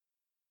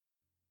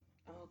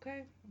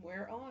Okay,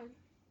 we're on.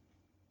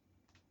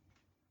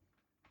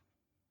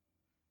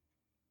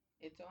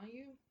 It's on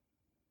you.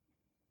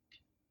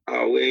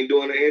 Oh, we ain't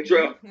doing the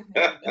intro.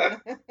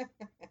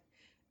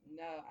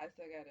 No, I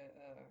still gotta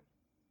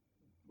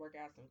work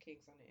out some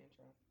kinks on the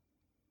intro.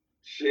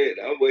 Shit,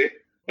 I'm waiting.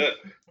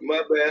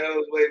 My bad. I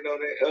was waiting on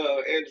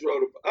that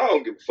intro. I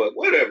don't give a fuck.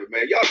 Whatever,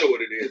 man. Y'all know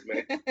what it is,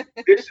 man.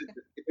 This is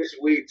this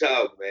we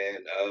talk, man.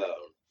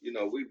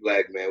 We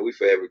black man. We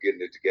forever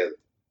getting it together.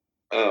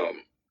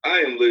 I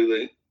am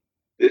Lily.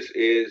 This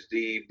is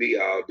the Be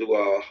All Do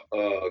All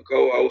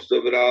co-host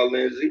of it all,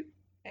 Lindsay.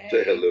 Say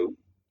Hey, hello.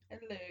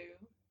 hello,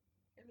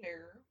 hello.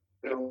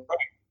 All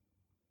right.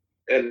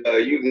 And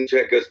you can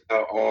check us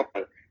out on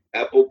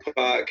Apple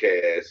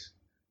Podcasts.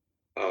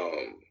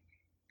 Um,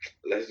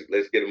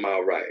 let's get them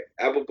all right.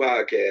 Apple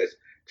Podcasts,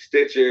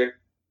 Stitcher,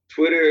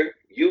 Twitter,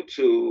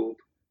 YouTube,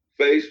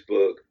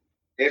 Facebook,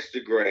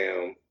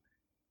 Instagram,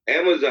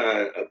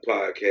 Amazon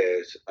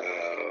Podcast,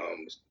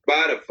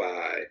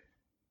 Spotify,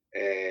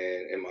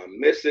 and am I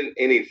missing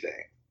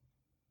anything?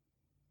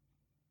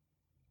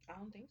 I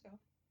don't think so.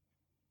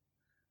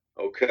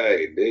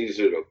 Okay, these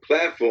are the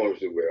platforms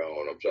that we're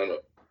on. I'm trying to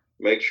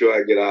make sure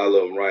I get all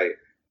of them right.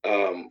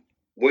 Um,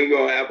 when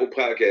you're on Apple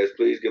Podcasts,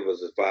 please give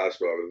us a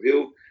 5-star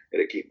review.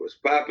 It'll keep us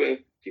popping,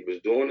 keep us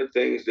doing the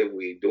things that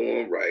we're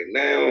doing right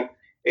now.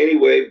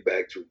 Anyway,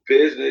 back to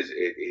business.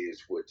 It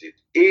is what it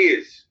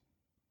is.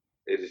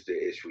 It is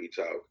the Ish We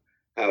Talk.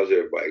 How's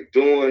everybody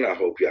doing? I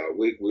hope y'all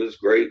week was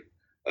great.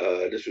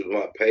 This was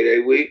my payday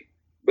week,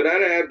 but I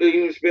didn't have to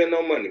even spend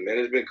no money, man.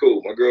 It's been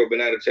cool. My girl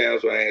been out of town,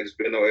 so I ain't had to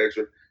spend no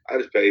extra. I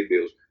just paid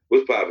bills.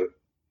 What's poppin'?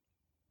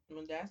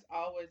 Well, that's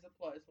always a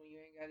plus when you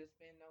ain't gotta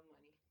spend no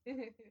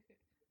money.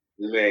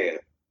 Man,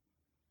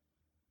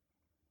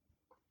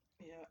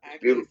 Yeah, it's I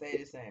can't beautiful. say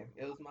the same.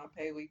 It was my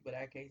pay week, but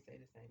I can't say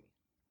the same.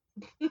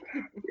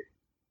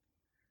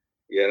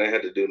 Yeah, I ain't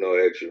had to do no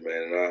extra,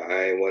 man. And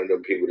I ain't one of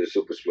them people that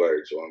super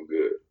splurge, so I'm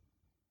good.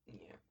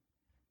 Yeah,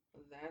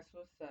 that's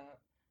what's up.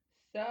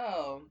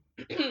 So,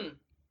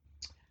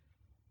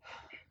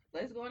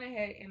 let's go on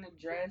ahead and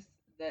address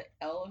the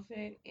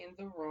elephant in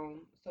the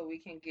room so we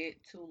can get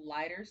to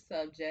lighter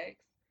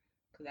subjects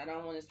because I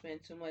don't want to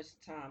spend too much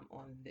time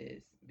on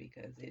this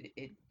because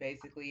it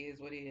basically is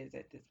what it is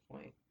at this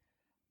point.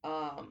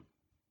 Um,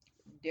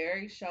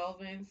 Derek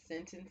Chauvin's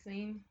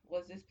sentencing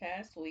was this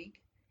past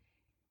week.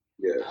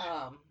 Yes.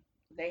 Um,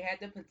 they had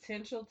the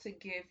potential to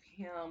give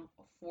him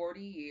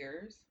 40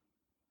 years,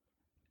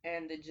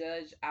 and the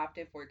judge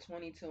opted for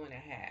 22 and a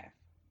half.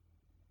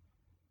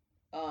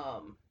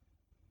 Um,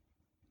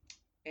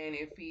 and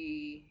if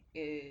he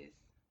is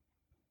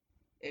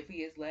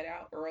let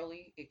out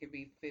early, it could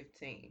be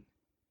 15.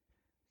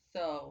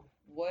 So,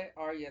 what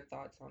are your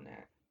thoughts on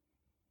that?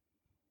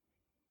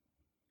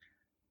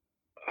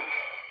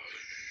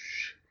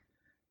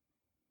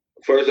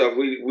 First off,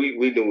 we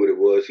knew what it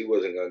was. He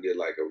wasn't gonna get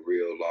like a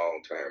real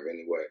long term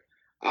anyway.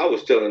 I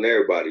was Hmm. telling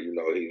everybody, he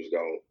was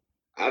going.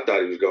 I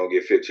thought he was gonna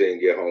get 15,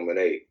 get home in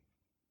 8.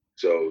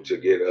 So to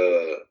Hmm. get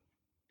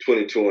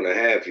 22 and a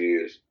half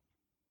years,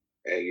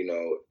 and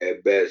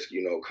at best,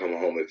 come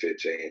home at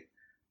 15.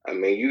 I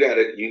mean, you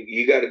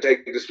gotta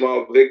take the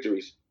small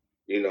victories,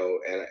 and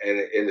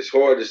it's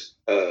hard to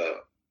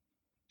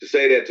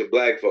say that to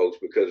black folks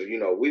because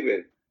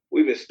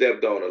we've been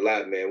stepped on a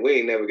lot, man. We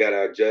ain't never got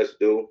our just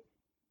due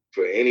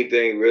for Hmm.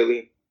 anything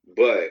really,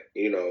 but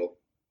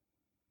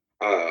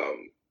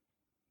um,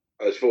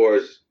 as far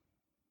as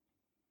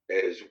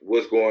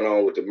what's going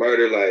on with the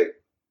murder, like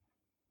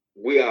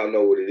we all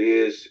know what it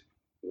is.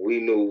 We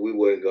knew we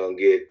wasn't gonna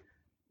get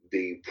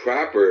the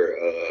proper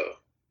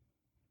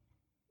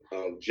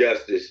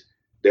justice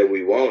that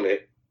we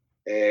wanted,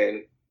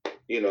 and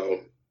you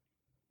know,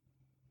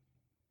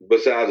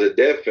 besides a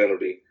death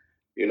penalty,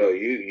 you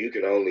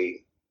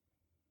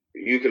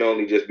can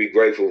only just be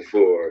grateful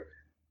for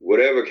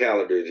whatever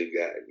calendars you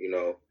got.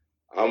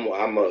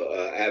 I'm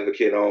a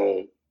advocate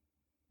on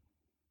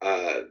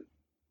uh,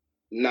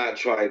 not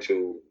trying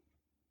to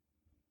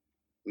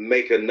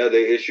make another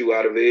issue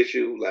out of an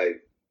issue,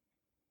 like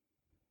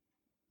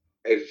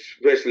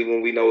especially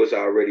when we know it's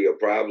already a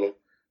problem.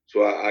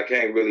 So I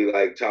can't really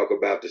like talk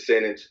about the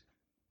sentence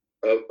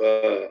of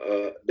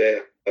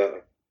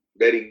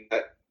that he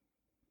got.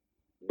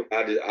 But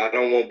I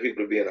don't want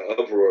people to be in an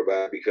uproar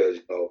about it because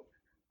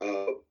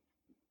uh,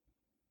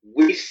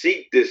 we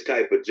seek this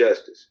type of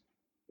justice.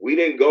 We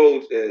didn't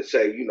go and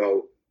say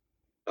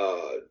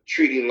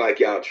treat him like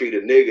y'all treat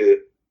a nigga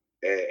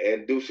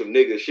and do some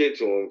nigga shit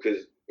to him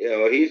because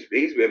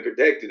he's been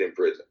protected in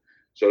prison.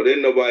 So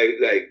then nobody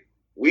like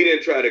we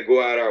didn't try to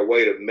go out our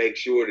way to make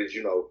sure that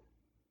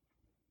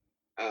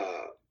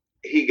uh,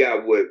 he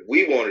got what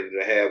we wanted him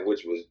to have,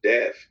 which was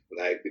death,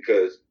 like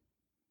because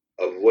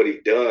of what he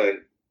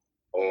done.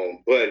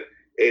 But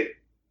it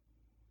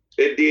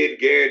it did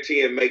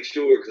guarantee and make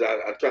sure because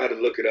I tried to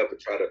look it up and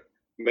try to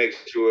make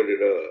sure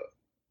that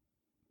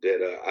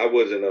I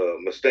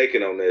wasn't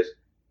mistaken on this.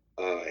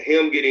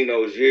 Him getting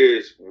those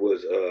years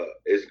was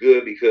is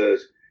good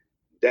because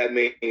that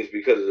means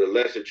because of the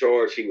lesser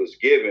charge he was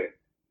given,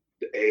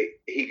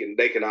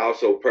 they can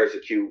also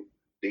persecute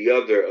the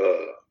other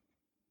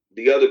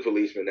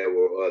policemen that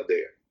were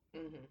there.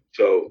 Mhm.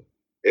 So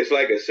it's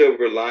like a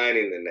silver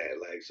lining in that.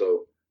 Like,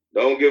 so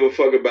don't give a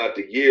fuck about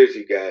the years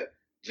he got.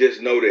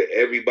 Just know that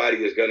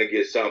everybody is gonna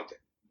get something.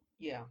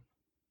 Yeah.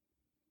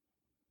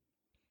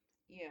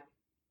 Yeah.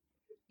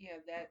 Yeah,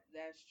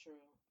 that's true.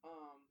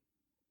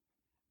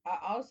 I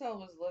also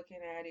was looking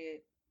at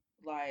it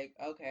like,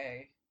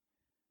 okay,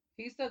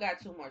 he still got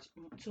two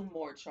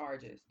more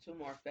charges, two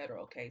more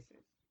federal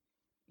cases,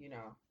 you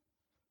know,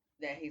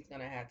 that he's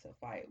gonna have to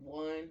fight.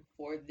 One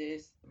for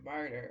this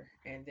murder,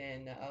 and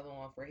then the other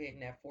one for hitting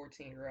that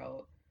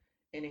 14-year-old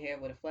in the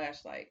head with a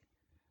flashlight.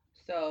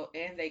 So,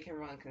 and they can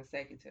run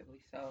consecutively.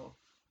 So,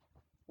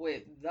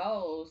 with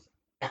those,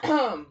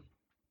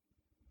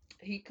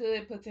 he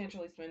could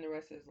potentially spend the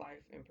rest of his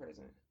life in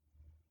prison.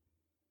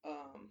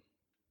 Um,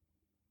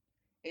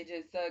 it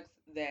just sucks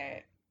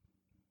that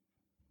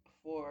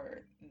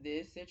for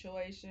this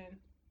situation,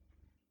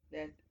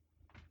 that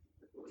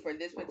for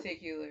this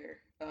particular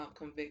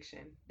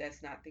conviction,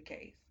 that's not the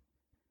case.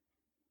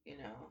 You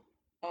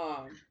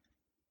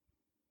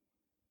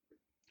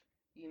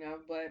know,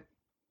 but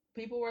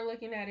people were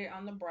looking at it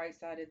on the bright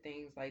side of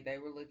things. Like they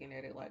were looking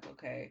at it like,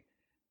 okay,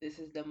 this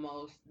is the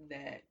most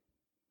that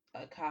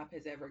a cop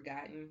has ever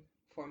gotten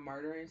for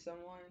murdering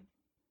someone.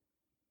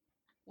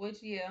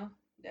 Which, yeah,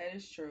 that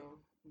is true.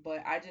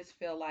 But I just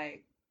feel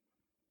like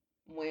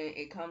when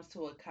it comes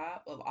to a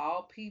cop, of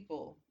all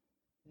people,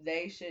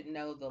 they should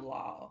know the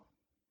law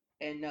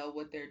and know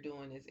what they're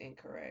doing is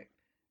incorrect.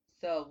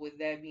 So, with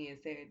that being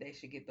said, they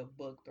should get the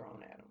book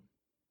thrown at them.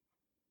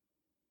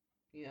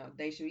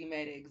 They should be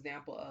made an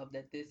example of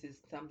that this is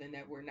something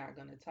that we're not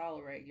going to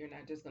tolerate. You're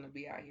not just going to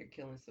be out here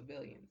killing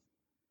civilians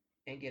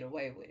and get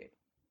away with it.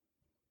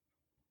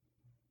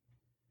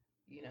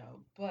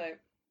 But,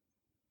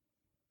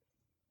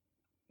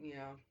 you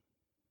know,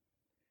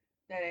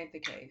 that ain't the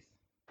case.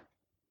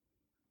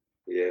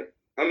 Yeah,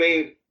 I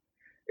mean,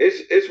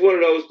 it's one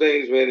of those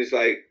things, man. It's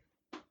like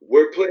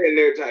we're playing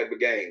their type of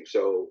game.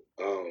 So,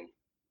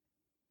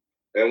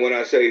 and when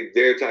I say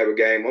their type of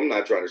game, I'm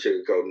not trying to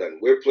sugarcoat nothing.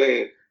 We're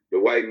playing the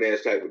white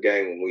man's type of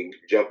game when we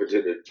jump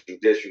into the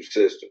judicial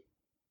system.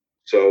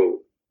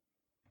 So,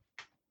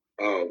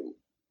 um,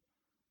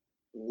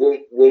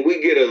 when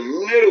we get a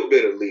little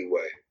bit of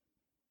leeway,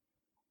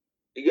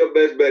 your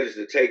best bet is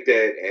to take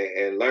that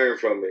and learn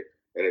from it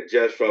and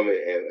adjust from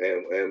it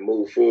and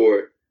move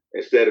forward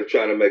instead of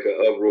trying to make an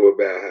uproar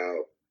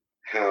about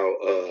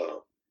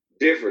how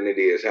different it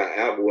is, how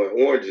apple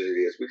and oranges it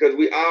is, because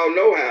we all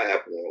know how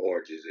apple and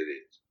oranges it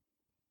is.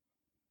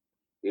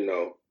 You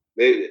know,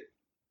 they,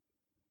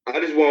 I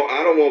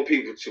don't want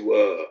people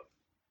to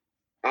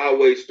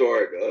always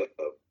start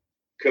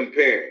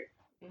comparing.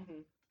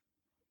 Hmm.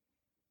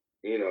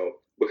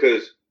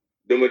 Because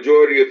the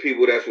majority of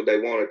people, that's what they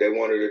wanted. They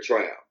wanted a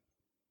trial.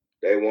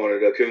 They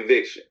wanted a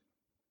conviction,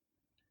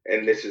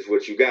 and Yeah. this is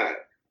what you got.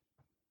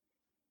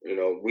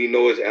 We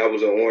know it's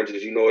apples and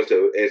oranges.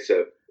 It's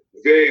a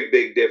very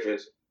big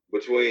difference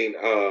between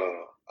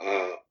a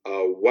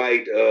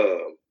white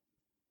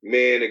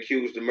man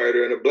accused of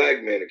murder and a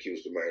black man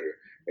accused of murder,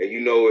 and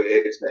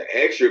it's an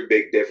extra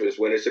big difference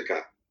when it's a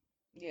cop.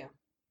 Yeah.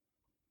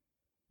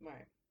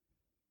 Right.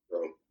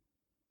 So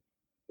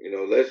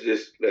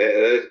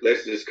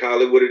let's just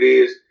call it what it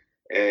is,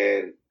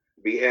 and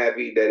be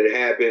happy that it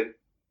happened.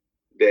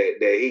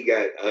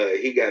 That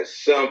he got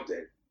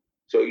something.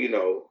 So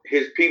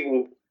his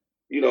people.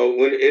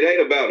 When it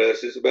ain't about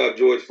us, it's about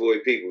George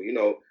Floyd people.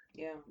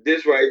 Yeah.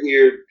 This right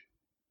here,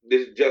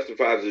 this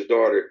justifies his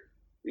daughter.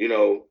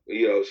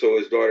 So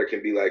his daughter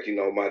can be like,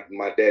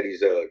 my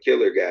daddy's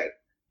killer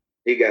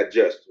he got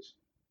justice.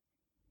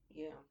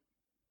 Yeah.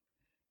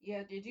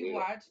 Yeah. Did you You know,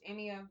 watch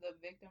any of the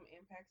victim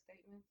impact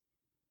statements?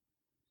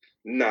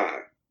 nah.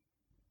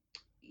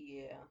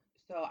 Yeah.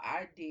 So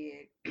I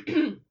did.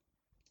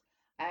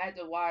 I had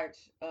to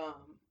watch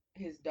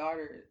his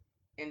daughter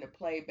in the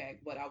playback,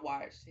 but I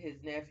watched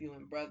his nephew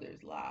and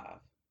brothers live.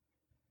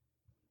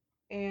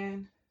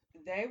 And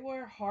they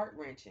were heart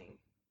wrenching,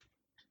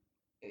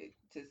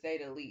 to say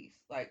the least.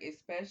 Like,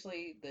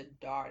 especially the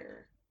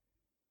daughter,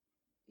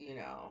 you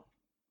know,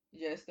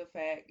 just the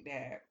fact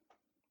that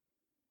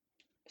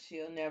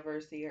she'll never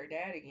see her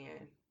dad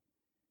again.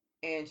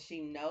 And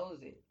she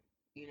knows it.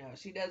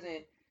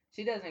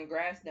 She doesn't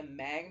grasp the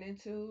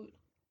magnitude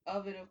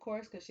of it, of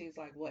course, because she's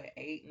like, what,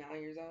 8,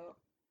 9 years old?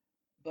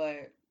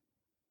 But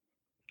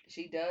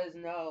she does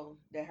know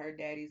that her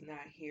daddy's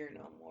not here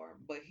no more,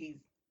 but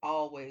he's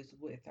always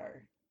with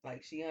her.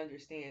 Like, she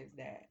understands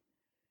that,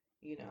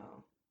 you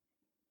know,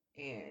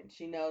 and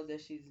she knows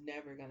that she's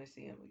never gonna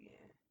see him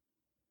again,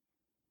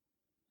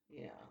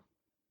 you know.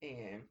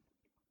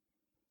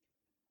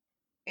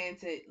 And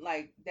to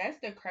like that's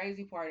the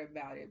crazy part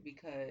about it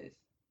because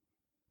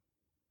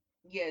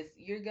yes,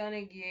 you're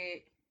gonna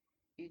get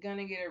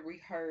a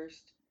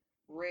rehearsed,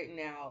 written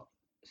out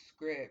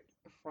script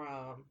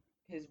from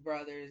his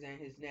brothers and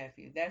his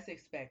nephew. That's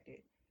expected.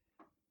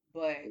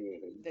 But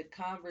Mm-hmm. the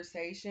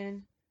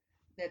conversation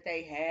that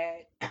they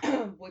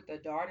had with the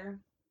daughter,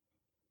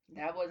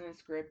 That wasn't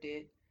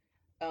scripted.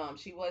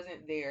 She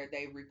wasn't there.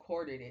 They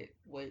recorded it,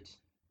 which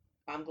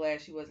I'm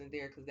glad she wasn't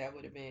there because that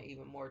would have been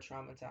even more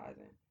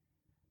traumatizing.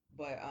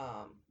 But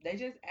they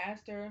just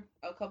asked her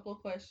a couple of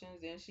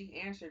questions and she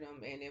answered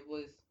them, and it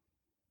was,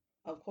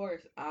 of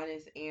course,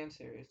 honest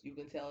answers. You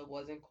can tell it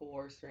wasn't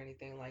coerced or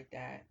anything like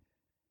that.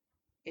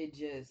 It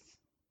just,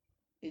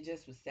 it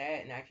just was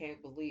sad, and I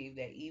can't believe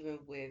that even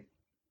with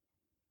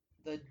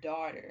the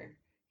daughter,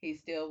 he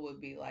still would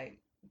be like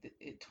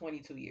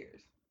 22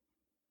 years.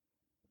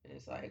 And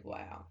it's like,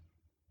 wow,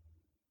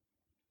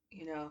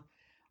 you know.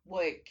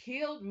 What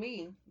killed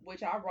me,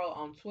 which I wrote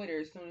on Twitter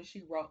as soon as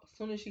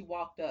she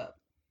walked up,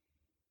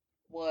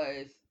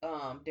 was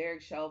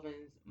Derek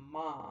Chauvin's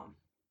mom.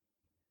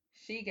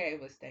 She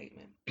gave a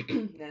statement.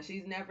 Now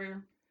she's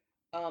never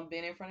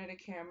been in front of the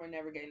camera,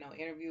 never gave no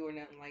interview or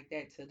nothing like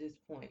that to this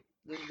point.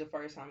 This is the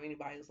first time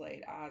anybody's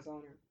laid eyes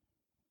on her.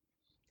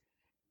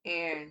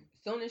 And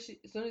as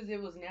soon as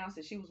it was announced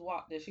that she was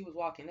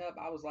walking up,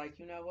 I was like,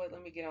 you know what?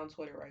 Let me get on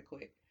Twitter right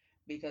quick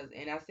because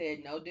and I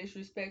said no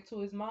disrespect to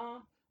his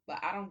mom, but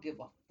I don't give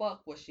a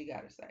fuck what she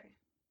got to say.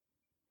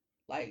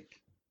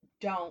 Like,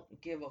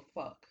 don't give a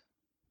fuck.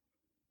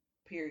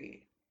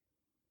 Period.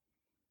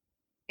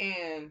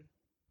 And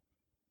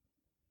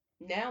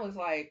now it's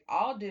like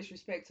all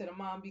disrespect to the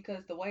mom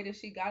because the way that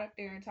she got up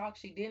there and talked,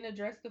 she didn't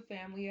address the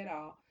family at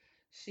all.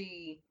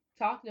 She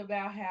talked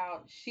about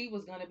how she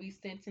was going to be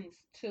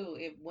sentenced to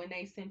it when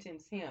they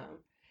sentenced him,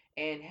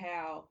 and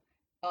how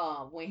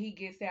when he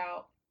gets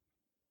out,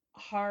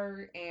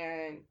 her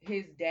and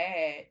his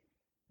dad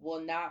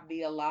will not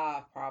be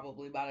alive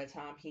probably by the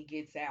time he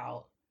gets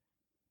out,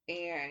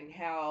 and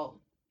how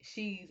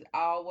she's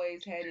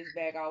always had his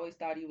back, always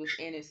thought he was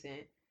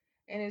innocent.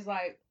 And it's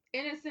like,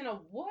 innocent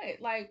of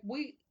what? Like,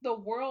 the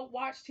world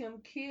watched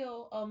him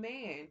kill a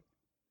man.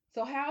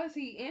 So how is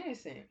he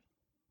innocent?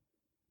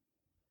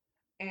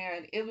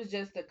 And it was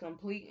just a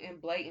complete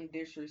and blatant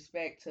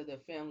disrespect to the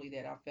family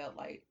that I felt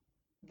like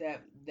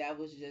that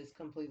was just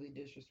completely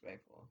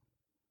disrespectful.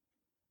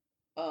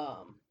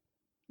 Um,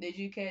 did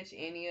you catch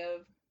any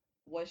of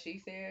what she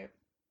said?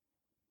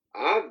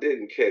 I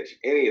didn't catch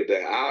any of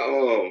that.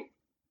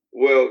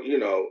 Well,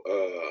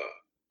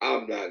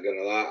 I'm not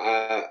gonna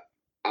lie.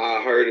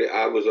 I heard it.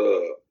 I was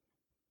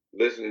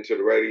listening to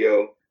the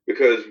radio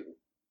because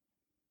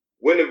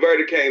when the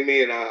verdict came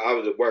in, I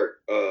was at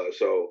work,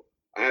 so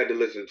I had to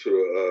listen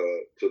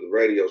to the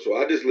radio. So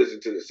I just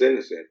listened to the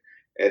sentencing,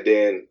 and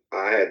then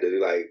I had to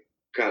like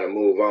kind of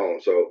move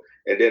on. So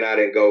and then I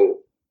didn't go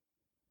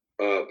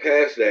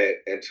past that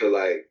until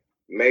like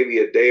maybe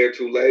a day or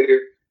two later,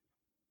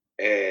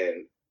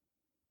 and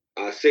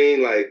I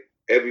seen like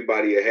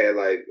everybody had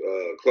like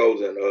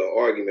closing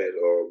argument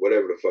or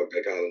whatever the fuck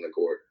they call in the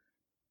court.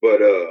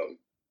 But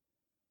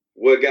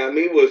what got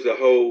me was the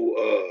whole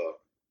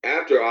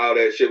after all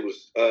that shit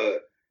was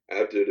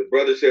after the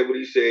brother said what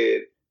he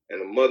said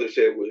and the mother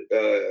said what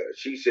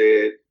she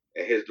said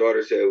and his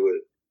daughter said what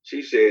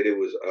she said. It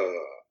was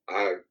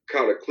I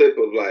caught a clip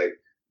of like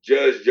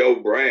Judge Joe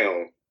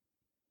Brown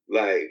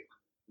like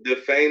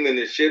defaming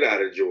the shit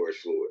out of George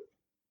Floyd,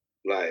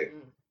 like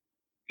Mm,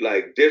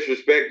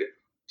 disrespect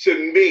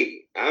to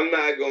me. I'm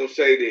not gonna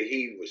say that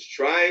he was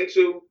trying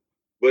to,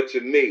 but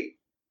to me,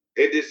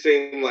 it just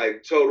seemed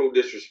like total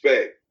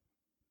disrespect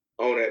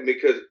on that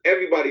because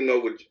everybody know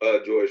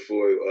what George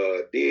Floyd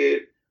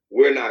did.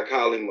 We're not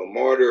calling him a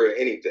martyr or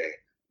anything,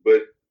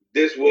 but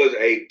this was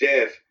a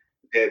death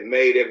that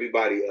made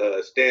everybody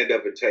stand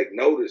up and take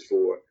notice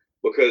for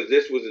because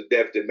this was a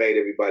death that made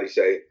everybody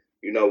say,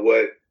 you know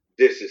what,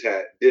 this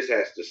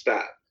has to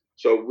stop.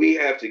 So we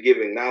have to give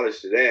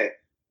acknowledge to that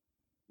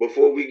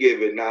before we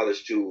give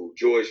acknowledge to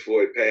George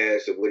Floyd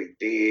pass and what he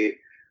did,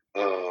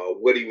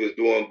 what he was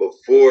doing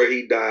before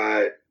he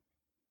died.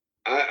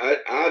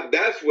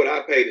 That's what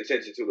I paid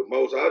attention to the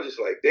most. I was just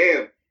like,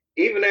 damn,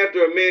 even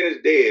after a man is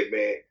dead,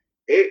 man,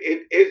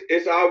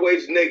 it's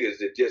always niggas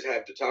that just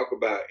have to talk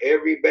about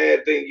every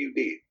bad thing you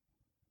did.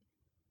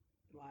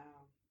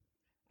 wow.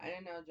 I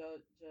didn't know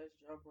Judge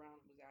Joe Brown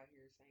was out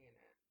here saying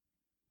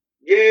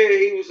Yeah,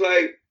 he was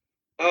like,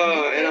 that.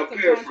 He and said I'm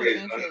some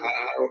paraphrasing. controversial.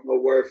 I don't know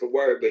word for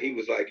word, but he Mm,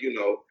 was like,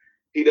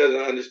 he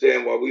doesn't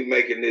understand why we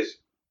making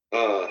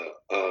uh,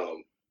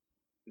 um,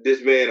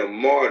 this man a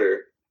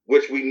martyr,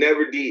 which we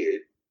never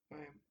did.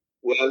 right.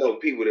 Well, I know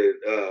people that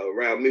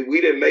around me,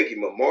 we didn't make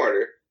him a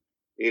martyr.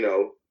 You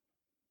know,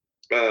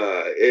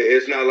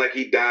 it's not like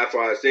he died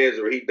for our sins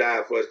or he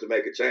died for us to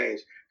make a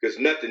change because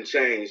nothing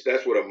changed.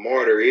 That's what a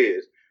martyr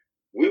is.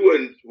 We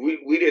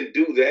didn't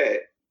do that.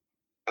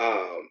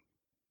 Um,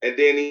 and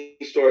then he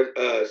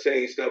started saying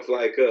stuff like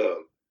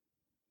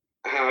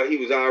how he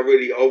was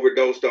already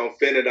overdosed on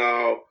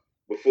fentanyl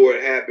before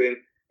it happened.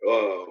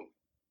 Um,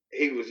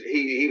 he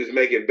was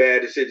making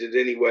bad decisions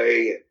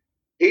anyway, and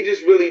he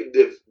just really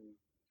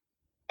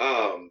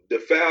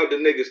defiled the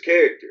nigga's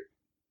character.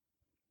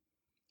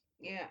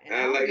 Yeah, and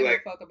I And don't give a like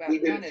fuck he about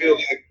didn't none of feel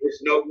that. like there's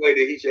no way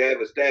that he should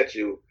have a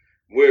statue.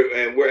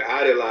 We're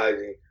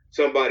idolizing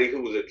somebody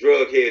who was a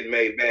drug head and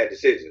made bad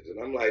decisions. And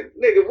I'm like,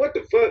 nigga, what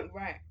the fuck?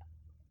 Right.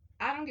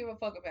 I don't give a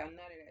fuck about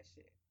none of that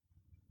shit.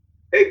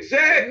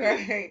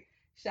 Exactly. Right.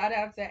 Shout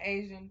out to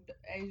Asian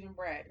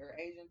Brat or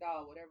Asian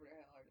Doll, whatever the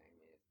hell her name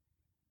is.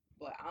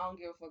 But I don't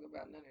give a fuck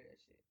about none of that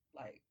shit.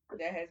 Like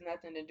that has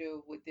nothing to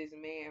do with this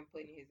man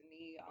putting his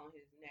knee on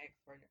his neck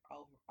for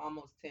over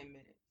almost 10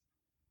 minutes.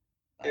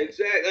 Like,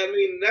 Exactly. I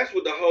mean, that's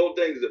what the whole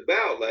thing's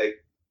about.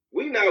 Like,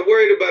 we not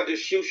worried about this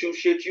shoe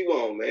shit you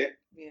on, man.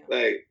 yeah,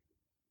 Like,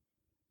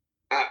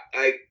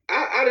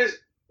 I just,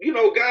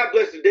 God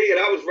bless the dead.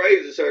 I was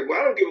raised a certain way.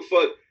 I don't give a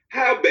fuck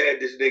how bad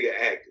this nigga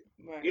acted.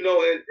 right,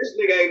 And this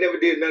nigga ain't never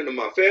did nothing to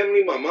my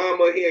family, my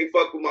mama. He ain't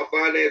fuck with my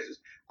finances.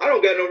 I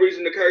don't got no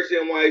reason to curse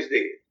him while he's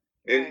dead.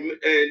 And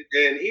right.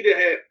 and he done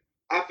had.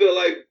 I feel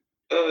like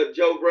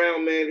Joe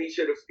Brown, man. He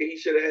should have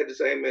had the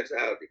same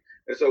mentality.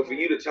 And so for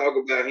you Right. to talk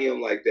about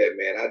him like that,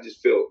 man,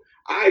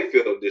 I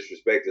feel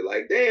disrespected.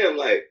 Like, damn,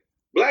 like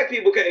black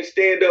people can't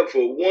stand up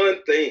for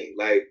one thing.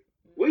 Like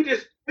we Mm-hmm.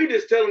 just we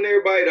just telling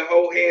everybody to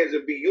hold hands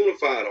and be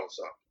unified on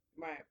something.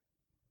 Right.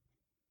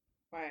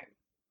 Right.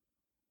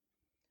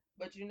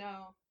 But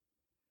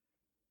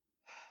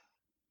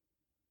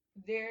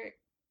there,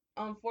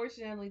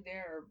 unfortunately,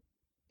 there are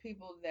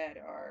people that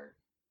are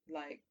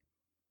like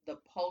the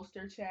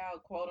poster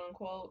child, quote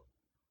unquote,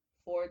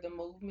 for the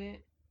movement,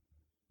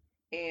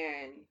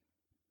 and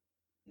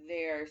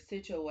their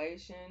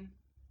situation,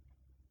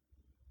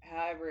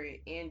 however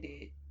it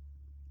ended,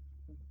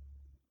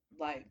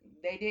 like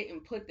they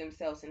didn't put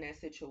themselves in that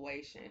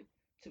situation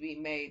to be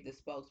made the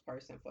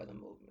spokesperson for the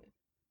movement.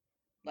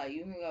 Like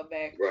you can go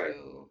back Right.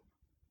 to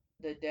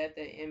the death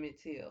of Emmett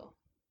Till.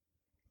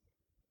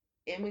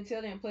 Emmett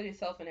Till didn't put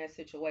himself in that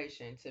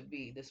situation to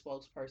be the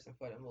spokesperson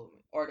for the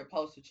movement or the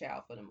poster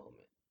child for the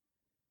movement.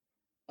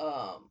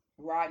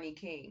 Rodney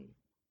King,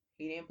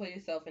 he didn't put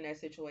himself in that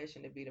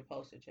situation to be the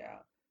poster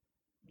child.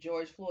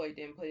 George Floyd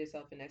didn't put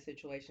himself in that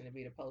situation to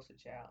be the poster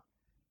child.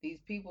 These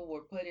people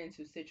were put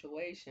into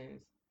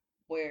situations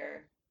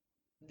where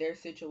their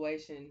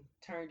situation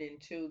turned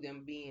into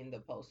them being the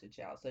poster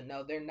child. So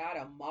no, they're not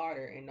a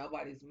martyr, and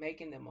nobody's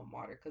making them a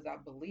martyr. Because I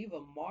believe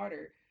a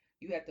martyr,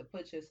 you have to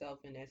put yourself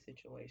in that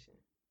situation.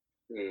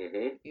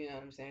 Mm-hmm. You know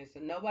what I'm saying? So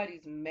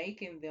nobody's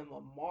making them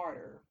a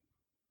martyr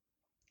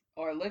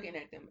or looking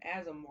at them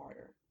as a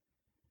martyr.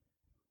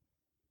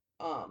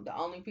 The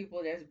only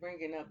people that's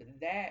bringing up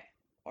that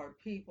are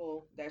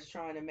people that's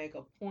trying to make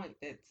a point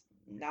that's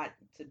not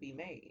to be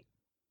made.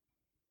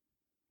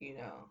 You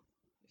know,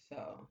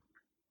 so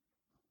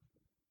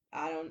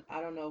I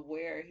don't know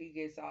where he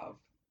gets off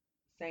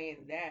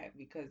saying that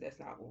because that's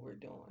not what we're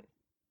doing.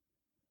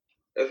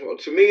 That's what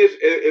to me.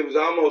 It was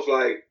almost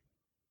like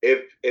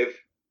if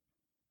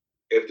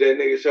that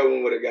nigga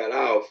Chauvin would have got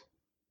off,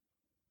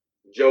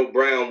 Joe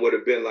Brown would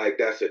have been like,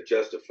 it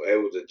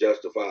was a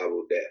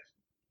justifiable death.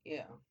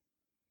 Yeah,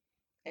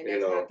 and You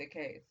that's know. not the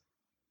case.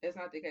 That's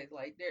not the case.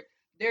 Like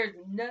there's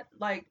not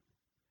like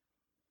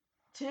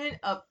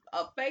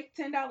a fake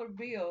 $10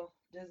 bill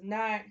does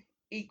not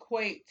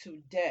equate to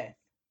death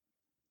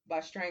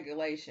by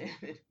strangulation.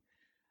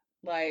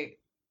 Like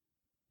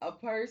a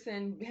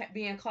person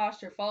being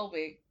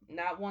claustrophobic,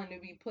 not wanting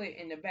to be put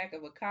in the back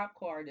of a cop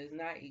car does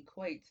not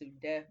equate to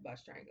death by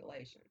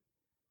strangulation.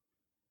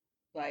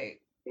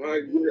 Like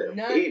Like,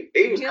 none he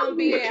was him calling him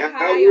being a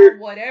high coward. on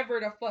whatever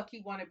the fuck he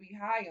want to be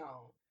high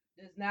on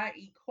does not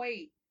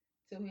equate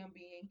to him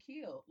being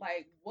killed.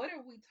 Like what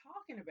are we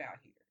talking about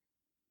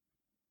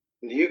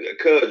here?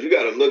 Cause you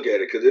got to look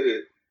at it, cause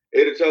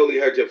it'd totally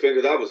hurt your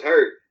fingers. I was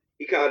hurt.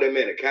 He called that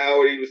man a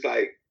coward. He was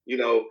like, he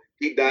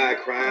died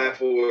crying Yeah.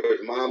 for his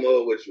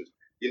mama, which was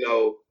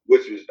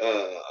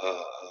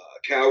a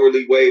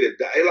cowardly way to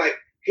die. Like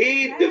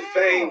he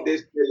defamed How?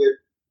 this nigga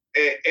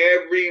in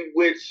every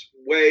which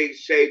way,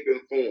 shape,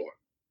 and form.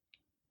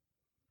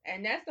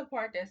 And that's the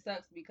part that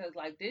sucks because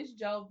like this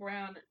Joe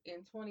Brown in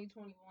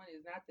 2021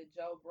 is not the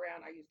Joe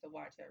Brown I used to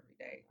watch every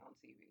day on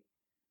TV.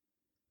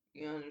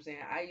 You know what I'm saying?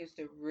 I used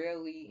to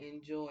really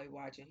enjoy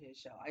watching his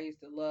show. I used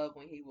to love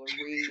when he would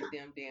read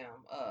them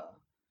damn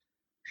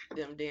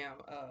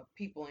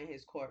people in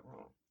his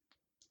courtroom.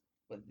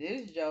 But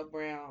this Joe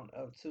Brown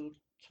of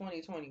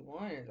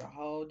 2021 is a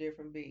whole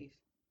different beast.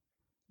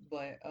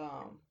 But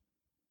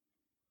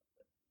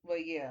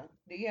but yeah,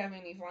 do you have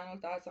any final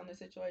thoughts on the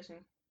situation?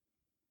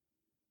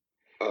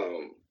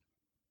 Um,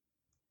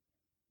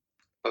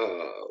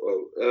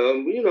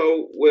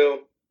 well,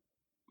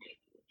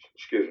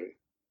 excuse me.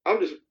 I'm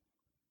just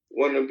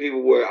one of them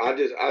people where I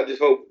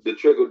just hope the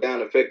trickle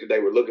down effect that they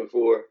were looking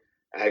for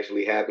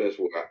actually happens,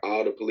 where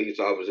all the police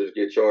officers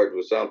get charged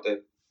with something,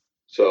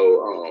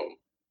 so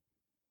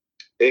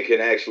it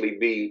can actually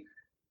be.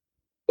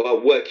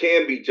 Well, what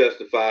can be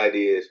justified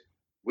is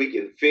we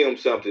can film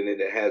something and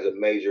it has a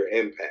major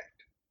impact.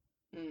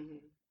 Mhm.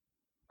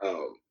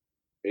 Um,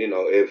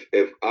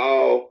 if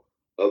all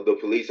of the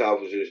police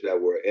officers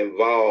that were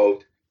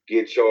involved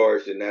get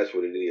charged, and that's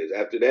what it is.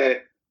 After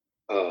that,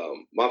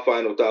 my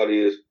final thought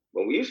is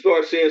when you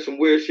start seeing some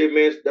weird shit,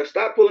 man,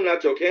 stop pulling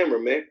out your camera,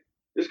 man.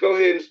 Just go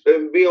ahead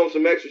and be on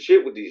some extra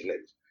shit with these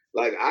niggas.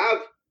 Like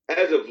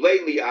as of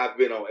lately, I've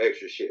been on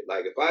extra shit.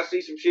 Like if I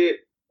see some shit,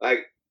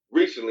 like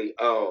recently.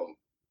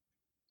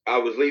 I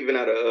was leaving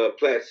out of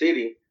Platte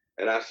City,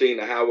 and I seen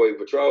the highway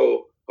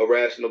patrol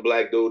harassing a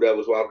black dude that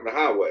was walking the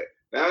highway.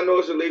 Now I know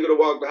it's illegal to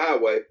walk the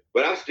highway,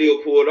 but I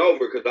still pulled over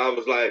because I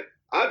was like,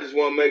 I just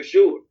want to make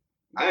sure.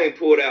 I ain't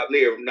pulled out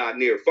not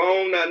near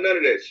phone, not none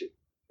of that shit.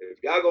 If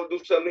y'all gonna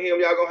do something to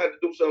him, y'all gonna have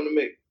to do something to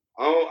me.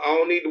 I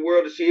don't need the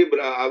world to see it, but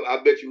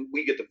I bet you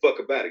we get the fuck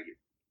up out of here.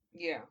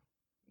 Yeah.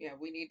 Yeah,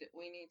 we need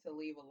to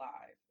leave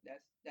alive.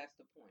 That's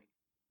the point.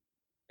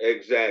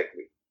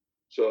 Exactly.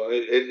 So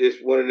it's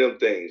one of them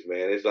things,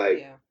 man. It's like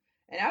Yeah.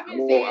 And I've I been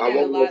want seeing I that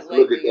a want us lot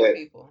to look at lately in that.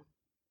 people.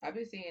 I've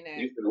been seeing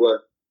You said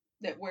what?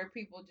 that where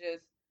people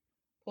just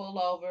pull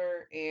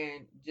over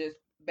and just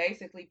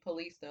basically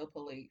police the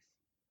police.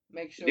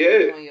 Make sure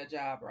you're Yeah, doing your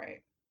job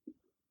right.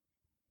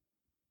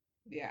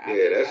 Yeah, I've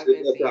yeah. been That's I've it.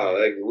 been That's seeing how. that.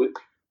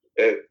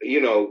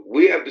 Like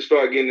we have to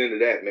start getting into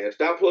that, man.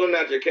 Stop pulling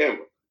out your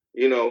camera.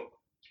 You know,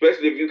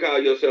 especially if you call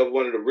yourself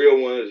one of the real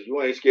ones.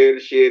 You ain't scared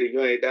of shit, and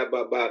you ain't that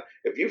about.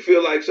 If you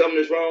feel like something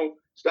is wrong,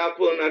 stop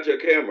pulling out your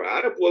camera.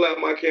 I didn't pull out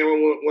my camera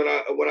when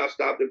I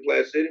stopped in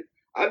Platte City.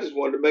 I just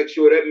wanted to make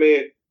sure that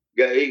man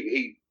got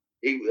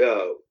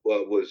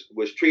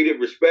was treated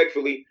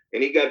respectfully,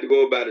 and he got to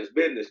go about his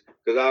business.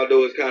 Because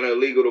although it's kind of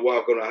illegal to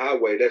walk on the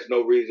highway, that's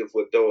no reason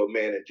for throw a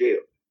man in jail.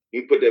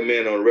 You put that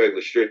man Right. on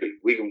regular street.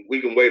 We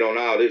can wait on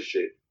all this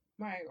shit.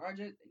 Right. Or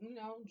just,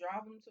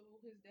 drive him to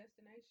his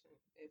destination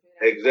if it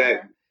ain't far.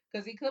 Exactly.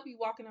 Because he could be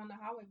walking on the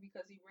highway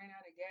because he ran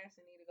out of gas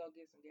and need to go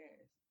get some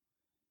gas.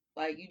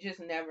 Like, you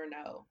just never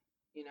know,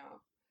 you know.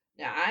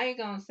 Now, I ain't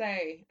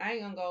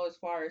gonna go as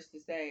far as to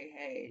say,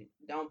 hey,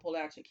 don't pull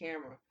out your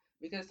camera.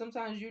 Because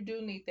sometimes you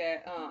do need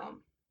that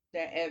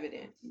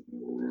evidence.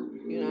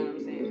 You know what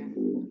I'm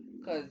saying?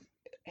 Because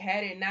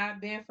had it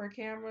not been for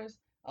cameras,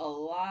 a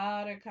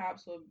lot of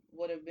cops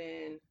would have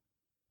been,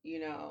 you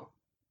know,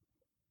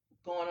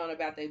 going on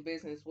about their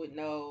business with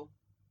no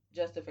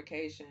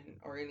justification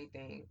or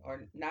anything,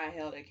 or not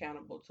held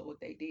accountable to what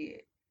they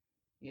did.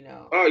 You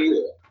know. Oh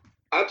yeah,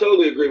 I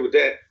totally agree with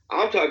that.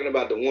 I'm talking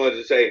about the ones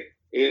that say,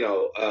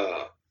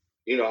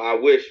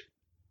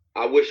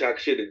 I wish I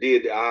should have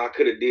did that. I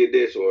could have did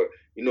this, or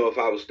if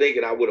I was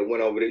thinking, I would have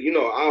went over there.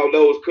 All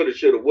those coulda,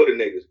 shoulda, woulda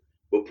niggas,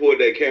 but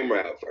pulled their camera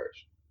out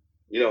first.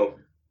 You know,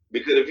 Mhm.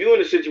 because if you're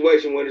in a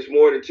situation when it's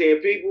more than 10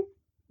 people,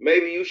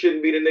 maybe you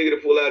shouldn't be the nigga to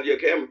pull out your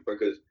camera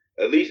because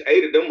at least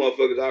 8 of them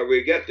motherfuckers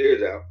already got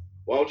theirs out.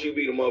 Why don't you Yeah.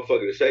 be the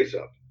motherfucker to say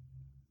something?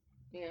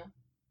 Yeah.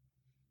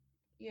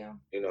 Yeah.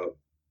 You know,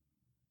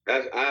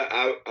 that's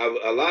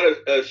a lot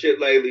of shit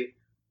lately.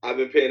 I've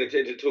been paying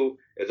attention to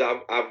is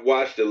I've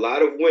watched a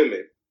lot of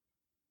women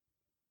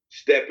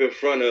step in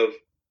front of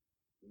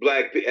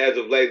black as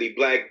of lately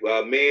black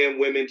men,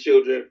 women,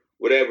 children,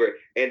 whatever,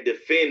 and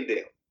defend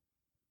them,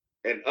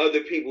 and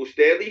other people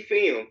steadily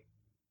film,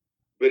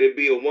 but it'd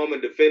be a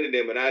woman defending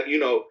them,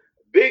 and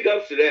big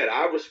ups to that.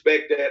 I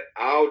respect that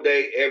all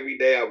day, every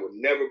day. I would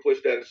never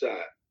push that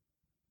aside.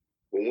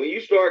 But when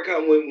you start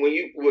calling, when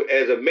you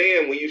as a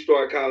man, when you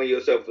start calling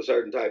yourself a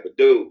certain type of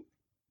dude,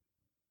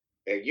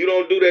 and you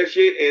don't do that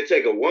shit, and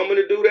take a woman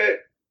to do that,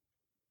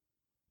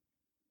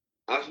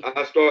 Yeah.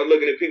 I start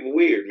looking at people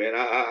weird, man.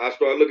 I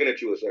start looking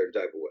at you a certain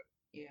type of way.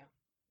 Yeah.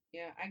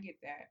 Yeah. I get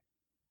that.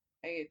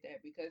 I get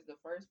that because the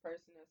first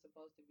person that's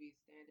supposed to be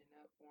standing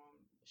up for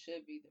him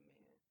should be the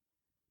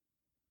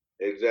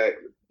man.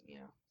 Exactly.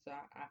 Yeah. So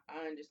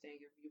I understand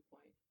your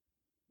viewpoint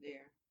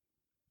there,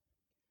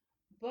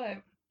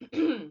 but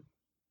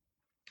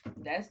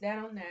that's that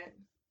on that.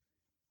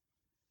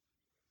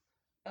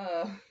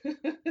 Uh,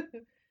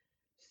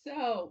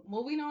 so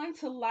moving on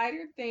to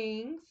lighter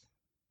things.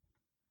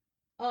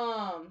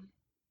 Um,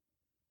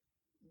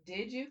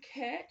 did you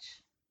catch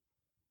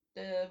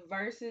the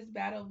versus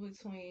battle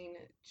between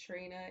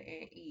Trina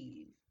and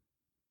Eve?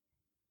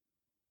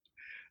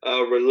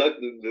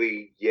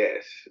 Reluctantly,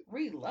 yes.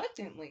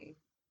 Reluctantly.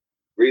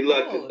 Hold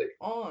Reluctantly.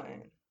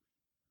 on.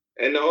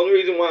 And the only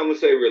reason why I'm gonna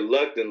say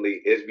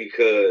reluctantly is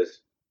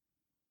because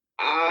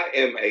I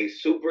am a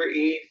Super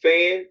Eve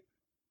fan,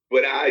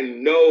 but I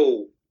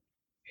know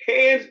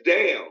hands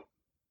down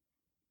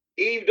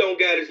Eve don't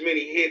got as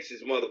many hits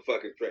as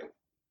motherfucking Trina.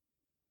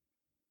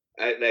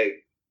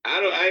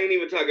 I ain't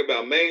even talking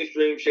about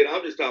mainstream shit.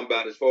 I'm just talking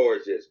about as far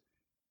as just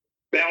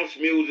bounce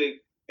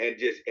music and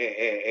just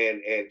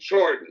and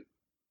charting.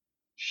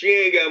 She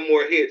ain't got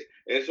more hits,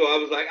 and so I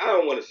was like, I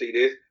don't want to see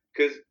this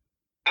because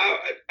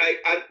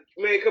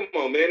man, come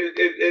on, man,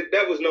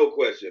 that was no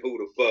question who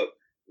the fuck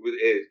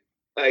is.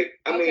 Like,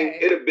 I mean, Okay.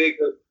 it'll big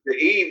the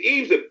Eve.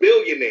 Eve's a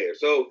billionaire,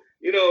 so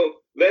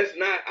let's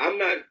not. I'm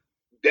not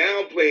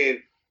downplaying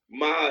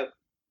my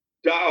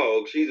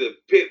dog. She's a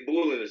pit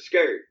bull in a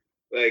skirt.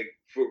 Like,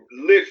 for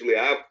literally,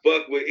 I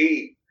fuck with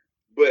Eve,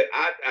 but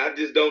I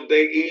just don't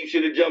think Eve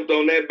should have jumped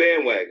on that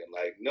bandwagon.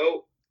 Like,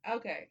 nope.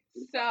 Okay.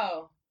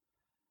 So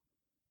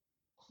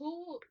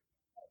who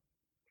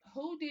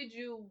who did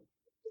you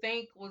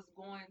think was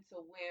going to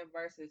win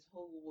versus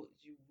who was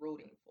you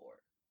rooting for?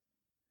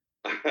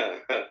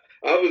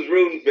 I was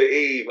rooting for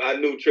Eve. I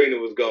knew Trina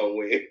was gonna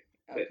win.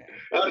 Okay.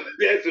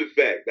 That's a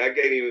fact. I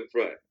can't even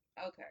front.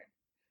 Okay.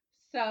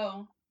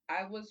 So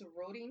I was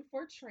rooting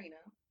for Trina,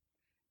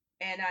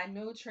 and I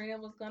knew Trina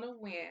was gonna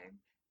win.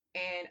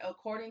 And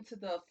according to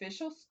the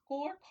official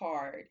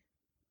scorecard,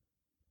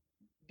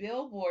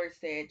 Billboard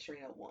said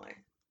Trina won.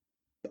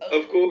 Of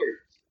Boom,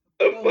 course.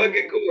 Of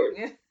fucking course.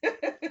 boom.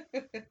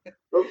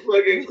 Of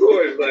fucking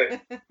course.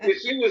 Like,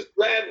 she was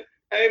slapping.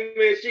 Hey,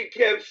 man, she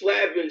kept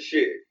slapping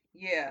shit.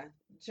 Yeah,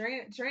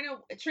 Trina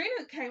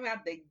came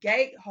out the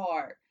gate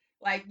hard.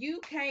 Like you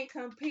can't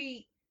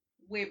compete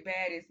with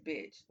baddest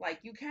bitch. Like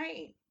you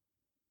can't.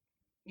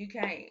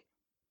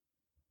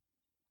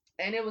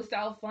 And it was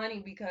so funny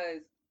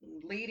because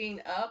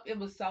leading up, it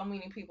was so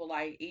many people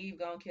like Eve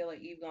gonna kill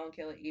it, Eve gonna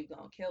kill it, Eve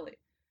gonna kill it.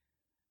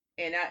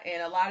 And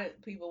a lot of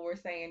people were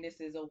saying this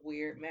is a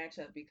weird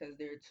matchup because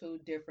there are two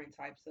different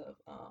types of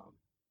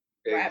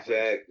rappers,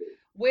 Exactly.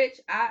 which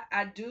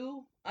I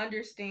do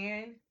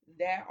understand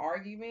that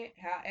argument.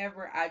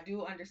 However, I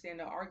do understand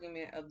the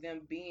argument of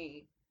them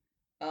being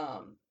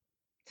um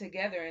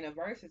together in a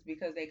versus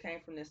because they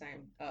came from the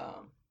same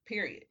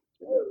period,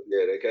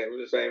 Yeah, they came from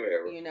the same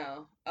era. you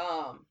know.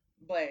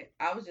 But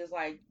I was just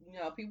like,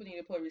 people need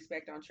to put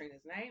respect on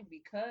Trina's name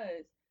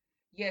because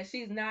yeah,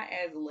 she's not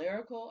as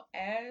lyrical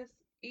as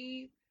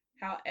Eve.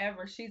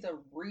 However, she's a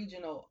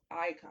regional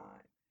icon.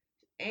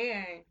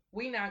 And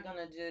we not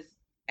gonna just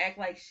act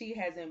like she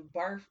hasn't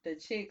birthed the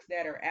chicks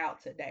that are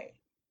out today.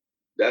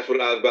 That's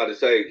what I was about to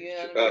say. You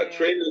know what I'm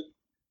saying?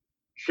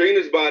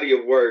 Trina's body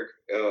of work,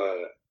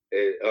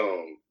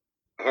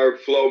 her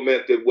flow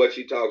method, what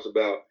she talks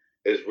about,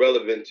 is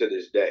relevant to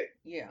this day.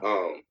 Yeah.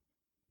 Um,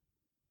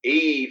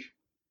 Eve,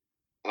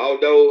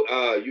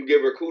 although you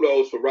give her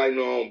kudos for writing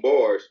her own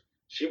bars,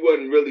 she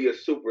wasn't really a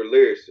super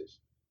lyricist.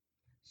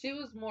 She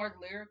was more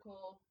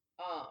lyrical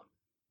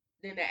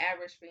than the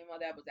average female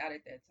that was out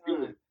at that She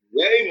was time.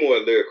 way more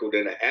lyrical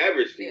than the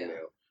average Yeah.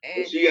 female, but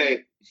And she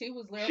ain't. she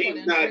was lyrical She's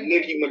than not Trina.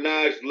 Nicki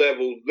Minaj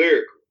level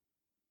lyrical.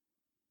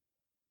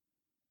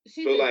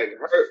 She So just like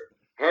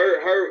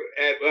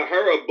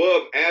her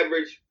above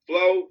average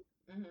flow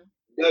hmm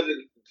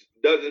doesn't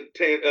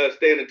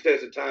stand the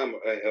test of time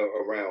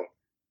around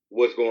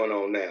what's going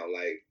on now.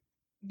 Like,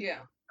 yeah.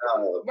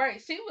 uh,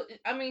 Right. She was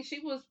I mean, she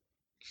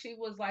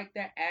was like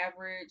that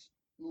average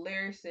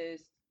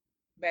lyricist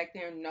back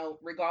then, no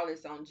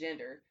regardless on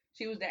gender.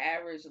 She was the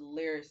average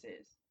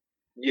lyricist.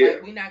 yeah,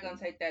 Like we're not gonna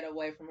take that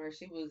away from her.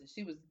 She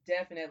was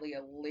definitely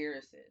a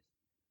lyricist.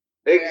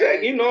 exactly.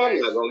 Whereas You know, I'm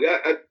not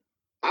gonna.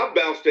 I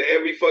bounced to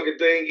every fucking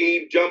thing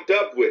Eve jumped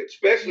up with,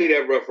 especially yeah.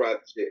 that Rough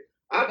Rider shit.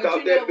 I But thought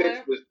you know that bitch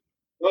what? was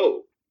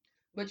dope.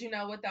 But you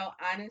know what though?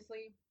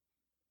 Honestly,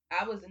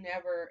 I was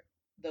never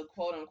the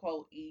quote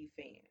unquote Eve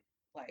fan.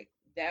 Like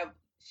that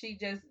she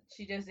just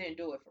didn't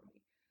do it for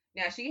me.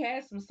 Now she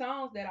has some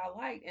songs that I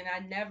liked and I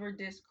never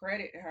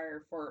discredit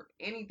her for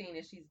anything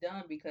that she's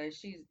done because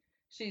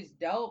she's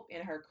dope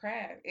in her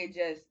craft.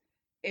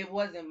 It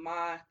wasn't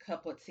my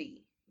cup of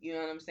tea. You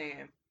know what I'm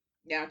saying?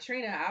 Now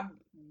Trina, I've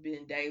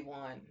been day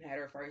one, had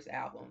her first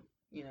album,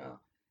 you know.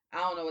 I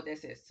don't know what that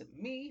says to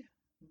me,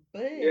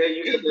 but Yeah,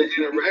 you got the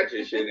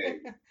interaction shit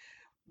in you.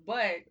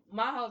 but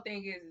my whole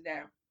thing is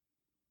that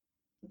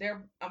they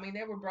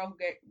were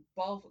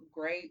both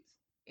great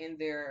in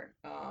their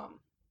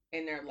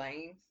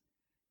lanes,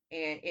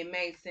 and it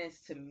made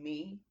sense to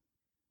me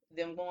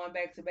them going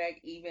back to back,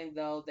 even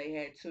though they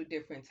had two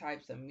different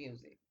types of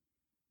music.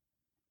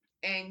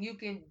 And you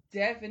can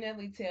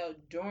definitely tell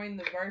during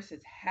the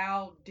verses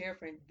how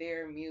different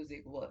their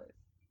music was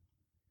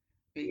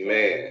Man,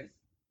 because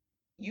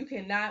you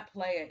cannot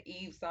play an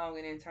Eve song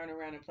and then turn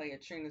around and play a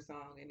Trina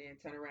song and then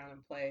turn around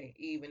and play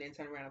Eve and then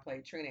turn around and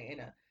play Trina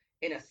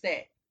in a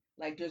set.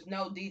 Like there's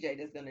no DJ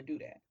that's gonna do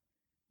that.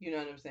 You know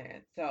what I'm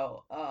saying?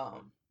 So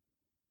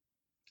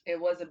it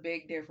was a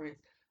big difference.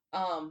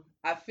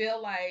 I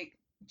feel like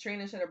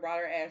Trina should have brought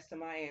her ass to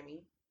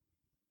Miami.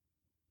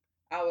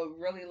 I would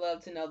really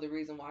love to know the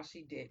reason why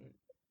she didn't.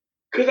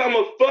 cause I'm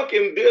a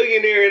fucking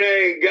billionaire and I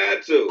ain't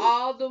got to.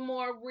 All the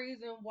more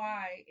reason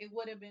why it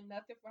would have been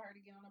nothing for her to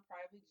get on a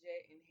private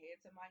jet and head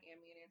to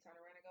Miami and then turn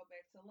around and go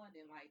back to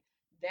London. Like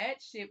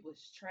that shit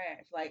was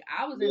trash. Like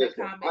I was in the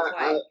Listen, comments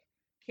like,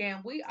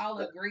 can we all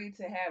agree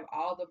to have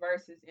all the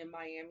verses in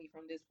Miami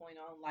from this point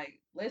on? Like,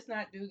 let's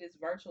not do this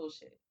virtual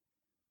shit.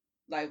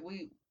 Like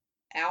we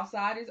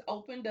outside is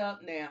opened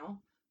up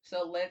now,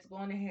 so let's go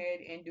on ahead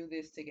and do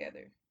this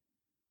together.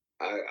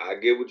 I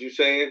get what you're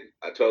saying.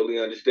 I totally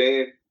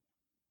understand.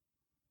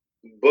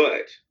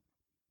 But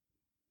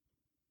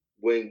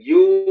when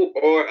you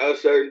are a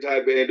certain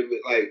type of individual,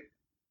 like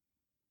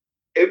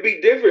it'd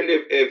be different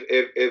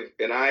if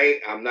and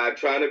I'm not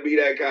trying to be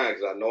that kind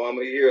because I know I'm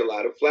gonna hear a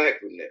lot of flack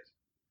from this.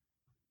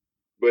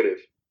 But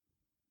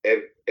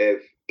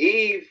if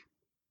Eve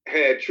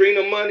had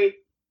Trina money,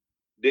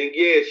 then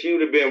yeah, she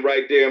would have been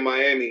right there in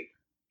Miami,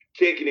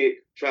 kicking it,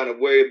 trying to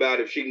worry about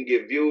if she can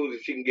get views,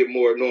 if she can get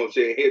more, you know what I'm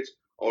saying, hits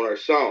on her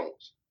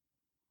songs.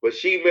 But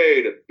she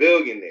married a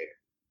billionaire.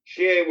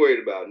 She ain't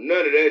worried about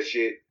none of that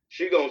shit.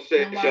 She gonna Then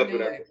set you why up in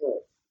do her it?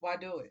 home. Why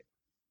do it?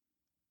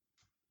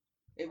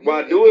 If you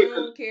Why if do you it? Cause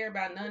don't care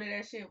about none of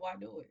that shit, why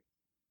do it?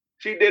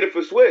 she did it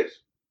for Swiss.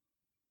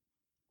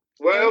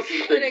 And Well,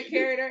 she could have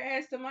carried her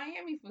ass to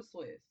Miami for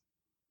Swiss.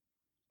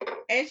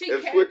 And she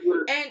if kept, Swiss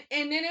would,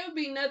 and then it would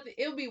be nothing.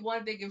 It would be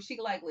one thing if she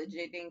like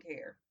legit didn't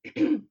care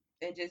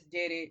and just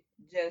did it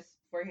just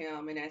for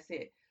him, and that's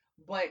it.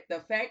 But the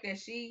fact that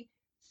she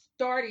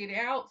started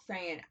out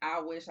saying,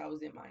 "I wish I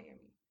was in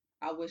Miami.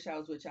 I wish I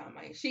was with y'all in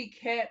Miami." She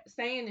kept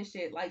saying this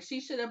shit. Like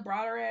she should have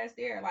brought her ass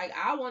there. Like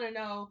I want to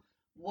know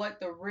what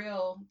the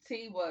real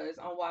tea was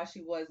on why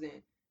she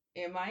wasn't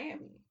in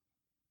Miami.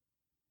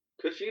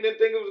 cause she didn't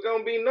think it was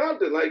gonna be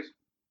nothing. Like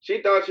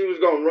she thought she was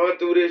gonna run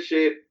through this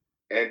shit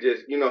and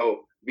just,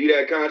 be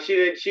that kind. She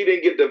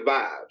didn't get the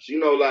vibes.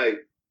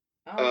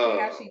 I don't see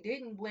how Uh, she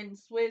didn't when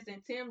Swizz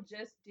and Tim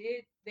just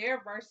did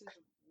their versus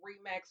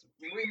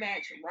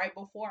rematch right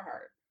before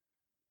her.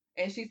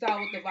 And she saw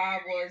what the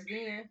vibe was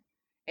then.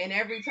 And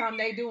every time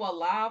they do a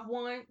live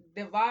one,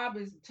 the vibe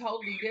is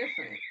totally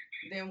different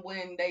than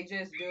when they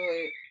just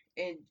do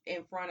it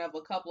in front of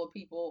a couple of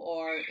people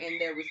or in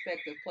their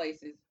respective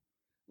places.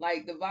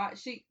 Like the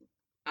vibe,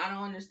 I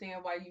don't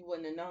understand why you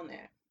wouldn't have known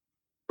that.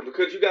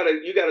 because you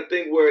gotta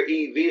think where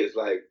Eve is.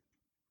 Like,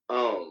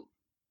 um,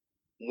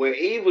 when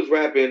Eve was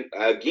rapping,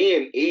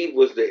 again, Eve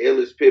was the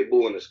illest pit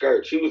bull in the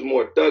skirt. She was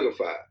more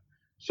thuggified.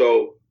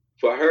 So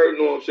for her, you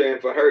know what I'm saying?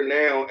 For her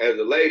now as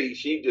a lady,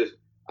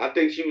 I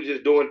think she was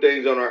just doing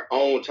things on her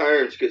own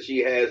terms because she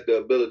has the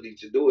ability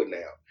to do it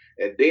now.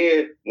 And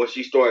then when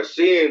she started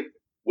seeing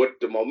what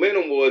the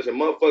momentum was and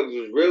motherfuckers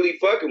was really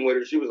fucking with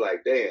her, she was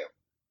like, damn,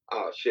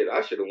 oh shit,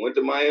 I should have went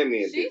to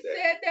Miami and She did that.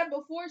 said that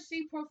before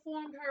she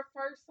performed her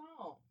first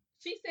song.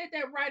 She said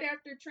that right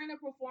after Trina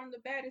performed The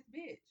Baddest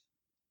Bitch.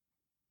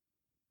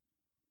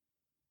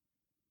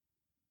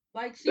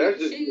 Like That's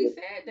just she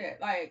said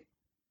that. Like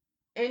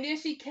and then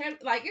she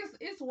kept like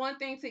it's one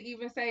thing to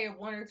even say it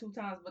one or two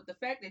times, but the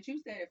fact that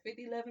you said it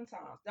 50, 11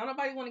 times, don't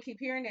nobody want to keep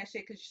hearing that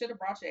shit because you should have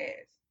brought your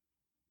ass.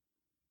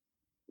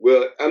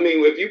 well, I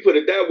mean, if you put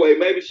it that way,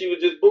 maybe she was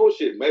just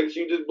bullshit. Maybe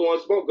she was just blowing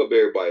smoke up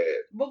everybody's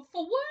ass. But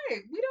for what?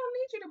 We don't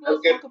need you to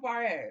blow smoke up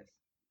our ass.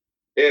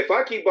 If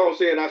I keep on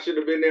saying I should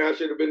have been there, I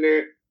should have been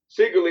there,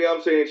 secretly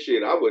I'm saying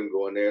shit. I wouldn't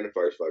go in there in the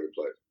first fucking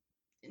place.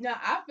 Now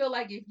I feel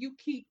like if you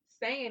keep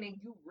saying it,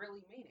 you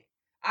really mean it.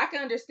 I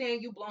can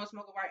understand you blowing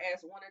smoke up our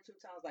ass one or two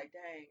times, like,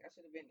 dang, I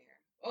should have been there.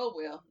 Oh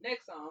well,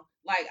 next song.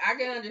 Like I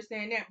can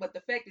understand that, but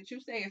the fact that you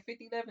say it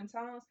 50, 11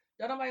 times,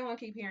 don't nobody want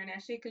to keep hearing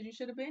that shit because you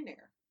should have been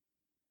there.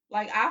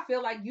 Like I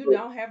feel like you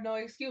don't have no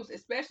excuse,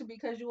 especially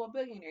because you're a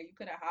billionaire. You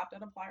could have hopped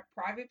on a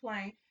private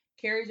plane,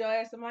 carried your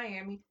ass to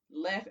Miami,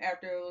 left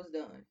after it was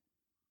done.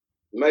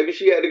 Maybe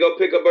she had to go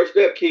pick up her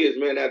stepkids,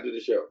 man, after the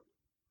show.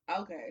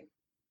 Okay,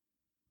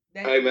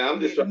 that Hey man, I'm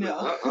just trying to.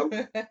 no, I'm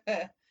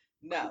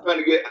no. trying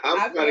to get. I'm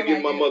I trying to feel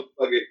give like my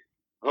there,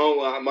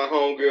 motherfucking my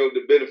homegirl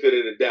the benefit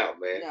of the doubt,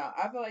 man. no.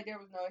 I feel like there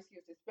was no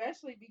excuse,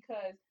 especially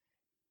because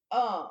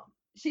um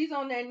she's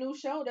on that new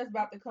show that's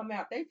about to come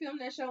out. They filmed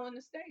that show in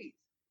the States,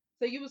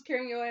 so you was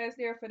carrying your ass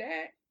there for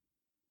that.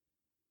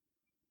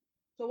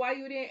 So why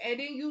you didn't? And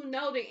then you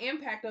know the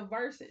impact of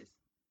verses.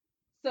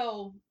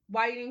 So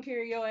why you didn't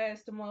carry your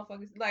ass to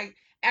motherfuckers like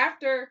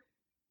after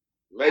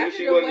Maybe after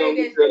she the wasn't way gonna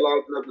be that there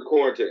long enough to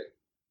quarantine.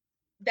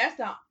 that's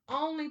the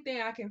only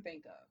thing I can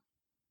think of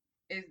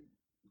is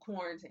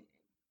quarantine.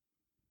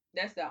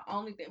 That's the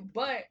only thing.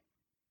 But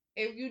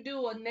if you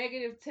do a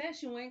negative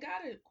test, you ain't got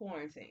to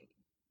quarantine.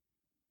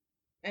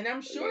 And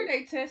I'm sure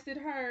they tested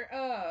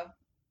her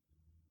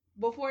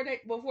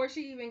before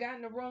she even got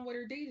in the room with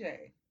her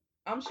DJ.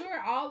 I'm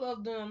sure all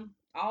of them,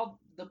 all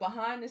the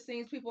behind the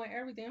scenes people and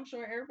everything, I'm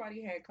sure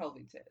everybody had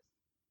COVID tests.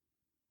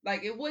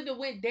 Like it wouldn't have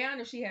went down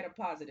if she had a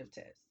positive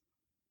test.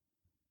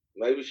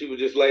 Maybe she was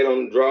just late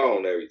on the draw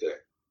on everything.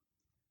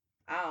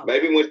 I don't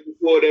Maybe know. when she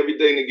pulled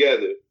everything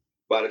together,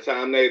 by the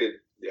time they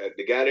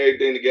got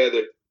everything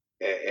together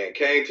and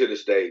came to the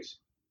states,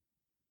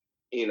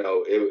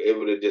 it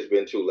would have just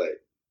been too late.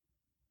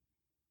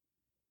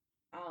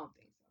 I don't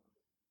think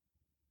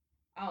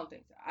so. I don't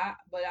think so.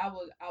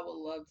 I would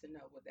love to know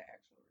what the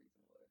actual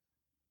reason was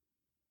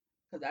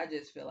because I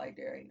just feel like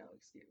there ain't no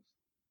excuse.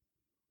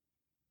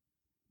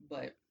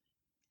 But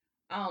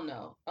I don't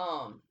know.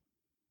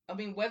 I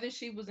mean whether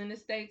she was in the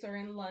states or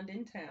in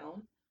London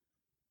town,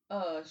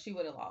 she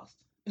would have lost.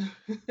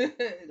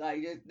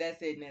 Like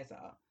that's it and that's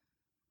all.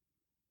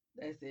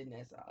 That's it and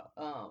that's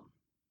all.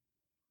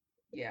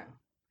 Yeah.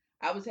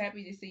 I was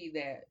happy to see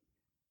that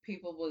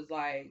people was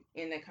like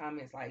in the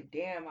comments like,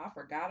 damn, I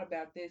forgot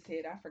about this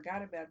hit. I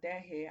forgot about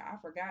that hit. I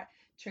forgot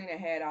Trina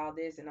had all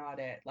this and all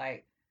that.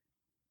 Like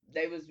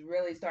they was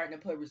really starting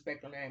to put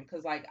respect on her name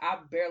because like I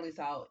barely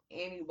saw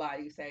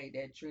anybody say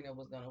that Trina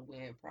was gonna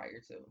win prior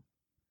to,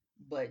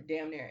 but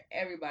damn near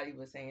everybody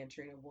was saying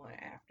Trina won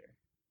after.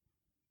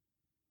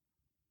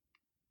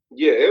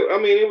 Yeah, I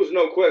mean, it was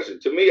no question.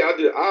 To me, I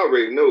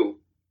already knew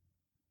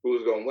who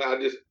was going to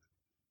win.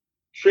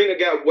 Trina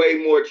got way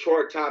more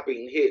chart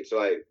topping hits.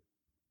 Like,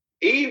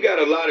 Eve got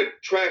a lot of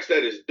tracks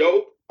that is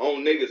dope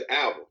on niggas'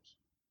 albums.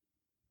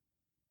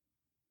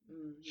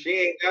 She Mm-hmm.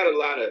 ain't got a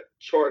lot of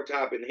chart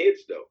topping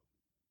hits, though.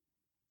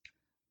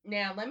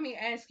 Now let me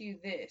ask you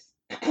this: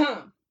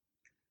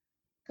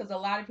 because a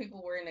lot of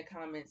people were in the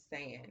comments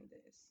saying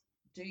this.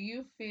 Do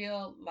you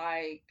feel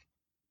like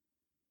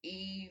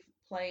Eve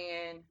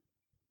playing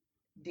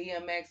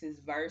DMX's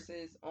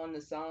verses on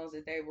the songs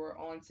that they were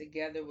on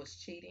together was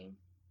cheating?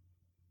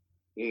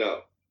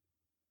 No,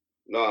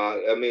 no.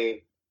 I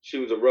mean, she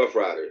was a Rough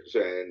Rider,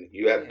 and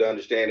you have to Yeah.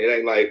 understand it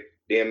ain't like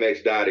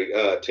DMX died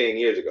 10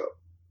 years ago.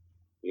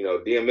 You know,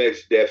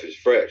 DMX death is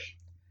fresh,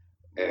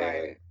 and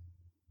Right.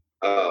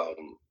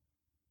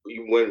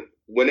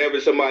 whenever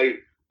somebody,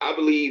 I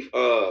believe,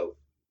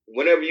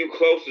 whenever you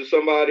close to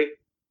somebody,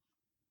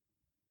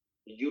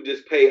 you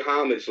just pay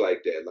homage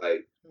like that.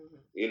 Like, Hmm.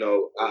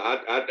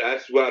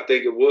 that's what I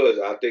think it was.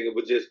 I think it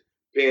was just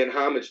paying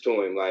homage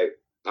to him. Like,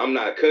 I'm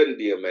not cutting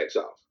DMX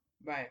off.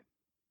 Right.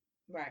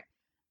 Right.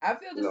 I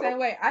feel You the know, same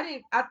way. I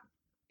didn't. I.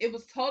 It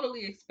was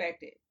totally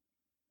expected.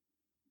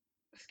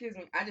 Excuse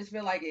me. I just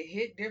feel like it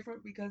hit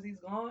different because he's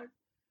gone,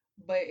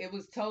 but it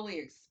was totally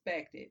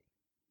expected.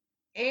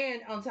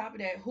 And on top of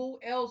that, who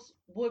else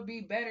would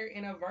be better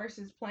in a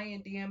versus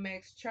playing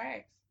DMX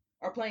tracks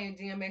or playing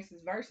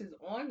DMX's verses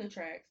on the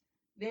tracks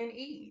than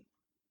Eve?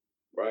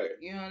 right?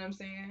 You know what I'm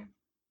saying?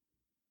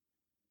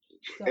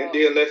 And So,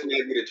 then let's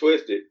not get it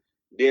twisted.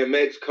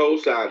 DMX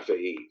co-signed for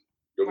Eve.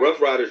 The right,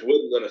 Rough Riders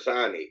wasn't gonna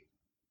sign Eve.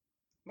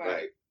 right.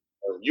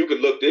 Like, you could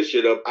look this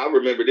shit up. I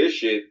remember this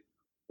shit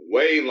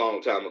way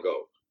long time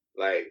ago.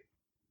 Like,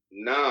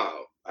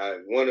 now, I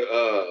one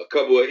a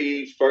couple of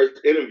Eve's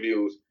first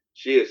interviews,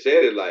 she had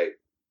said it like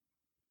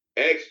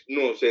X, you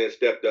know what I'm saying,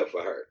 stepped up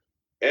for her.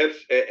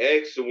 X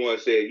the one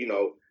said,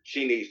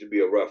 she needs to be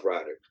a Rough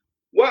Rider.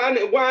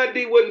 Why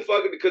D wouldn't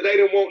fucking because they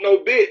didn't want no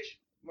bitch.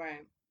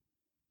 Right.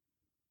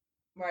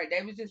 Right.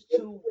 They was just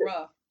too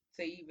rough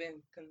to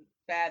even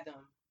fathom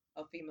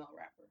a female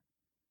rapper.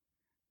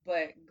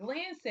 But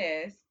Glenn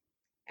says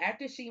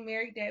after she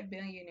married that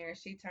billionaire,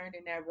 she turned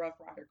in that Rough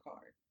Rider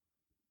card.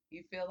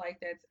 You feel like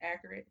that's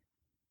accurate?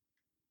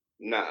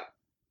 Nah,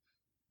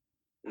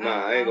 I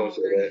I ain't gonna don't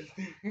say that.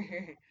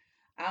 agree.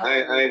 I don't I agree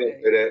ain't with gonna that say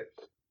either. that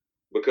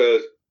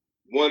because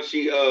once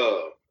she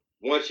uh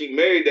once she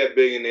married that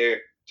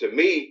billionaire, to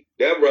me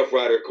that Rough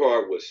Rider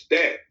card was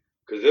stacked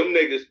because them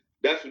niggas,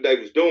 that's what they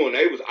was doing.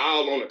 They was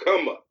all on the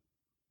come up,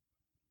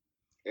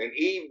 and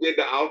Eve did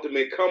the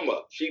ultimate come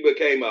up. She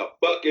became a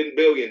fucking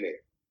billionaire.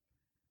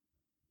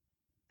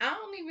 I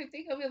don't even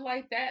think of it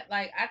like that.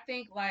 Like I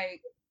think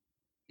like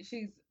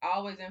she's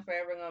always and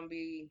forever gonna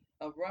be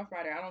a Rough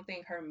Rider. I don't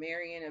think her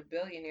marrying a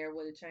billionaire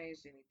would have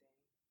changed anything.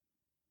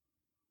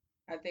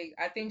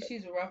 I think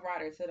she's a Rough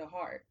Rider to the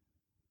heart.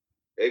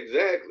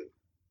 Exactly.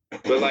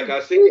 But like I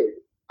said,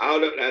 I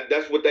don't know,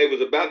 that's what they was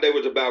about. They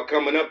was about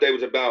coming up. They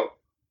was about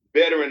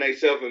bettering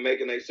themselves and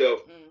making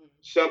themselves Hmm.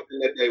 something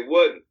that they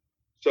wasn't.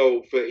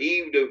 So for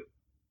Eve to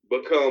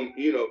become,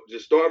 to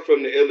start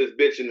from the illest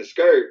bitch in the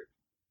skirt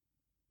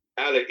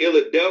out of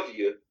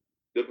Philadelphia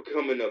to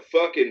becoming a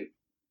fucking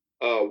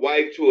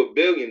wife to a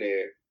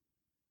billionaire,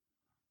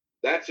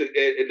 that's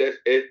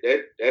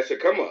a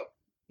come up.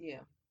 Yeah,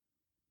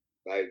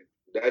 Like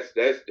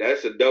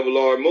that's a double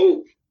R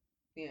move.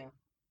 yeah.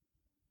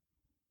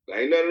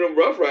 Ain't none of them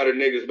Rough Rider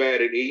niggas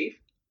mad at Eve.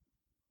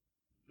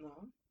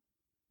 No,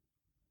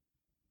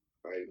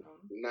 Like,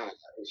 no. nah,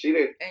 she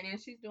didn't. And then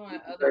she's doing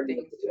other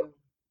things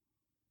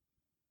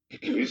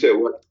You too. said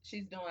what?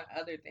 She's doing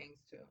other things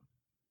too.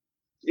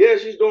 Yeah,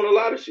 she's doing a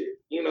lot of shit.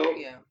 Yeah,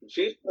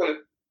 She's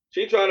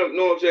trying to,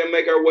 know what I'm saying,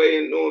 make her way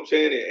and, know what I'm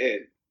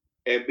saying,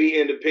 and be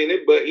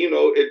independent. But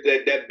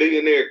that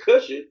billionaire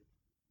cushion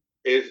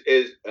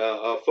is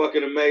a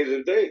fucking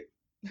amazing thing.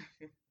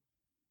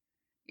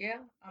 yeah.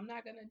 I'm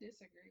not gonna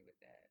disagree with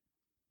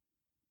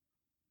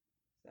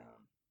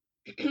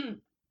that. So,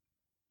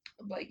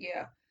 but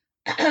yeah,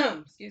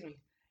 excuse me.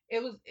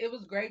 It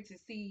was great to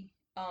see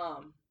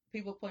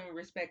people putting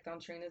respect on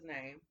Trina's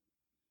name.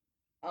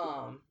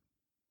 Um,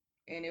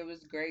 and it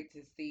was great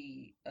to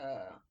see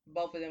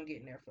both of them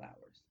getting their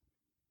flowers.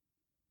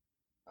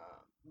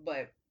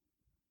 But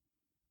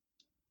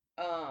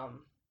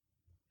um,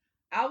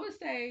 I would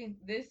say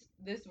this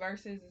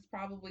versus is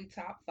probably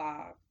top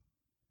five.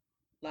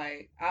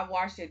 Like I've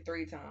watched it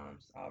 3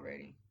 times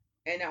already,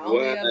 and the only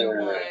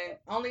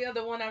Wow.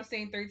 other one I've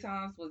seen 3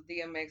 times was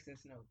DMX and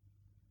Snoop,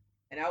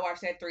 and I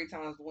watched that 3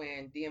 times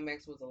when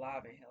DMX was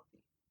alive and healthy.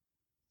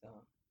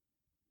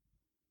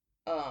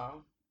 So,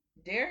 um,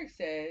 Derek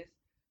says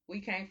we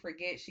can't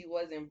forget she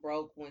wasn't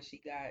broke when she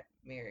got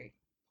married.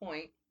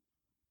 Point.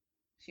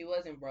 She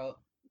wasn't broke.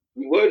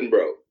 She wasn't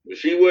broke, but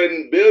she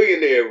wasn't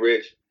billionaire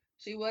rich.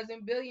 She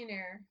wasn't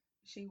billionaire.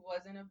 She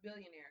wasn't a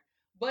billionaire.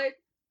 But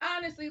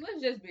honestly,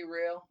 let's just be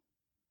real.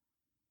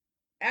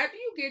 After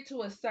you get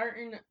to a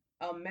certain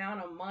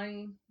amount of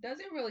money, does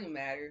it really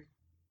matter?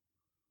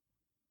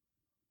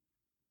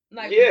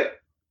 Like Yeah.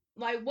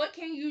 what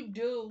can you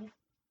do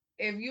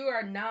if you're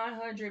a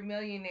 900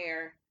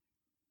 millionaire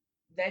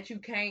that you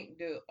can't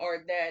do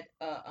or that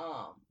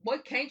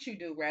what can't you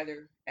do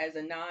rather as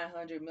a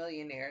 900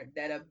 millionaire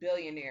that a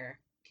billionaire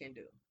can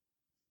do?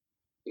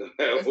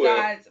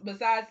 well,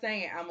 Besides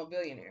saying I'm a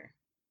billionaire.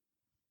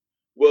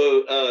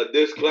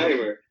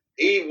 disclaimer: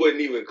 Eve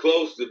wasn't even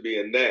close to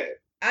being that.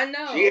 I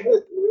She has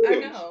know. I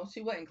Williams. know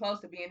she wasn't close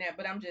to being that,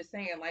 but I'm just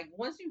saying, like,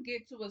 once you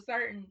get to a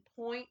certain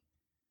point,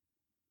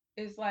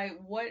 it's like,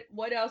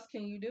 what else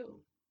can you do?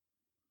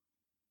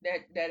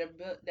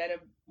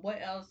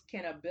 What else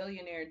can a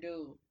billionaire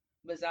do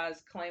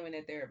besides claiming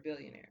that they're a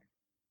billionaire?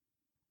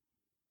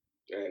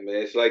 Yeah, man,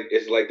 it's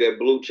like that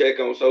blue check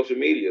on social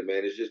media,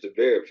 man. It's just a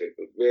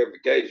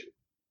verification.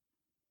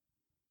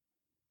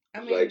 I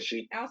It's like mean,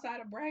 she,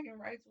 outside of bragging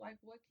rights, like,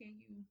 what can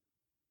you?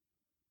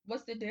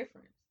 What's the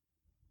difference?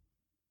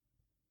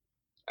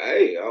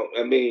 hey,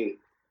 I mean,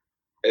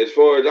 as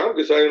far as I'm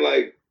concerned,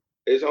 like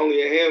it's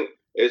only a him.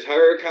 It's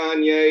her,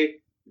 Kanye,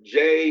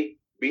 Jay,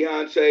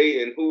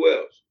 Beyonce, and who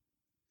else?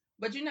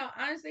 But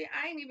honestly,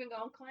 I ain't even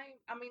gonna claim.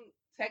 I mean,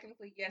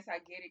 technically, yes, I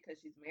get it because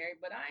she's married,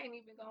 but I ain't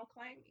even gonna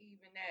claim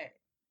even that.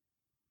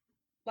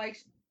 Like,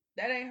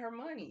 that ain't her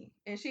money,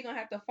 and she gonna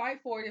have to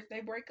fight for it if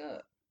they break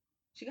up.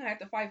 She gonna have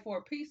to fight for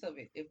a piece of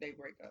it if they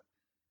break up.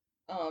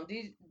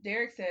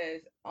 Derek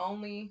says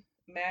only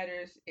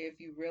matters if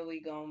you really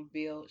gonna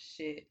build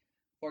shit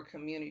for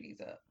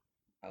communities up.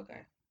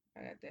 Okay,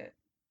 I got that.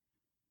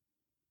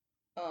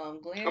 I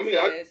Glenn mean,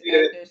 I can says see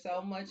that. after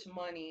so much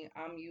money,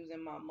 I'm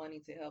using my money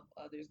to help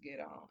others get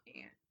on.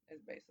 And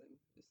that's basically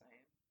the same.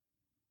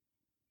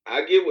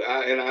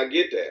 And I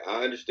get that.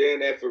 I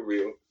understand that for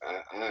real.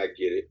 I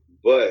get it,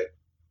 but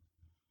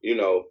you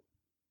know,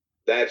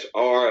 that's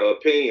our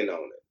opinion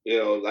on it. You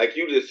know, like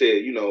you just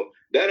said,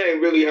 that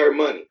ain't really her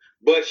money,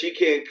 but she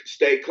can't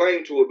stay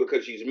claim to it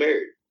because she's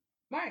married.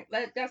 Right,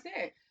 like that's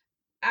it.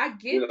 I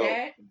You get know,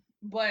 that,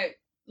 but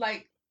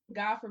like,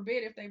 God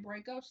forbid if they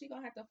break up, she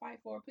gonna have to fight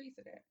for a piece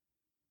of that.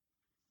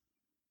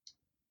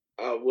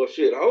 well,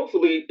 shit.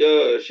 Hopefully,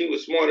 she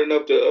was smart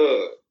enough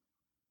to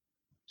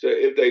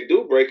if they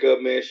do break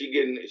up, man, she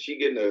getting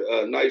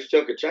a nice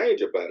chunk of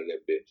change up out of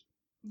that bitch.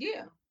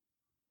 Yeah,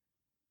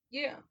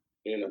 yeah.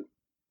 You know,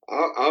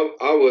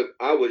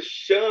 I would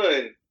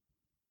shun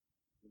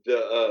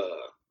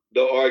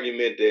the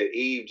argument that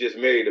Eve just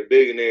married a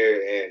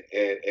billionaire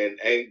and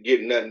ain't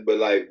getting nothing but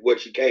like what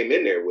she came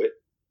in there with.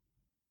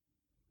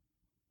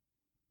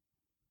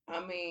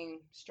 I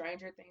mean,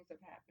 stranger things have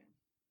happened.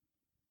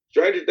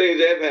 Stranger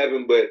things have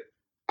happened, but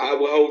I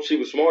would hope she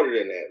was smarter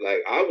than that. Like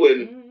I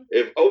wouldn't Hmm.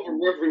 if Oprah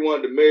Winfrey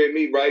wanted to marry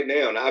me right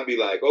now, and I'd be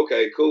like,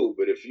 okay, cool.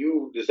 But if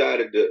you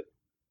decided to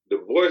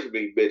divorce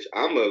me, bitch,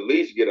 I'm gonna at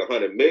least get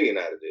 100 million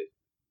out of this.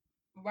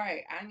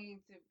 Right. I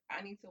need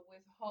to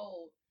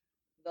withhold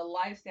the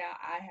lifestyle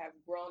I have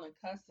grown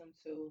accustomed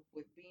to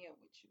with being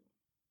with you.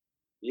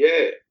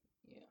 Yeah,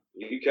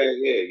 Yeah. you can't.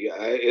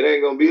 Yeah, it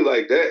ain't gonna be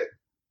like that.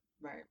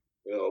 Right.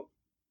 You know,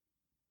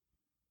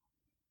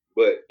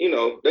 but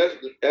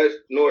that's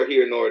nor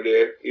here nor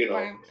there.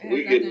 Right. It has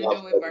We getting nothing to off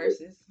do with subject.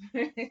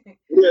 verses.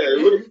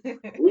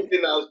 Yeah, we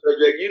getting off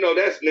subject.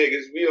 That's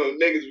niggas.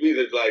 Niggas be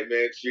just like,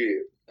 man,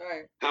 shit.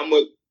 Right. How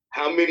much?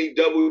 How many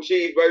double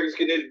cheeseburgers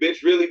can this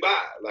bitch really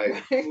buy?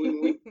 Like, Right.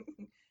 we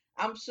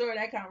I'm sure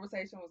that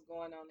conversation was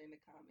going on in the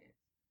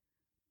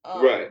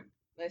comments. right.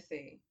 Let's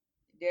see.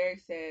 Derek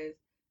says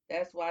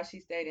that's why she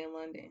stayed in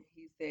London.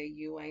 He said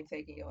you ain't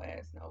taking your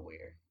ass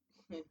nowhere.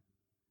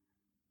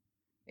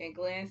 And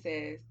Glenn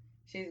says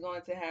she's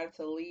going to have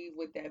to leave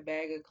with that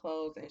bag of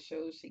clothes and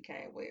shoes she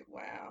came with.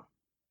 Wow,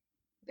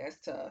 that's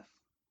tough.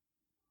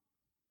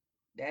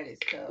 That is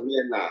tough.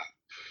 Yeah, nah.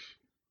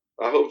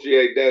 I hope she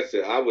ain't that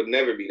silly. I would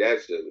never be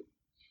that silly.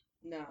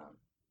 No,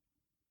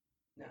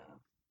 no.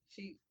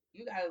 She,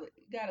 you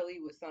gotta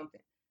leave with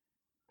something.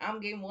 I'm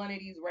getting one of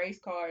these race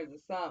cars or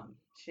something.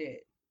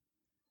 Shit.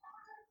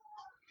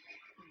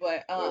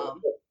 But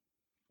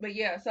But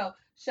yeah, so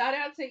shout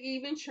out to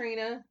even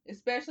Trina,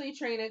 especially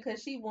Trina,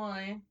 cause she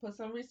won. Put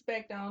some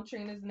respect on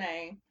Trina's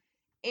name.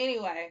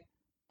 Anyway,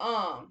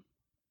 um,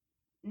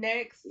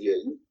 next, Yeah,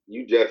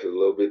 you definitely a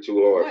little bit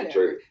too hard for whatever.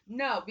 Trina.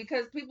 No,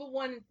 because people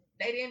wanted,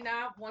 they did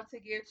not want to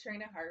give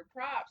Trina her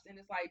props, and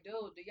it's like, dude,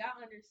 do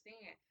y'all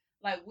understand?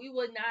 Like, we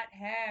would not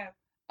have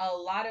a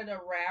lot of the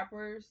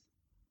rappers,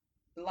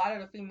 a lot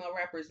of the female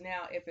rappers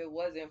now if it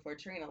wasn't for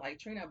Trina. Like,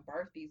 Trina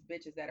birthed these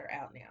bitches that are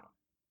out now.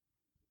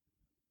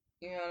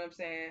 You know what I'm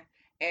saying?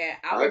 And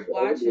I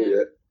believe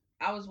that.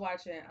 I was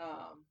watching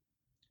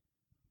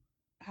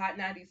Hot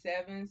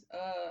 97's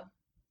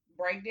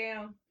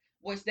breakdown,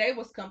 which they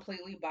was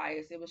completely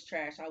biased. It was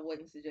trash. I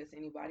wouldn't suggest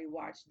anybody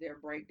watch their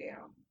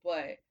breakdown.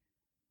 But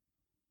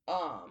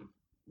um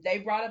they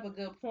brought up a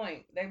good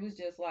point. They was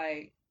just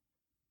like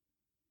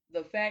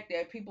the fact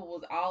that people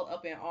was all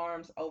up in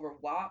arms over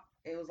WAP.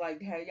 It was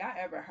like, have y'all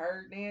ever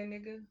heard Nan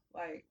nigga?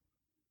 Like,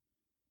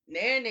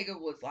 Nan nigga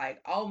was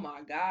like, oh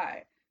my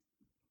God,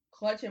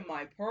 clutching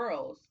my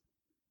pearls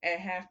at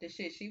half the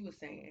shit she was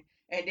saying.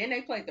 And then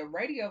they played the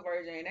radio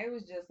version and they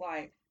was just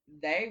like,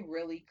 they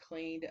really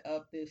cleaned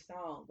up this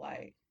song.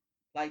 Like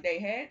they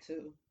had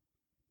to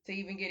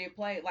even get it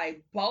played.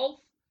 Like both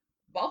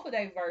of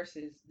their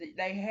verses,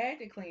 they had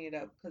to clean it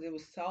up because it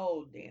was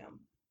so damn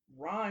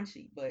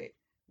raunchy. But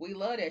we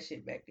love that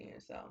shit back then.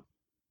 So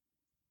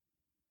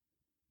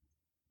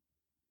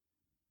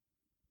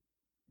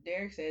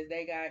Derek says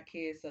they got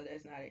kids, so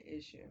that's not an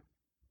issue.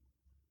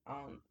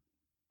 Um,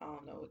 I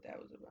don't know what that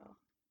was about.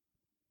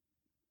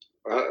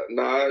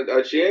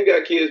 Nah, she ain't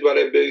got kids by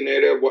that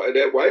billionaire.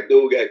 That white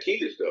dude got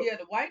kids though. Yeah,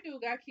 the white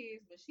dude got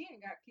kids, but she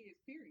ain't got kids.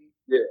 Period.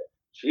 Yeah,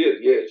 she is.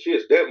 Yeah, she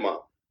is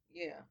stepmom.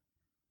 Yeah.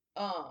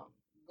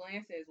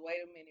 Glenn says,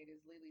 "Wait a minute,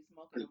 is Lily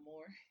smoking a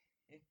more?"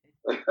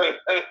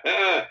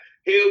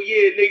 Hell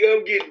yeah, nigga,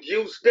 I'm getting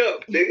juiced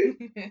up,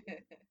 nigga.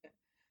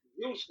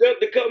 Juiced up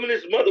to come in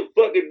this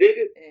motherfucking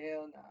nigga.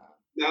 Hell nah.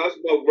 Nah, I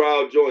smoke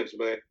raw joints,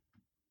 man.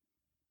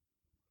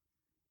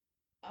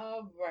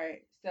 All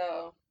right.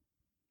 So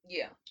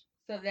yeah.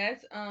 So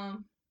that's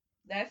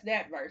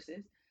that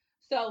versus.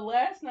 So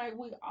last night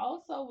we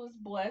also was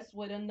blessed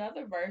with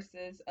another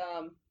versus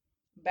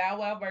Bow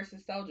Wow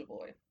versus Soldier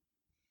Boy.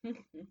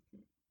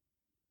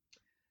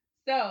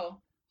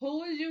 So who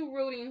was you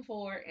rooting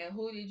for and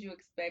who did you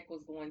expect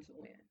was going to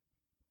win?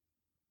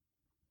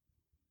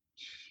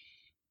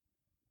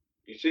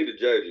 You see the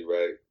jersey,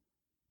 right?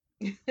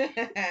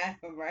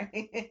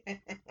 Right.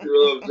 You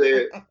know what I'm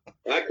saying?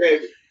 I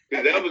can't,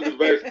 because that was the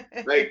verse.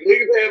 Like,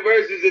 niggas had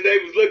verses that they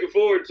was looking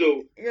forward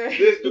to.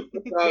 This is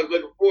what I was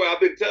looking for. I've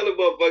been telling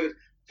motherfuckers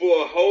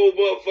for a whole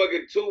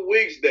motherfucking 2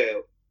 weeks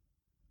now.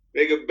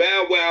 Nigga,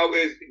 Bow Wow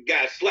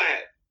got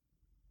slapped.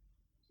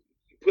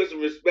 Put some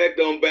respect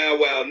on Bow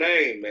Wow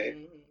name, man.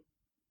 Mm-hmm.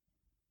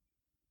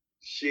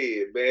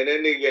 Shit, man.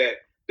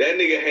 That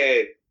nigga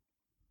had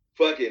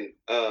fucking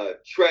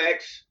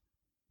tracks.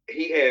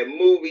 He had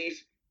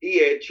movies. He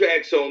had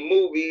tracks on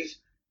movies.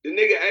 The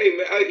nigga, hey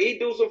man, he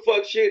do some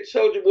fuck shit.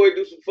 Soldier Boy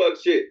do some fuck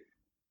shit.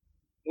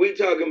 We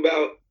talking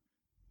about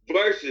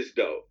verses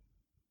though.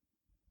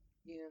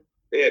 Yeah.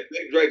 They had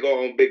Big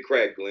Draco on Big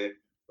Crack, Glenn.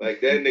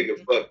 Like that nigga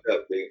fucked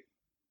up, nigga.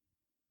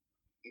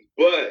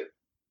 But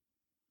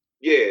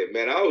yeah,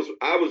 man, I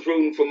was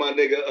rooting for my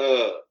nigga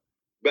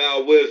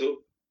Bow Wizzle,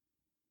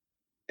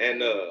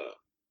 and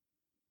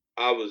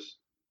I was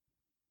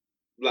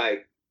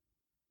like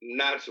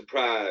not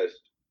surprised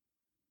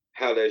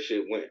how that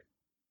shit went.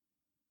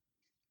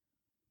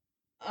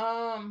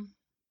 Um,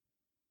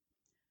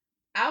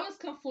 I was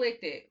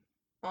conflicted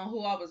on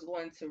who I was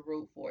going to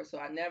root for, so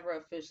I never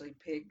officially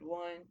picked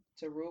one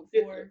to root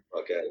for.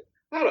 Okay.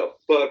 How the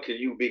fuck can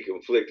you be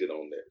conflicted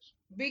on this?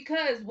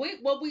 Because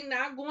what we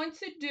not going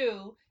to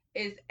do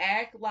is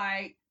act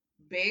like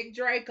Big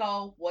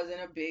Draco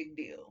wasn't a big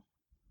deal.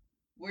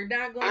 We're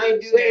not going I to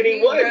ain't do that. saying he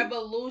He wasn't.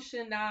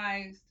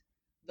 revolutionized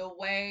the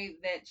way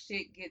that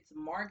shit gets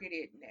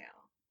marketed now.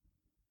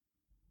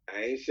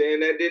 I ain't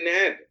saying that didn't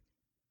happen.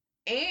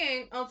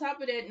 And on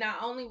top of that,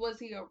 not only was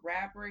he a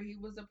rapper, he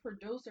was a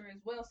producer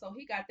as well. So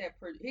he got that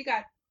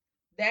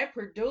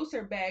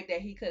producer bag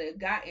that he could have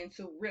got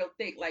into real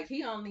thick. Like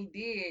he only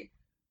did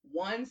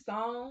one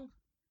song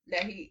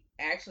that he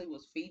actually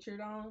was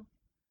featured on.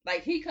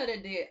 Like he could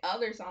have did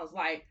other songs.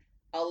 Like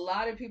a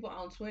lot of people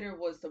on Twitter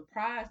was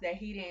surprised that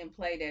he didn't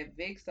play that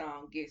Vic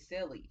song "Get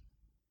Silly"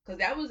 because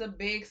that was a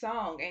big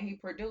song and he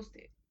produced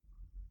it.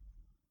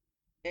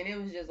 And it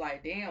was just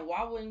like, damn,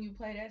 why wouldn't you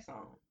play that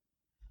song?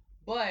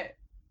 But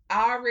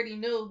I already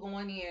knew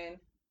going in,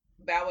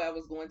 Bow Wow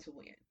was going to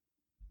win.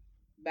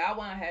 Bow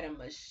Wow had a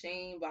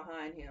machine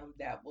behind him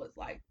that was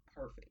like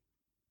perfect.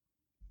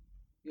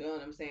 You know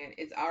what I'm saying?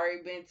 It's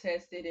already been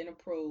tested and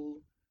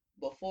approved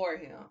before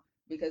him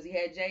because he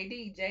had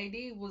JD.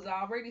 JD was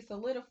already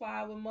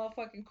solidified with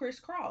motherfucking Chris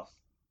Cross.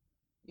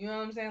 You know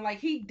what I'm saying? Like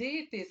he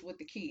did this with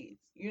the kids,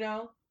 you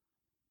know?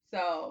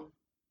 So,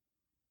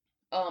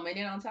 and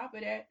then on top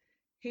of that,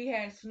 he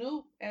had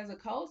Snoop as a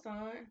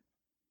co-sign,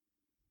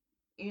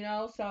 you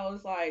know? So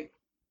it's like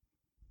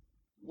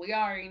we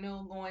already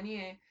knew going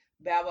in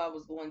Bow Wow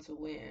was going to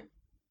win.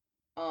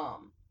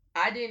 Um,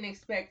 I didn't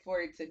expect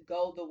for it to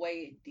go the way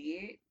it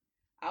did.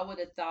 I would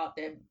have thought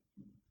that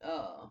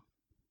uh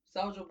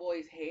Soldier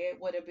Boy's head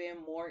would have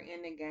been more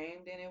in the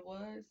game than it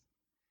was,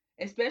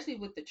 especially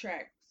with the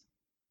tracks.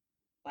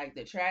 Like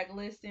the track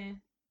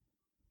listing,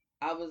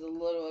 I was a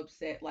little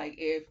upset. Like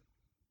if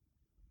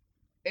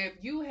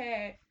you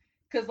had,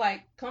 cause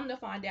like come to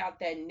find out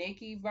that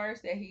Nicki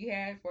verse that he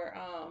had for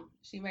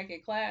She Make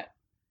It Clap,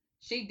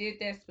 she did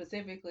that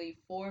specifically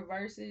for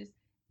verses,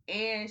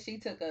 and she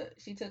took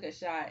a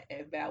shot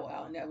at Bow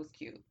Wow, and that was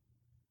cute.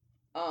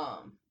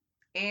 Um,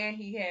 and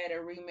he had a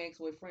remix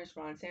with French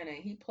Montana,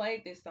 and he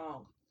played this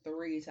song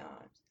 3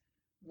 times.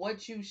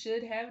 What you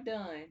should have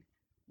done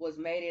was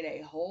made it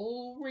a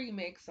whole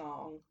remix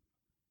song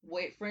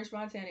with French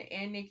Montana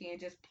and Nicki and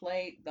just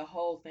played the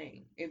whole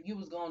thing. If you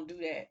was gonna do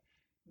that,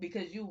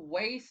 because you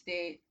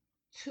wasted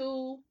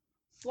 2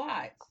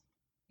 slots,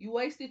 you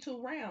wasted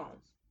 2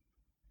 rounds,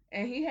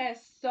 and he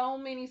has so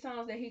many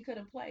songs that he could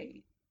have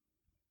played.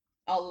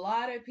 A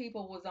lot of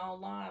people was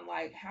online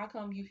like, how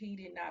come he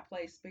did not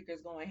play Speakers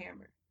Going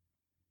Hammer?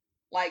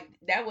 Like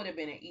that would have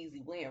been an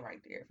easy win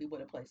right there if he would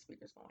have played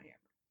Speakers Going Hammer.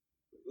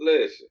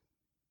 Listen,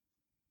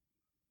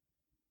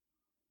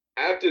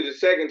 after the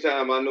second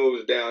time, I knew it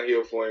was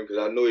downhill for him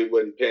because I knew he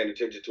wasn't paying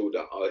attention to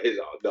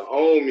the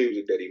own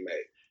music that he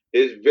made.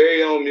 His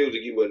very own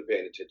music he wasn't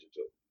paying attention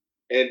to.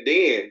 And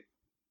then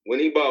when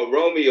he brought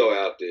Romeo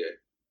out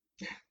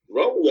there,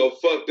 Romeo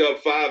fucked up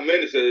 5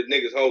 minutes of the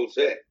nigga's whole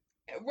set.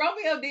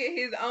 Romeo did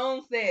his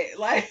own set,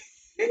 like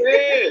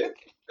Yeah.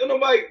 Ain't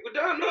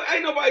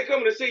nobody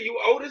coming to see you,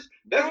 Otis.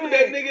 That's what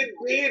that right.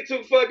 nigga did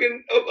to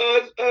fucking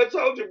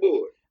Soldier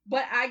Boy.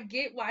 But I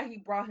get why he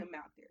brought him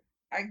out there.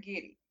 I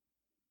get it.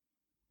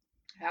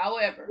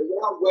 However,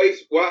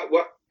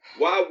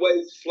 Why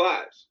waste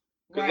slots?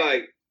 Because right.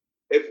 like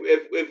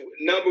if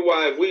number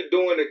wise, if we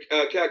doing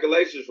the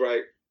calculations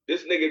right,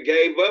 this nigga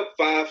gave up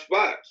 5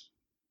 spots.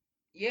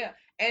 Yeah.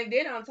 And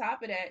then on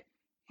top of that,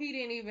 they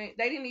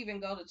didn't even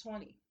go to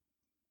 20.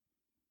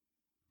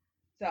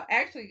 So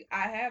actually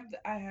I have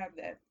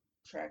that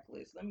track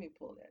list. Let me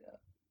pull that up.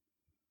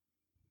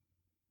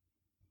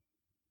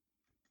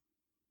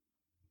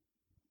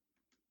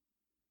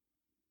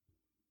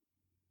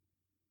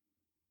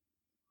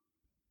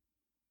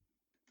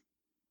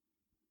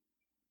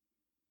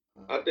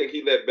 I Uh, think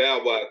he let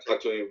Bow Wow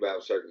talk to him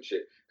about certain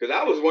shit. Cause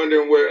I was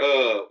wondering where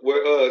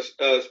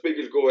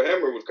Speakers Go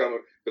Hammer was coming.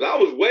 Cause I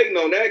was waiting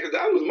on that because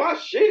that was my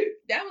shit.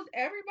 that was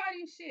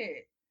everybody's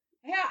shit.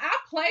 Hell, I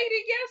played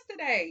it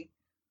yesterday.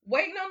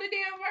 Waiting on the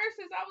damn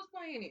verses, I was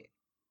playing it.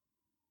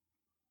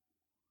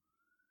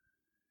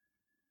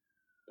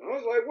 I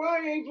was like, why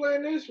you ain't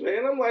playing this,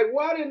 man? I'm like,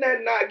 why didn't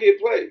that not get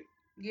played?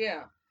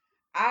 Yeah.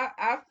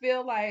 I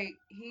feel like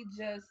he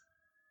just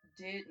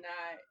did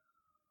not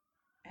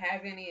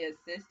have any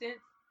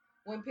assistance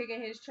when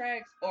picking his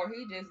tracks, or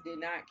he just did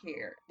not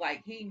care.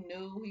 Like he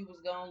knew he was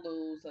gonna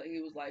lose, so he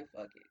was like,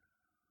 "Fuck it."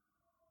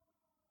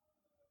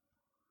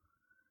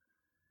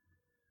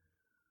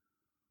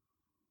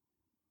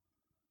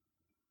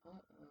 Uh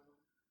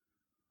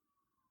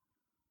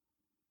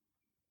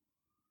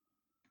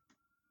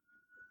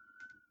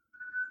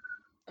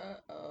oh. Uh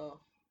oh.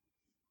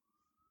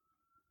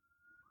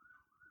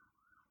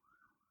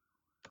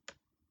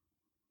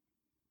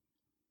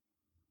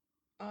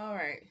 All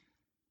right,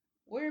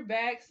 we're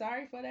back.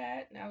 Sorry for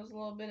that. That was a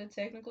little bit of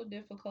technical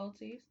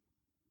difficulties.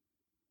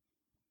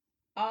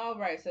 All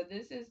right, so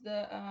this is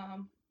the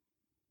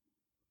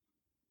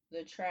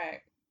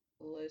track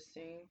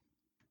listing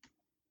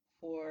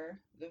for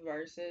the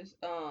verses.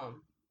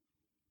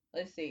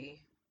 Let's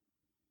see.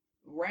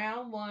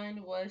 Round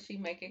one was She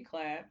Make It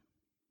Clap,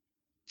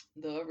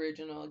 the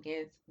original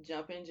against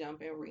Jumpin'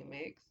 Jumpin'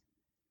 remix.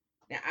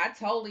 Now I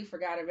totally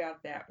forgot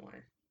about that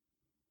one.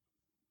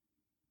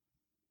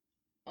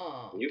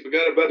 Um, You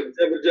forgot about the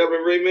Jumper Jumper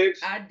remix?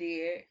 I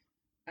did,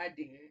 I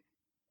did,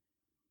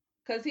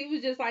 cause he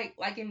was just like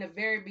in the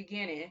very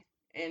beginning,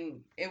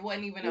 and it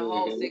wasn't even a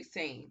whole Mm-hmm.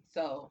 16.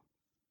 So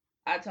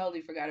I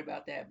totally forgot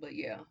about that. But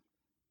yeah,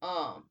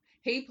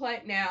 he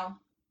played now.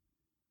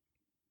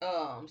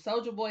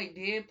 Soldier Boy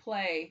did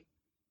play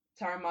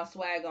 "Turn My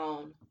Swag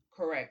On"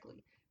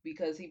 correctly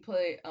because he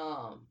put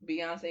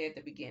Beyonce at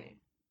the beginning.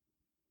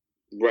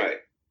 Right.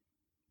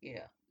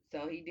 Yeah,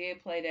 so he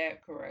did play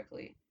that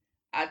correctly.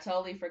 I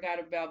totally forgot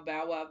about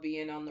Bow Wow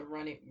being on the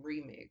Run It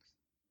remix.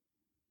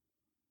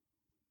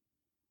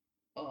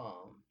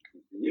 Um,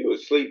 You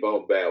was asleep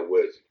on Bad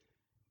West.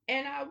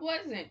 and I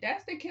wasn't.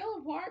 That's the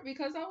killer part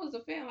because I was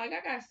a fan. Like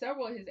I got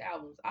several of his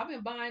albums. I've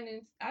been buying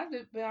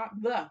this.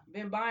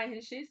 Been buying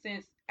his shit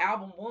since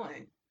album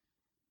one.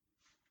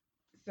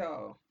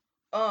 So,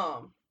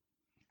 um,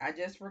 I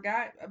just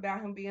forgot about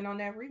him being on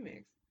that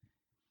remix.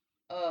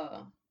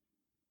 Uh,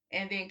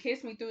 and then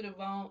Kiss Me Through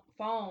the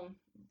Phone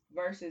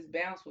versus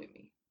Bounce With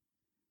Me.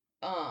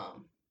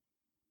 Um,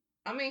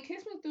 I mean,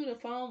 Kiss Me Through the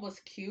Phone was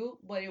cute,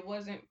 but it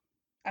wasn't.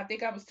 I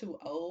think I was too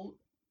old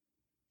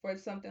for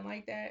something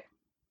like that.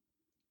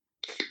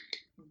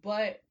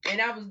 But and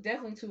I was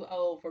definitely too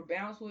old for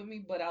Bounce With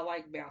Me, but I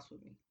like Bounce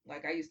With Me.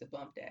 Like I used to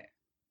bump that.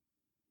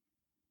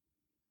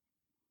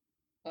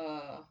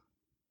 Uh,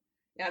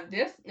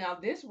 now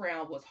this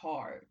round was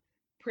hard.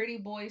 Pretty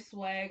Boy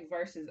Swag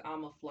versus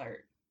I'm a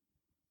Flirt.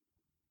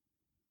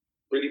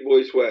 Pretty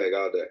Boy Swag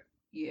all day.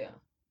 Yeah,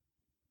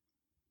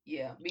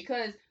 yeah.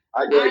 Because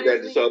I gave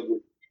that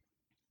to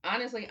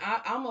honestly,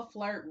 Soldier. I'm a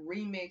Flirt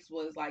remix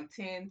was like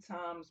 10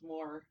 times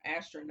more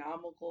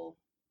astronomical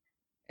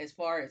as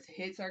far as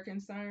hits are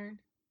concerned.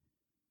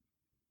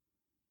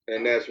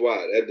 And Uh, that's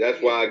why.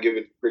 That's why yeah. I give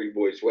it to Pretty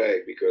Boy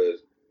Swag because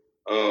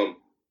um,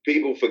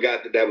 people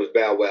forgot that was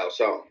Bow Wow's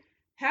song.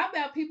 How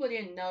about people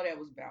didn't know that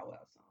was Bow Wow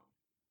song?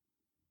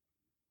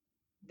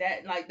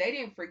 That like they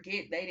didn't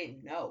forget, they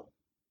didn't know.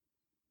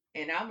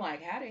 And I'm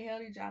like, how the hell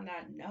did y'all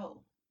not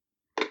know?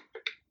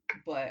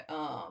 But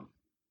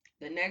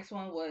the next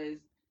one was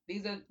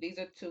these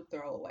are two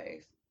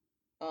throwaways.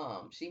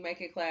 She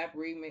Make It Clap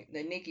remix,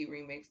 the Nicki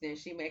remix, then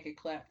She Make It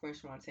Clap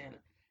French Montana.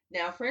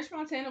 Now French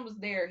Montana was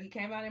there. He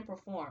came out and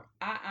performed.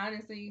 I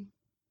honestly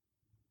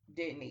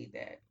didn't need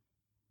that.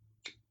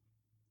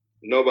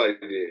 Nobody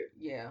did.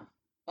 Yeah.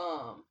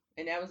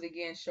 And that was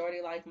again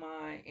Shorty Like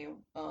Mine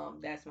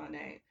and That's My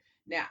Name.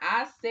 Now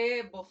I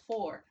said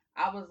before,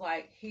 I was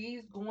like,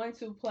 he's going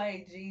to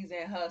play G's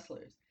and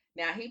Hustlers.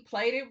 Now he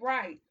played it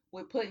right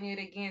with putting it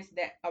against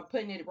that or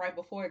putting it right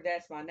before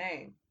That's My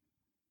Name.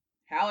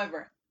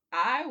 However,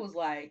 I was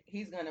like,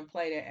 he's gonna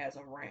play that as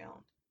a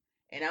round.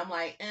 And I'm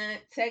like,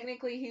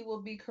 technically he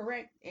will be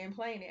correct in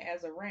playing it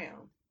as a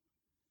round,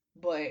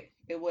 but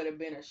it would have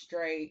been a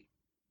straight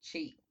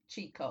cheat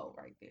code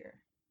right there.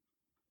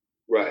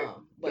 Right.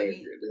 But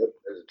he,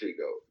 That's a cheat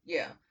code.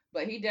 yeah,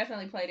 but he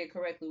definitely played it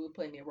correctly with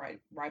putting it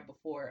right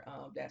before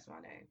that's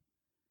my name.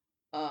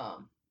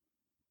 Um,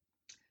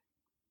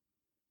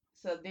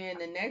 so then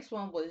the next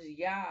one was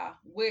Yeah,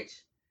 which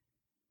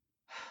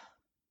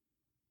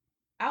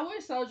I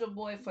wish Soldier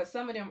Boy for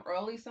some of them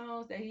early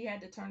songs that he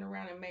had to turn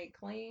around and make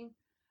clean.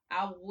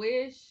 I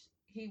wish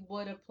he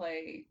would have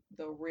played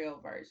the real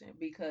version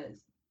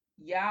because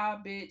 "Yeah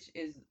Bitch"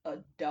 is a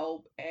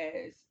dope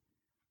ass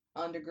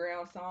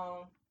underground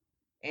song,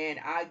 and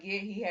I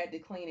get he had to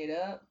clean it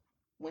up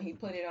when he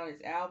put it on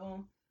his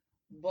album,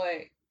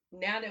 but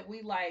now that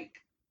we like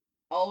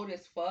old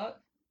as fuck,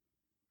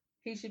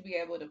 he should be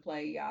able to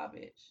play "Yeah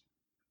Bitch,"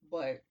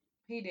 but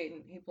he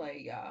didn't. He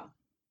played "Yeah."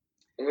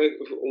 I mean,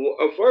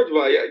 first of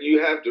all, you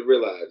have to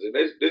realize, and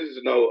this is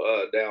no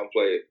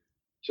downplay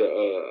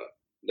to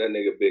that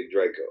nigga Big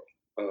Draco.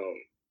 Um,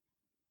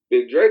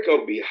 Big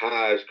Draco be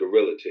high as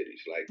gorilla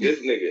titties. Like this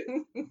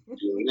nigga do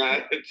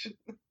not.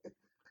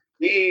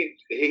 He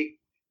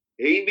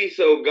be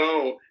so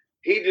gone.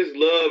 He just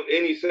love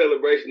any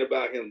celebration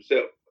about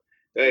himself.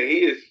 Like,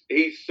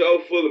 he's so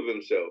full of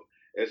himself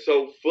and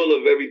so full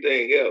of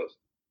everything else.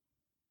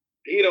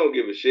 He don't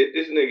give a shit.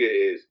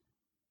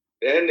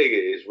 That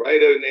nigga is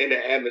right in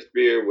the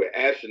atmosphere with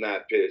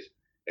astronaut piss,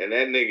 and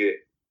that nigga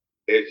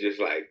is just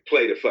like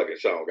play the fucking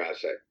song. I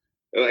say,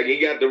 and like he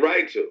got the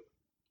right to.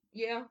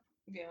 Yeah,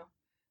 yeah.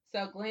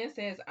 So Glenn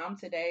says, "I'm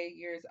today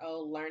years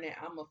old learning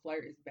I'm a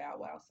flirt" is Bow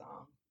Wow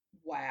song.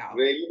 Wow.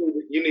 Man,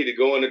 you need to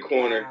go in the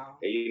corner Wow.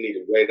 and you need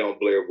to wait on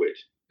Blair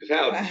Witch. Cause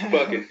how Wow.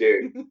 fucking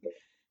dare you?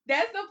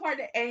 That's the part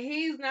that, and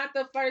he's not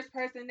the first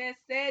person that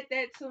said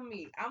that to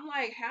me. I'm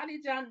like, how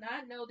did y'all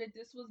not know that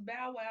this was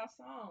Bow Wow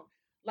song?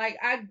 Like,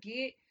 I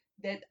get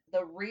that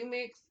the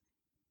remix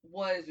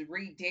was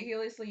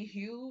ridiculously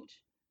huge,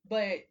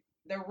 but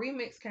the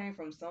remix came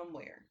from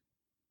somewhere.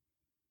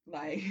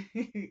 Like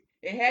it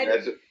had to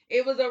That's be.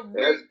 It was a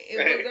that's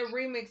it was a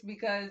remix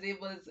because it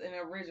was an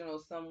original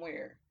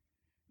somewhere.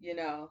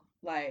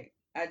 Like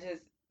I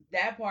just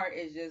that part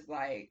is just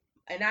like,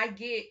 and I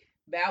get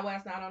Bow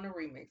Wow's not on the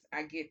remix.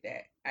 I get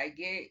that. I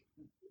get,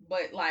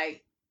 but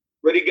like,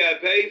 but he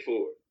got paid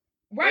for it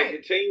and right,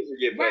 continues to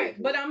get paid right.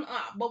 for But it.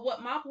 but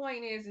what my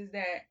point is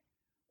that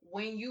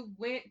when you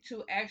went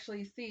to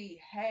actually see,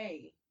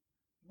 hey,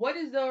 what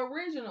is the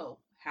original?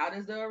 How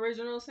does the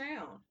original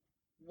sound?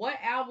 What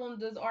album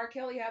does R.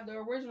 Kelly have the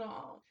original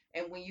on?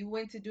 And when you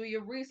went to do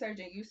your research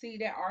and you see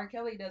that R.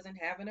 Kelly doesn't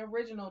have an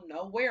original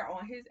nowhere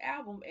on his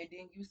album, and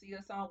then you see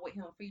a song with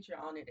him featured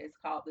on it that's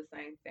called the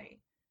same thing.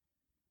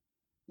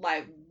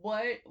 Like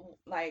what?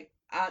 Like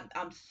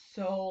I'm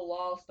so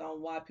lost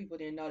on why people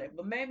didn't know that.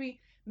 But maybe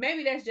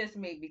that's just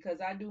me because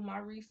I do my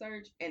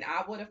research and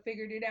I would have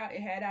figured it out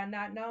had I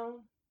not known.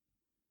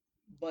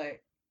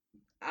 But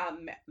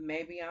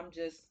maybe I'm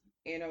just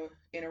in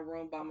a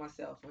room by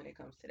myself when it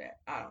comes to that.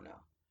 I don't know.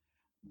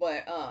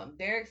 But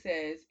Derek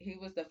says he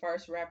was the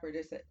first rapper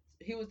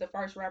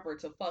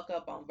to fuck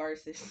up on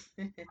verses.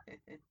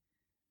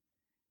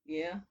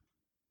 Yeah,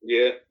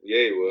 Yeah,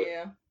 he was.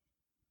 yeah.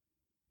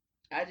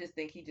 I just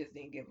think he just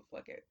didn't give a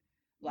fuck it.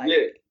 Like,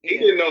 Yeah, he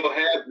yeah, didn't know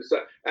half the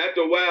song.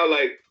 After a while,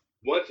 like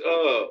once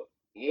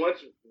once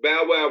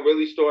Bow Wow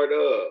really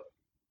started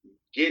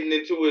getting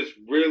into his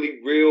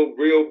really real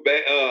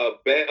Bow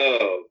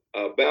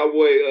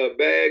Boy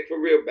bag for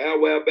real Bow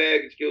Wow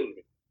bag. Excuse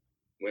me.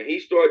 When he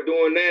started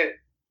doing that,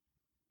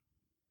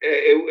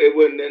 it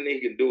wasn't nothing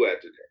he could do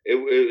after that. It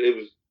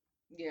was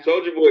yeah,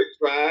 Soldier Boy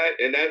tried,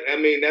 and that I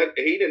mean that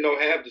he didn't know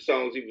half the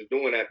songs he was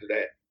doing after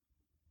that.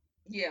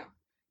 yeah,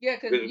 yeah.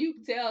 Because you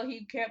could tell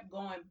he kept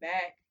going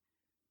back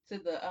to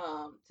the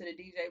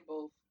DJ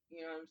booth.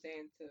 You know what I'm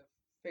saying, to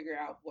figure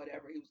out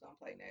whatever he was gonna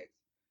play next.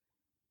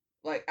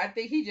 Like I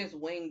think he just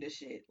winged the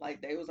shit.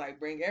 Like they was like,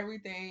 bring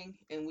everything,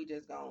 and we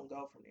just gonna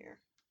go from there.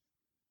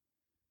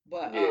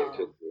 But Yeah,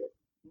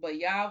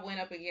 y'all went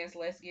up against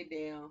Let's Get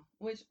Down,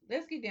 which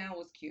Let's Get Down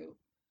was cute.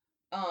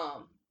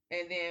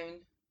 And then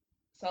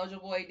Soldier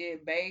Boy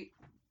did Babe.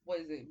 What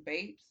is it?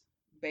 Babes,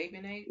 Baby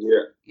Nates.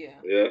 yeah, Yeah,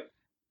 yeah.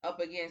 up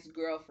against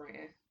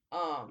Girlfriend.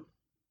 Um,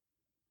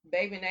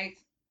 Baby Nates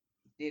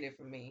did it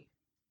for me.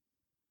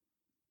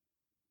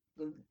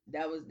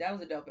 That was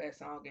a dope ass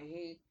song, and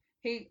he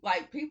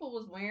like people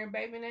was wearing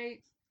Baby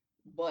Nates,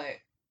 but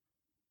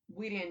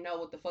we didn't know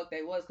what the fuck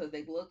they was because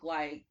they looked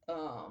like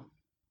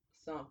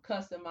some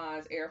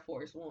customized Air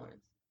Force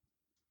Ones.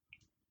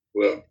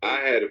 Well, And I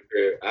had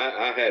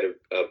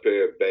a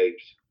pair of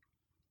babes.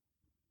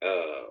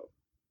 Uh,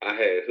 I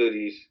had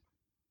hoodies.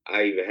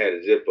 I even had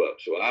a zip up.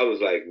 So I was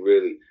like,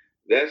 really,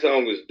 that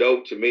song was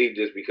dope to me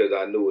just because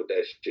I knew what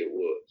that shit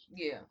was.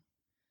 yeah,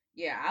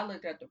 yeah, I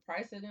looked at the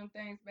price of them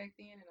things back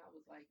then, and I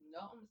was like, no,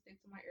 I'm gonna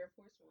stick to my Air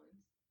Force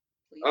Ones.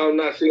 Please Oh and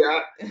no, see,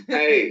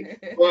 hey,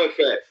 thanks. fun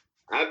fact,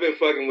 I've been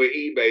fucking with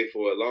eBay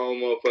for a long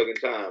motherfucking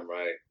time,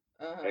 right?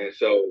 Uh huh. And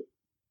so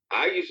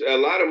a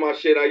lot of my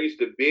shit I used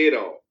to bid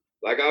on.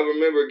 Like I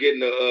remember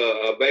getting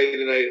a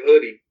Bathing Ape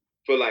hoodie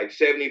for like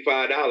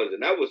 $75,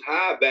 and that was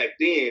high back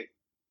then.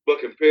 But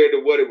compared to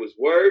what it was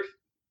worth,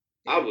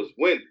 I Yeah. was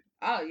winning.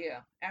 Oh yeah.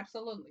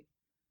 Absolutely.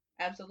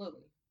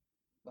 Absolutely.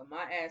 But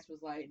my ass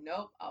was like,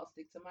 nope, I'll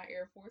stick to my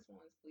Air Force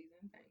Ones, please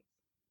and thanks.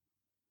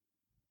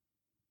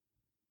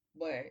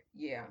 But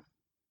yeah.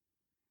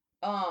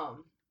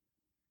 Um,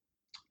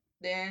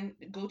 then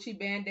Gucci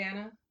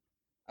Bandana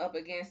up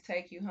against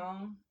Take You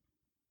Home.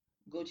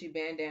 Gucci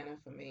Bandana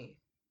for me.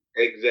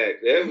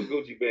 Exactly. That was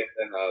Gucci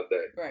Bandana all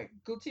day. Right.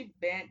 Gucci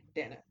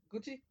Bandana.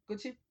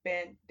 Gucci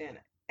Bandana.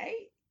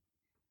 Hey.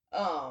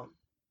 Um,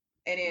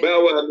 and then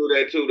Bow Wow knew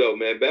that too, though,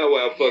 man. Bow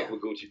Wow fucked yeah.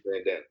 with Gucci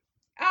Bandana.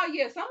 Oh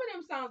yeah, some of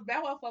them songs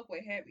Bow Wow fuck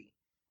with heavy.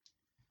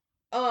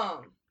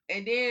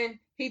 And then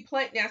he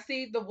played. Now,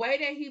 see, the way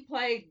that he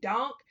played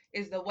Donk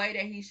is the way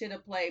that he should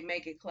have played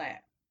Make It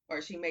Clap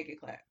or She Make It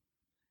Clap.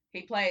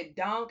 He played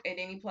Donk and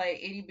then he played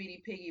Itty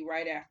Bitty Piggy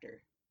right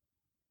after.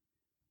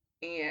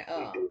 And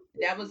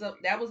that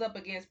was up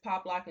against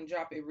Pop Lock and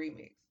Drop It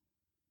remix.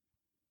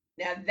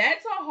 Now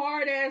that's a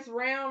hard ass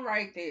round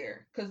right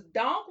there, cause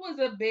Donk was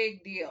a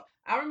big deal.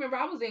 I remember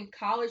I was in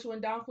college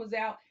when Donk was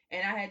out,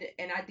 and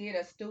I did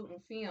a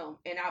student film,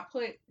 and I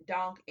put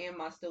Donk in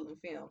my student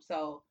film.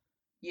 So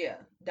yeah,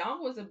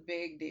 Donk was a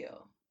big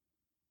deal.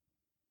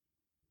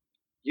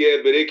 Yeah,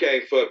 but it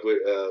can't fuck with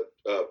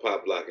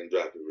Pop Lock and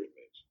Drop It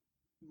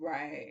remix.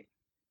 Right.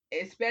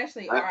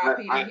 Especially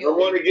R.I.P. to I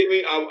want to Huey. get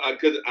me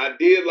because I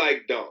did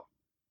like Donk,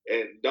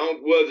 and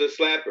Donk was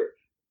a slapper,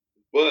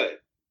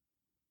 but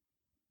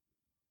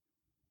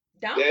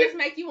Donk that just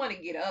make you want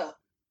to get up.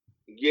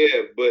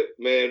 yeah, but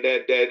man,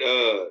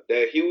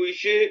 that Huey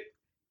shit,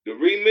 the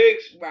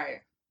remix,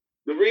 Right.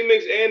 the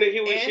remix and the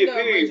Huey And shit, the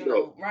period though.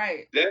 original.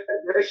 Right.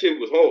 That shit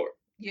was hard.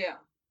 Yeah.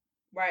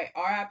 Right.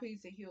 R.I.P.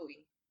 to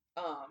Huey.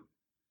 Um,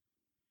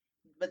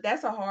 but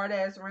that's a hard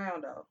ass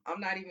round though. I'm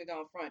not even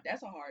gonna front.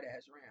 That's a hard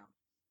ass round.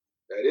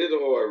 That is a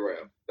hard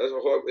round. That's a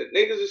hard.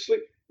 Niggas is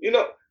sleep. You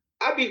know,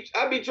 I be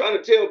trying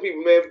to tell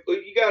people, man.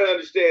 You gotta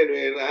understand,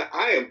 man.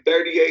 I am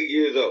 38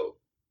 years old.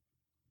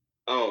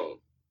 Um,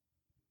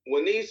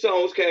 when these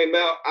songs came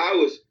out, I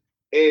was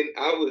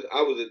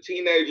a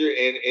teenager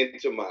and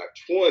into my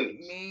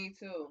 20s. Me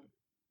too.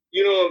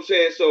 You know what I'm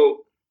saying?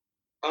 So,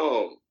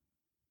 um,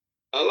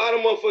 a lot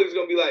of motherfuckers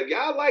gonna be like,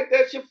 y'all like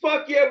that shit?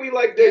 Fuck yeah, we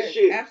like that Yes,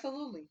 shit.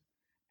 absolutely.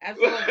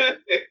 Absolutely.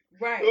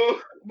 Right.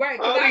 Right.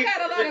 Cause All I these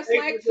got a lot of niggas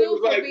slack that too was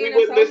for like, we being a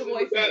wouldn't Soldier listen to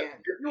Boy that. fan.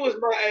 If you was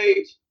my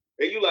age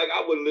and you like,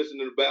 I wouldn't listen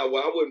to the Bow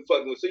Wow, I wouldn't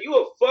fucking. So you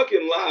a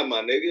fucking lie,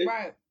 my nigga.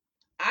 Right.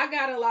 I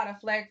got a lot of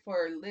flack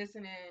for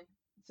listening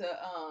to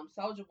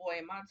Soldier Boy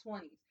in my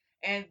 20s.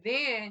 And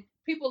then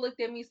people looked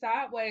at me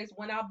sideways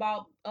when I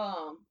bought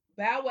Bow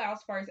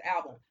Wow's first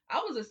album.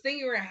 I was a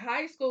senior in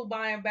high school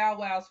buying Bow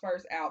Wow's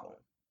first album.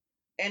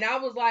 And I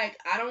was like,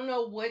 I don't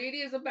know what it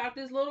is about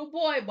this little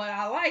boy, but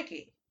I like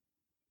it.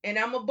 And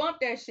I'm gonna bump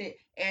that shit.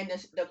 And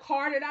the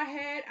car that I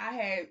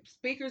had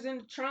speakers in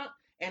the trunk,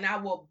 and I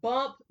will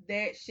bump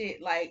that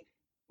shit like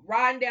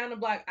riding down the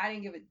block. I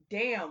didn't give a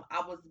damn.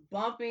 I was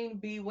bumping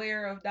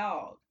 "Beware of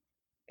Dog,"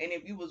 and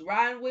if you was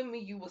riding with me,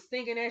 you was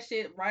singing that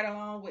shit right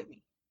along with me.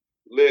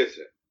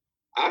 Listen,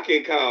 I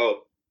can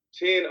call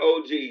 10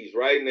 OGs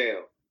right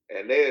now,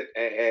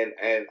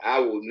 and I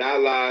will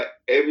not lie.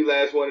 Every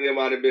last one of them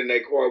I've been in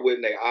their car with,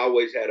 and they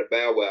always had a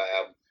Bow Wow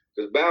album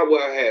because Bow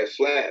Wow had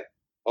Slap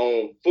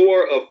on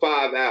 4 or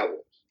 5 albums.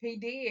 He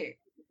did.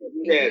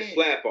 He He had did.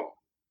 Slap on,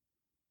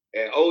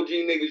 and OG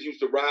niggas used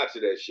to ride to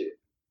that shit.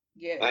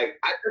 Yes. Like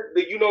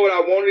you know what I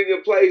wanted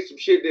to play some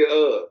shit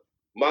that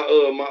my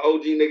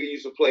OG nigga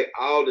used to play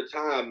all the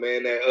time,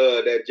 man.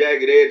 That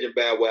Jagged Edge and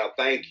Bow Wow.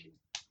 Thank you.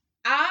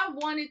 I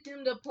wanted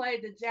them to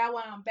play the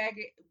Jawa and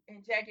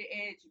Jagged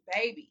Edge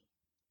 "Baby."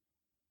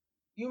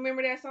 You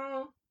remember that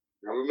song?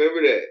 I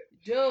remember that.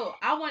 Dude,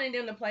 I wanted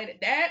them to play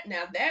that.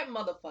 Now that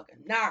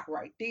motherfucker knock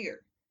right there.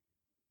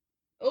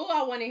 Oh,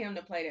 I wanted him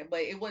to play that, but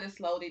it would have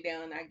slowed it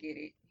down. I get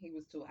it. He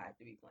was too hyped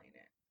to be playing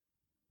that.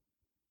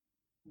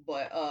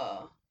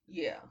 But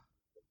yeah.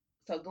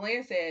 So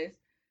Glenn says,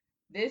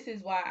 this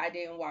is why I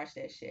didn't watch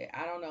that shit.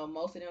 I don't know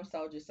most of them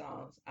Soldier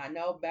songs. I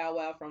know Bow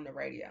Wow from the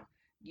radio.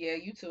 Yeah,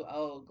 you too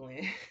old,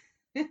 Glenn.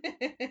 You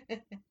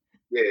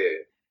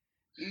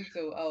Yeah.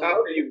 too How old.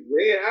 old are you,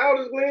 Glenn? How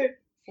old is Glenn?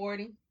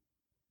 40.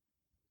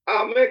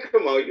 Oh man,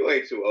 come on, you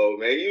ain't too old,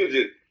 man. You was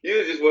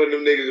just one of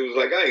them niggas who was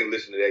like, I ain't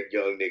listening to that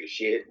young nigga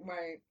shit.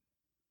 Right.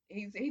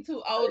 He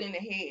too old in the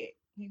head.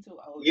 He too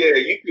old in Yeah,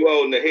 the you head. too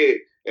old in the head.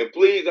 And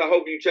please, I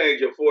hope you change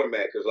your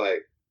format, cause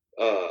like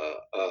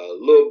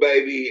Lil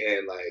Baby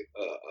and like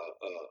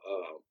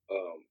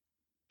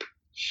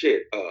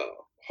shit,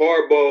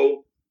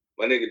 Harbo,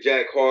 my nigga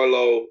Jack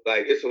Harlow,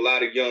 like it's a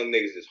lot of young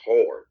niggas that's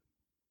hard.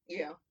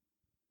 Yeah.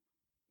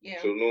 Yeah.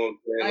 So you know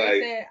what I'm Like saying? I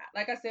Like said,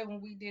 like I said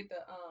when we did the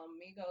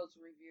Migos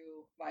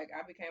review, like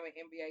I became an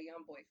NBA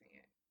YoungBoy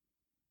fan.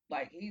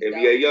 Like he's NBA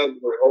dope. young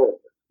boy hard.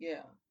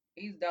 Yeah,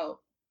 he's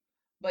dope.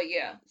 But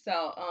yeah,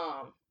 so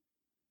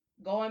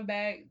going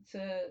back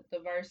to the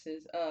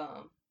verses,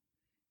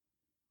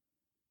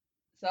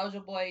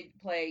 Soldier Boy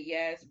played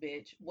Yes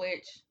Bitch,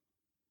 which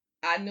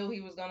I knew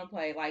he was gonna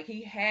play. Like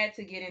he had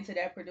to get into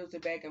that producer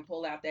bag and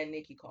pull out that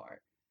Nicki card.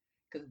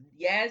 Cause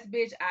yes,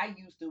 bitch, I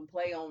used to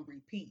play on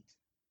repeat.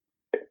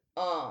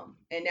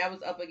 And that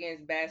was up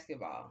against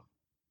basketball.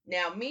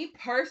 Now, me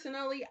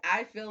personally,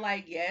 I feel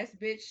like yes,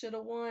 bitch should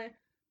have won,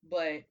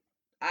 but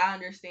I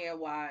understand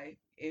why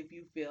if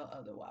you feel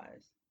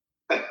otherwise.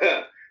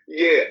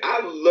 Yeah,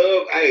 I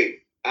love. Hey,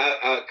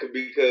 I could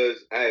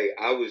because hey,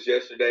 I was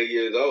yesterday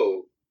years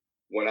old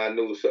when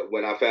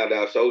when I found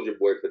out Soldier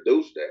Boy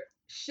produced that.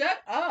 Shut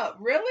up,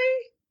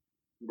 really?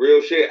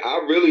 Real shit.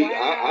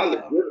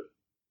 Wow.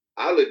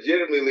 I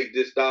legitimately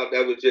just thought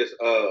that was just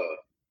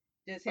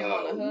Just him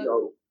on the you hook.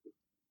 know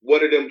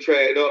one of them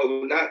trash,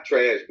 no, not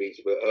trash beats,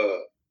 but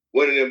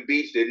one of them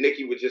beats that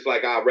Nicki was just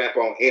like, I rap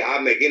on, I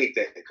make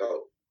anything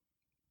cold.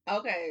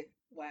 Okay.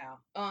 Wow.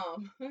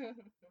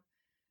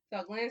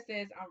 So Glenn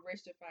says I'm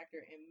rich to factor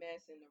and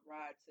mess in the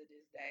ride to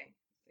this day.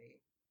 See.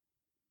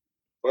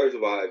 First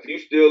of all, if you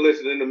still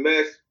listening to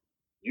Mess,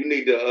 you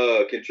need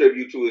to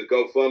contribute to his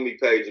GoFundMe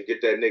page and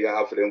get that nigga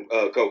out for them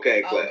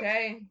cocaine claps.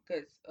 Okay,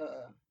 because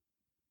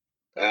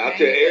I tell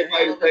cocaine is a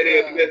everybody hell to of a say they're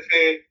a drug. Mess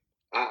fan.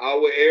 I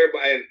always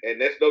everybody, and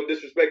that's no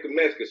disrespect to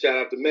Mess, cause shout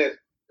out to Mess,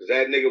 cause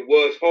that nigga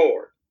was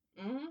hard.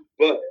 Hmm.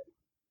 But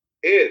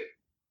if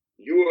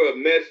you are a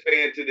Mess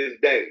fan to this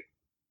day,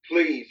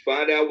 please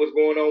find out what's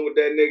going on with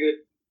that nigga.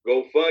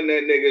 Go fund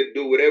that nigga.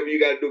 Do whatever you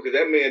got to do, cause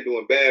that man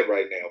doing bad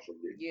right now for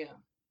me. Yeah.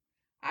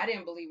 I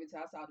didn't believe it till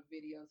I saw the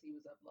videos he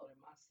was uploading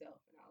myself,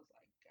 and I was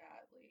like,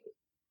 "Godly."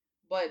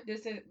 But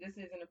this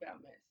isn't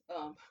about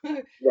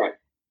mess. Right.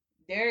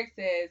 Derek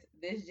says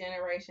this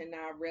generation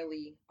not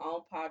really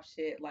on pop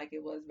shit like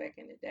it was back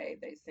in the day.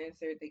 They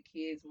censor the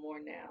kids more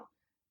now.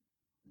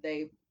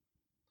 They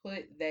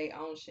put their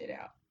own shit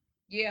out.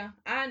 Yeah,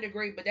 I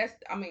agree, but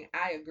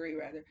I agree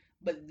rather.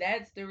 But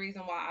that's the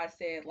reason why I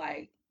said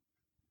like,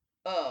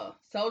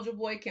 Soldier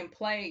Boy can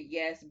play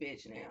Yes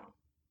Bitch now.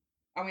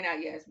 I mean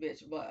not Yes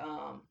Bitch, but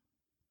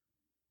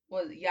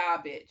was y'all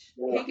bitch.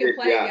 He can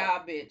play Yeah.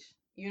 y'all bitch.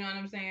 You know what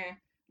I'm saying?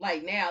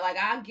 Like now, like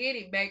I get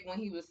it back when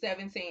he was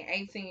 17,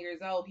 18 years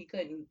old, he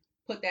couldn't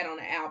put that on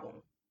the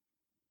album.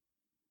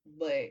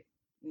 But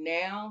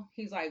now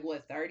he's like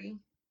what, 30?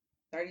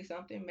 30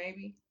 something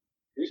maybe.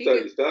 He's He could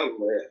 30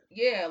 something, man.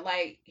 yeah,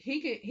 like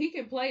he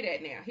can play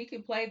that now. He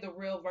can play the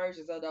real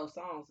versions of those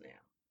songs now.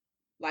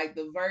 Like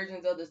the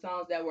versions of the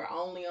songs that were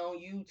only on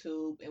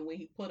YouTube and when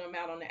he put them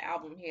out on the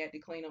album, he had to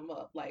clean them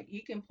up. Like he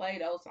can play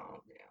those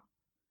songs now.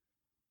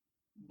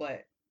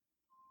 But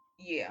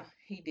yeah,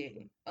 he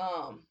didn't.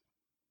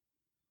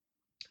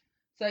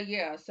 So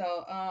yeah,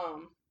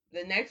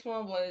 the next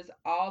one was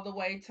All the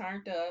Way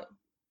Turned Up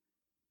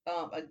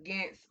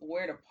against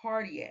Where the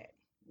Party At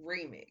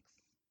remix.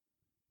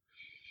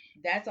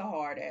 That's a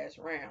hard ass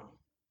round.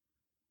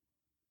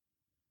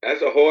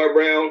 That's a hard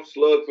round,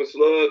 slug for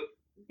slug,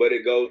 but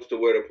it goes to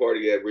Where the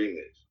Party At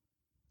remix.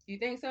 You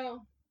think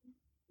so?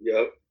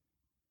 Yep.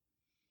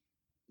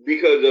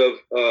 Because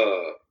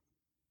of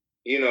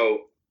you know,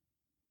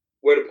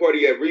 Where the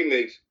Party At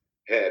remix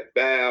had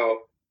Bow,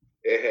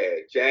 it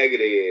had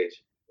Jagged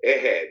Edge, it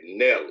had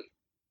Nelly.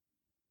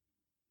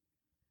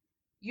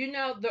 You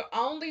know, the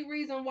only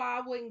reason why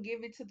I wouldn't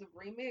give it to the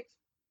remix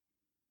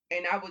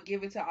and I would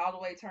give it to All the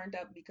Way Turned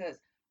Up because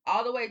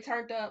All the Way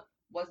Turned Up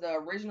was the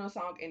original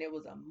song and it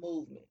was a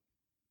movement.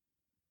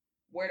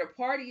 Where the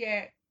Party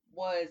At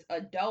was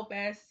a dope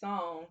ass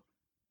song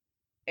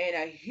and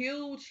a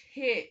huge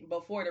hit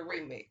before the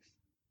remix.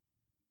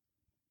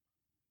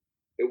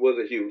 It was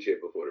a huge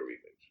hit before the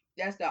remix.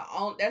 That's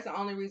the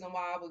only reason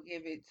why I would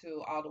give it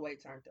to All the Way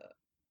Turned Up.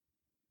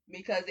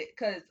 Because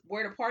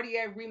Where the Party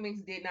At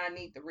remix did not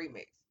need the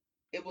remix.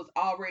 It was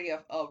already a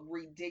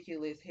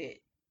ridiculous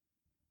hit.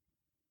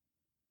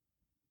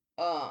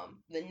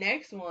 The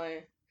next one,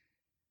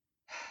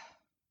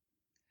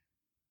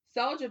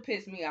 Soldier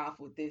pissed me off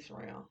with this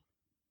round.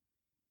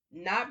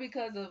 Not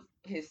because of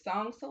his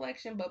song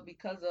selection, but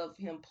because of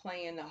him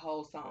playing the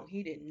whole song.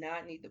 He did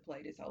not need to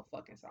play this whole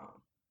fucking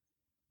song.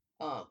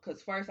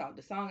 Cause first off,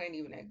 the song ain't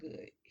even that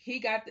good. He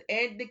got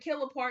and the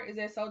killer part is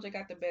that Soldier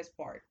got the best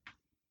part.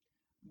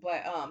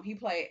 But he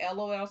played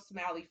LOL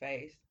Smiley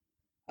Face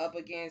up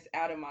against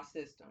Out of My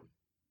System.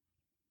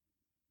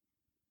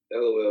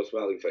 LOL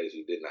Smiley Face,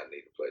 he did not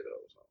need to play the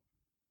whole song.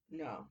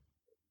 No,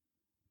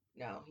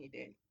 no, he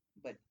didn't.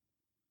 But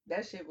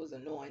that shit was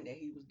annoying that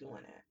he was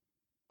doing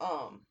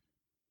that.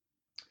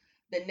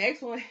 The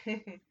next one,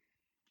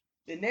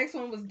 the next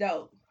one was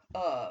dope.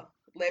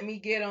 Let Me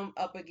Get Them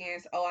up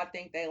against Oh I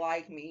Think They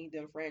Like Me,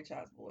 them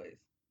Franchise Boys,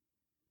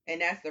 and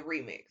that's the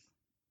remix.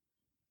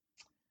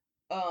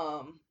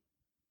 Um,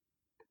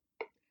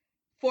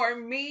 for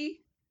me,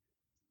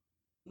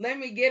 Let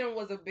Me Get Them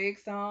was a big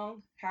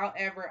song.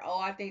 However, Oh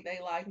I Think They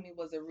Like Me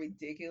was a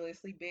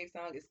ridiculously big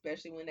song,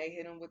 especially when they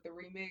hit him with the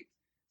remix.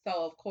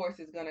 So of course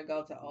it's gonna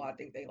go to Oh I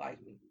Think They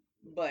Like Me.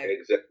 But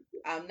Exactly.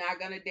 I'm not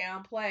gonna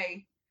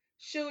downplay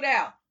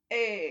Shootout.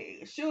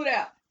 Hey,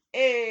 Shootout.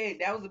 Hey,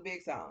 that was a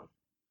big song.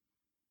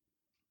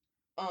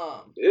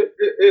 Um,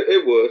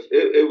 It was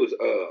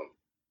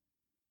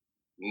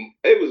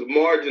it was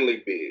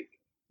marginally big.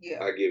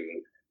 Yeah. I give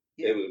you.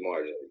 It Yeah. was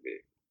marginally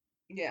big.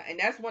 Yeah. And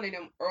that's one of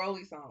them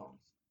early songs.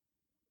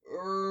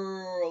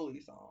 Early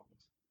songs.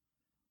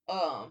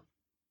 Um,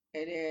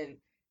 and then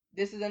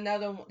this is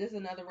another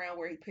round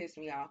where he pissed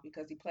me off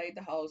because he played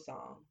the whole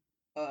song.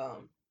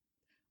 Um,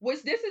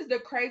 which this is the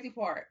crazy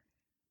part.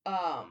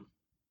 Um,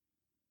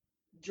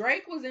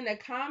 Drake was in the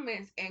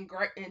comments and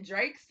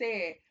Drake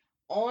said,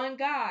 "On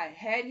God,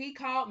 had he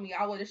called me,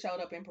 I would have showed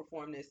up and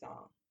performed this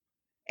song."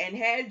 And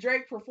had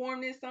Drake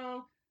performed this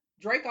song,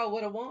 Draco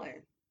would have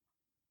won.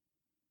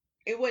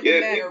 It wouldn't Yeah,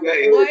 matter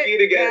if what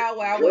he'd have got Bow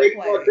Wow would have Drake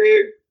out played.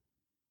 there,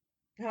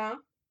 Huh?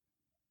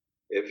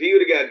 if he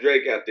would have got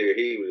Drake out there,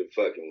 he would have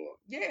fucking won.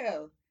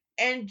 Yeah.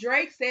 And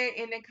Drake said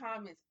in the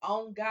comments,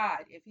 "On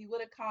God, if he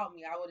would have called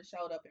me, I would have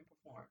showed up and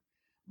performed."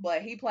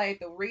 But he played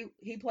the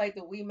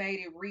We Made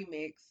It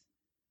remix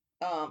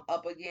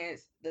up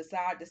against the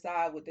Side to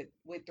Side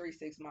with 3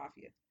 6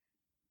 Mafia.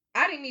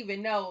 I didn't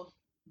even know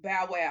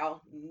Bow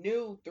Wow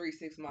knew 3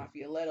 6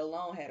 Mafia, let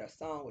alone had a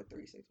song with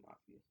 3 6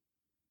 Mafia.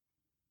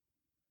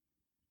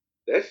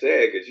 That's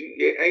sad because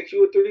ain't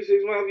you a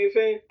 36 Mafia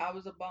fan? I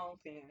was a Bone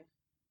fan.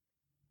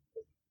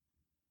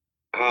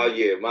 Oh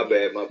yeah, my Yeah.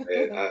 bad, my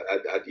bad.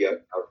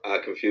 I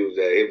confused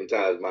that.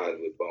 Hypnotized minds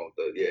with Bone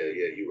Thugs. Yeah,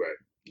 yeah, Hmm. you right.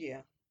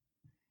 Yeah.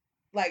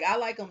 Like I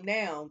like them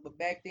now, but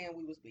back then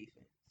we was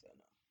beefing. So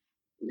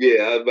no.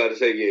 Yeah, I was about to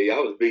say, yeah,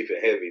 y'all was beefing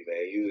heavy,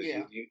 man.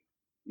 Yeah,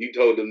 You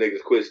told them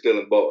niggas quit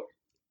stealing bars.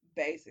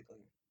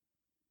 basically.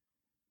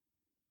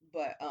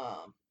 But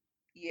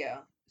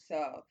yeah.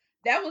 So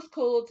that was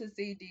cool to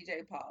see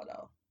DJ Paul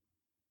though.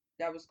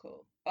 That was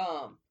cool.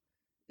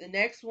 The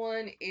next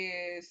one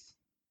is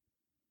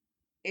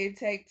It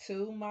Take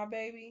Two, My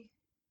Baby.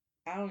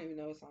 I don't even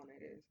know what song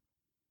it is.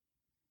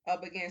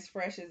 Up against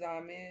Fresh as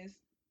I'm Is.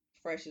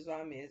 Fresh as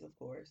I'm Is, of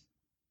course.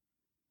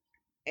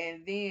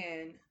 And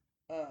then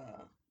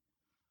uh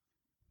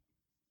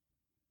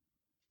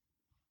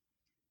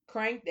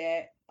Crank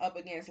That up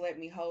against Let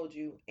Me Hold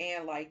You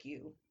and Like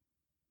You.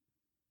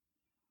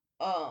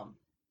 Um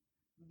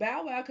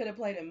Bow Wow could have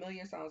played a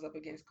million songs up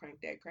against Crank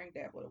That. Crank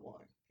That would have won.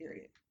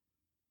 Period.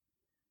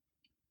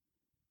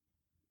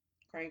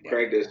 Crank That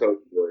Crank would have that won.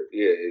 Soulja Boy.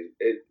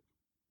 Yeah,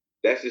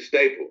 that's a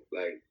staple.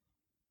 Like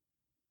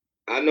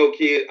I know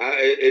kids.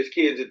 It's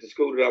kids at the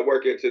school that I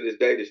work at to this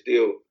day that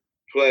still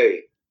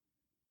play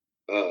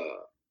uh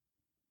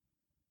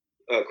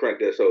Crank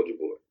That Soulja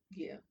Boy.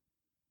 Yeah.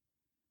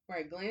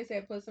 Right. Glenn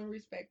said put some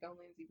respect on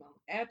Lindsey Bone.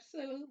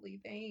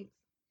 Absolutely. Thanks.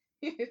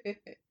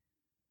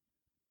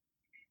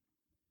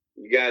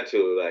 You got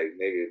to like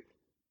nigga,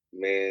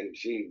 man,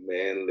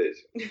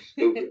 listen,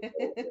 stupid And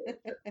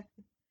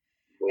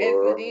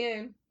so boy.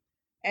 then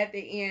at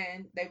the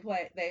end they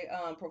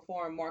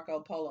perform Marco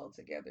Polo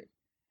together.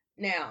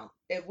 Now,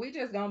 if we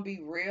just gonna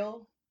be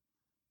real,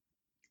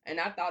 and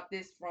I thought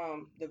this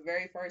from the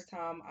very first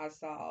time I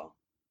saw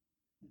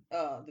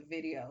the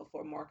video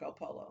for Marco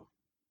Polo.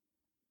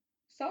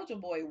 Soldier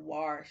Boy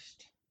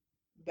washed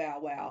Bow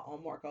Wow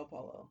on Marco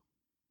Polo.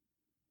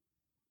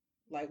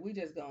 Like we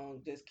just gonna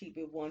just keep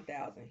it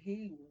 1,000.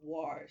 He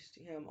washed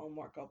him on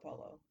Marco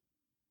Polo.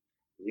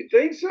 You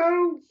think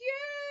so?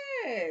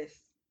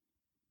 Yes.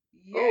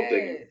 I don't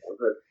think he. Yes.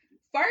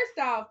 First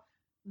off,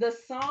 the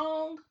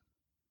song,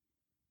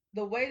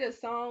 the way the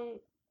song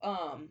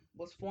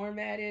was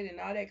formatted and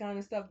all that kind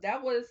of stuff,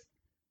 that was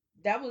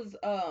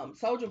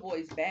Soldier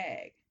Boy's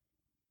bag.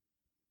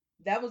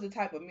 That was the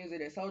type of music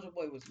that Soldier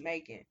Boy was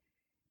making.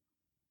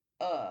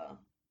 Uh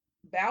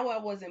Bow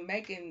Wow wasn't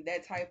making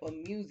that type of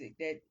music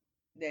that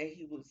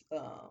he was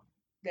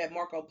that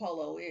Marco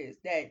Polo is.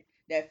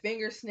 That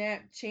finger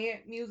snap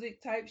chant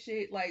music type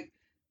shit. Like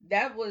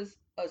that was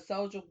a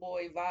Soldier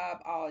Boy vibe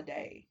all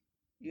day.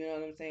 You know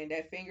what I'm saying?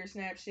 That finger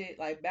snap shit.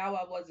 Like Bow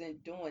Wow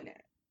wasn't doing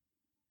that.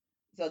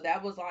 So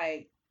that was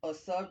like a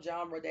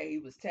subgenre that he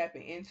was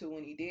tapping into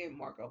when he did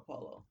Marco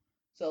Polo.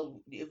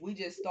 So if we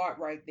just start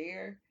right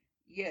there,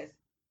 yes,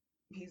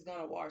 he's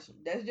gonna wash him.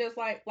 That's just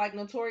like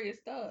Notorious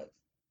Thugs.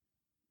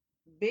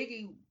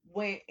 Biggie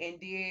went and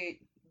did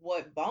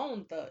what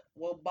Bone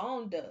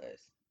does.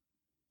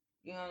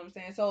 You know what I'm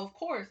saying? So of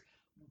course,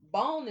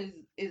 Bone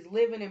is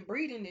living and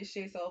breathing this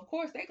shit. So of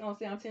course they gonna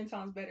sound 10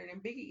 times better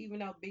than Biggie, even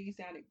though Biggie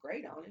sounded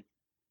great on it.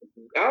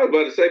 I was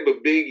about to say,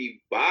 but Biggie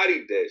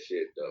bodied that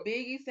shit though.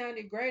 Biggie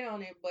sounded great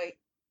on it, but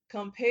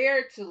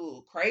compared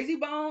to Crazy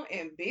Bone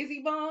and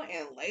Busy Bone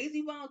and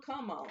Lazy Bone,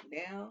 come on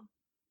now.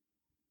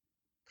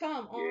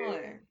 Come Yeah,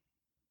 on.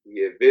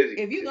 yeah, Busy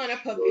If you're gonna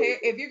destroyed compare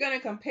if you're gonna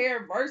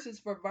compare verses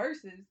for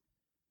verses,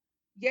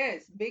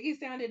 yes, Biggie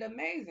sounded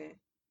amazing.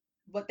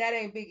 But that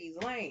ain't Biggie's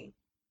lane.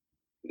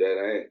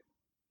 that ain't.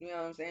 You know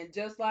what I'm saying?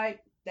 Just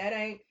like that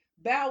ain't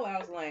Bow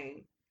Wow's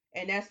lane.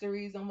 And that's the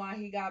reason why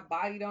he got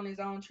bodied on his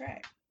own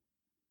track.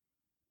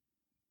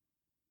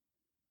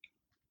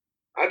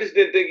 I just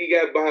didn't think he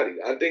got bodied.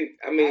 I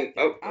mean,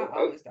 I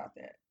always thought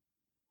that.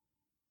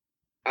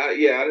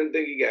 yeah, I didn't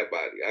think he got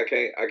bodied. I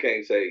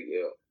can't say,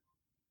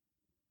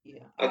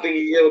 Yeah, I I think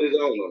always he thought held his that.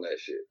 own on that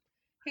shit.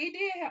 He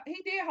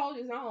did hold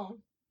his own,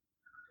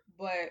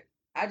 but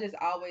I just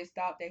always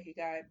thought that he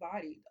got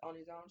bodied on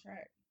his own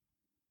track.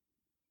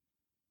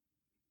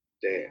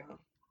 Damn.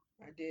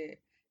 Yeah, I did.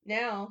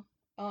 Now,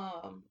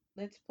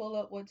 let's pull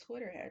up what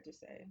Twitter had to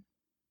say.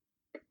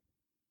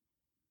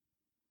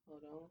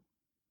 Hold on,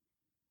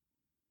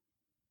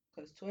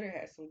 because Twitter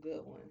has some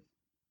good ones.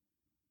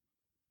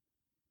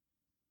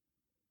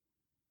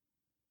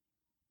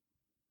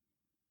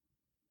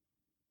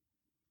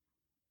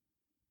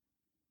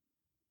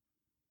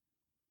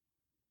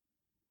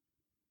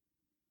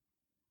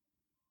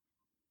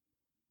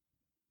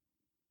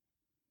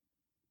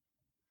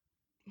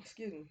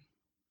 Excuse me.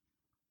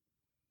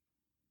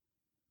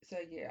 So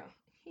yeah,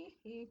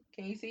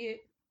 can you see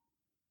it?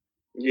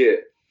 Yeah.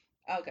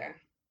 Okay.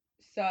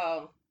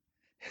 So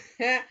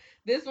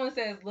this one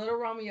says Little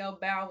Romeo,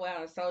 Bow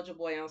Wow, and Soldier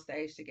Boy on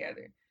stage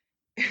together,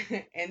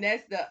 and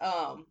that's the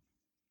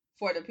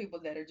for the people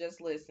that are just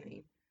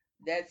listening.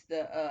 That's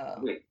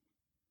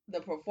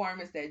the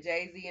performance that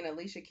Jay Z and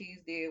Alicia Keys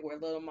did, where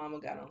Little Mama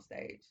got on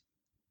stage.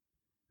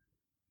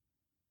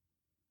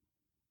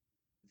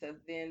 So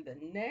then the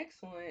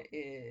next one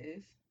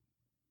is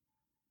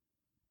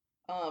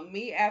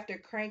me after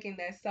cranking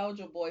that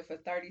Soldier Boy for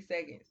 30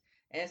 seconds,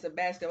 and it's a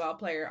basketball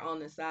player on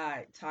the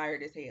side,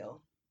 tired as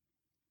hell.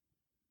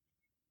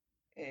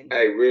 And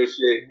Hey, real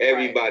shit. right,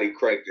 Everybody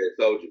cranked that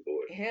Soldier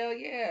Boy. hell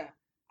yeah.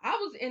 I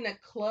was in the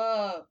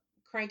club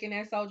cranking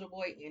that Soldier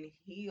Boy in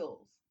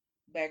heels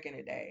back in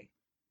the day.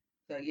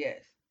 So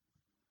yes.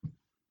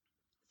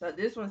 So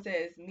this one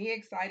says me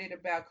excited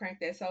about Crank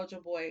That Soldier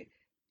Boy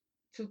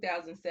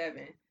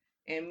 2007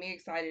 and me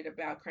excited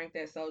about Crank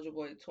That Soldier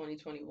Boy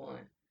 2021.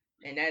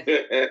 And that's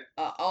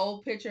an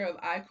old picture of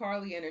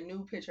iCarly and a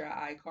new picture of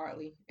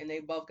iCarly, and they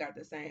both got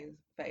the same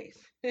face.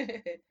 And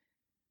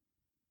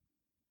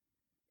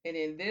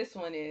then this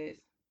one is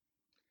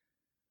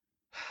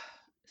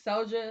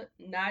Soldier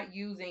not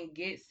using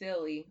Get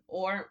Silly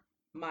or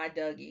My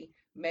Dougie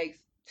makes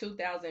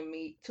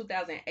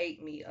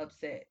 2008 me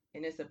upset,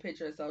 and it's a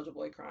picture of Soldier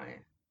Boy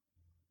crying,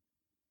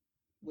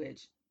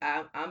 which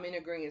I'm in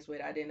agreement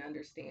with. I didn't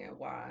understand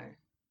why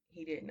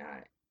he did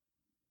not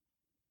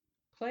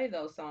play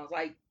those songs.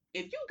 Like,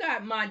 if you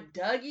got My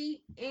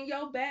Dougie in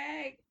your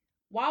bag,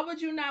 why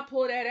would you not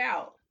pull that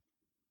out?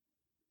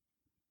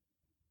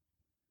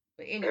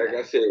 But Like I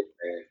anyway, said,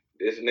 man,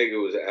 this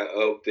nigga was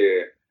up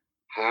there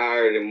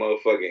higher than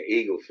motherfucking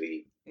Eagle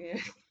Feet. yeah.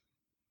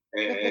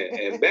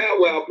 And Bow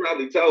Wow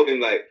probably told him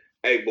like,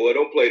 "Hey boy,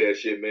 don't play that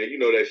shit, man. You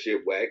know that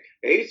shit whack."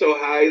 And he's so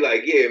high, he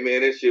like, "Yeah,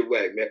 man, that shit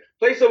whack, man.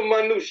 Play some of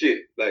my new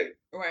shit." Like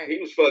Right. he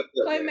was fucked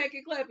up, Play man. Make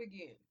It Clap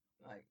again.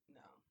 Like,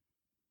 no.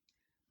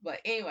 But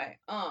anyway,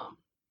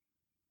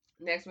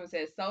 next one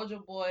says Soldier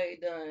Boy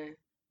done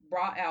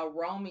brought out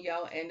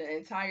Romeo and the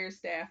entire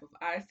staff of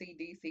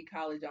ICDC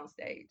College on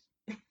stage.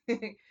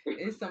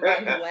 Is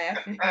somebody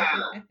laughing?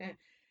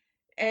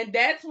 And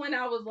that's when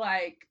I was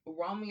like,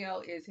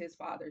 Romeo is his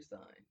father's son.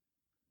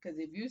 Because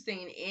if you've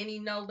seen any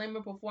No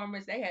Limit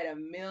performance, they had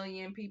 1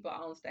 million people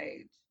on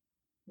stage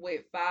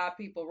with 5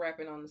 people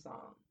rapping on the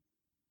song.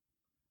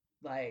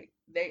 Like,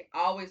 they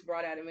always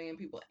brought out 1 million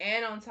people.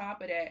 And on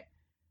top of that,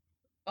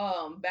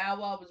 Bow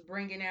Wow was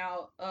bringing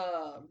out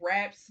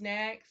rap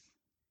snacks.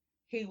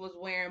 He was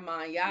wearing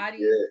Manyatis.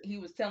 Yeah, He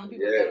was telling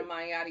people to go yeah. to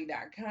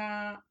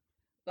Manyati.com.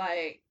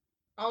 Like,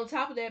 on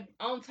top of that,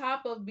 on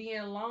top of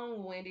being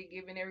long winded,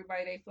 giving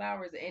everybody their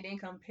flowers, and then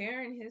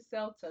comparing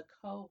himself to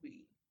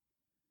Kobe.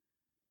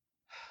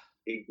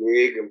 He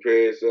did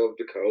compare himself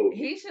to Kobe.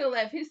 He should have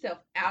left himself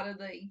out of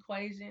the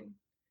equation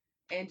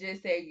and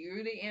just said,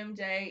 "You're the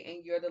MJ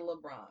and you're the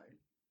LeBron."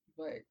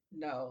 But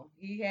no,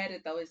 he had to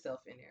throw himself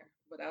in there.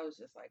 But I was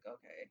just like,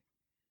 okay.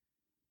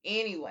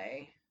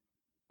 Anyway,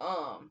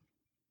 um,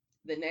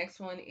 the next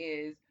one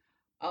is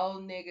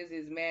old niggas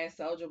is mad at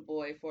Soldier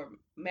Boy for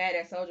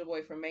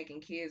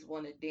making kids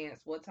want to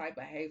dance. What type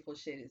of hateful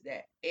shit is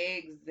that?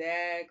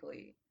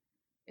 Exactly.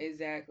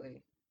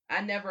 Exactly.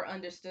 I never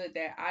understood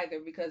that either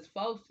because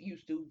folks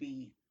used to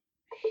be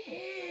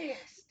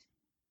pissed.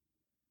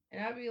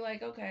 And I'd be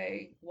like,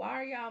 okay, why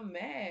are y'all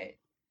mad?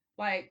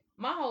 Like,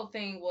 my whole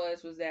thing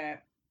was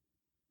that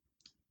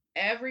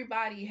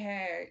everybody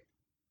had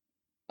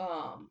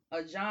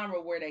a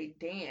genre where they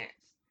dance.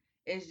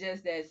 It's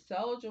just that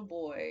Soldier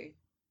Boy,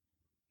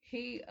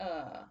 he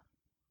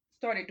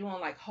started doing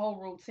like whole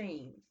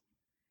routines.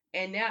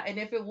 And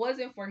if it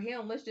wasn't for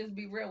him, let's just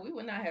be real, we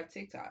would not have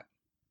TikTok.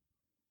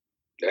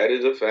 That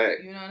is a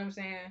fact. You know what I'm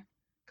saying?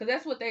 Cause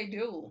that's what they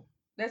do.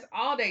 That's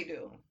all they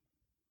do.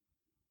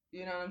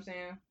 You know what I'm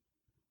saying?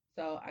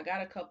 So I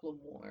got a couple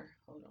more.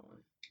 Hold on.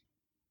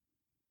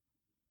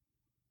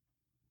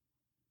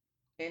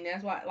 And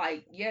that's why,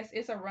 like, yes,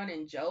 it's a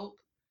running joke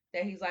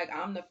that he's like,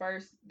 I'm the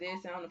first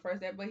this and I'm the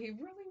first that, but he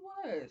really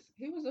was.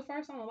 He was the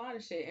first on a lot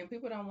of shit, and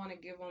people don't want to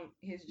give him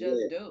his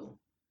just Yeah. due.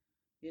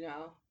 You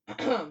know.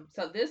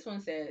 So this one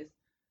says,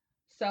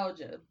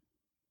 Soldier,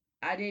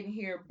 I didn't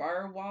hear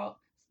Bird Walk,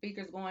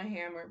 Speakers Going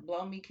Hammer,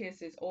 Blow Me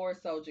Kisses, or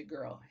Soldier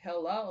Girl.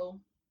 Hello.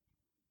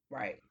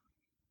 Right.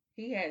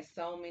 He had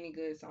so many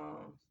good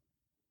songs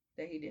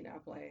that he did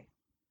not play.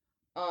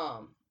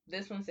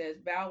 This one says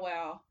Bow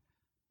Wow.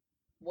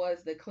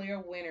 was the clear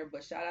winner,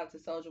 but shout out to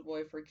Soldier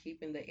Boy for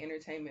keeping the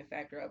entertainment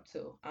factor up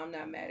too. I'm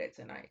not mad at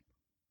tonight.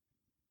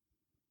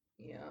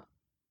 Yeah,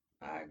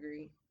 I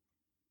agree.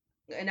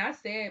 And I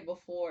said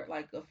before,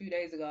 like a few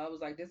days ago, I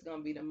was like, this is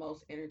gonna be the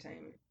most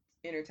entertaining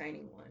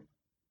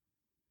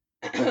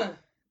one.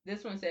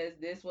 This one says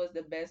this was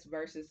the best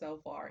verses so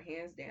far,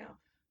 hands down.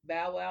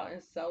 Bow Wow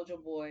and Soldier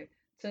Boy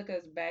took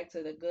us back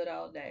to the good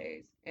old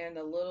days, and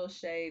the little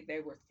shade they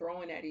were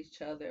throwing at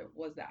each other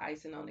was the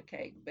icing on the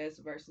cake.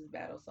 Best versus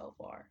battle so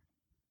far.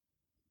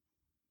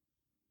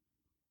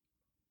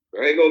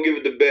 I ain't gonna give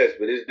it the best,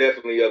 but it's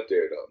definitely up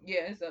there though.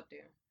 Yeah, it's up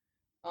there.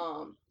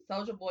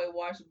 Soldier Boy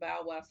watched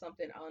Bow Wow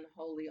something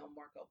unholy on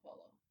Marco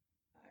Polo.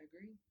 I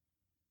agree.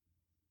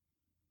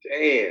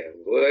 Damn.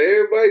 Well,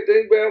 everybody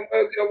think about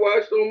I got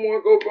watched on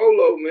Marco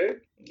Polo, man.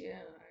 Yeah,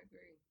 I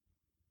agree.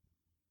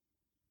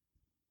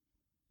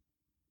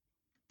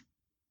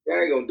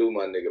 I ain't gonna do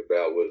my nigga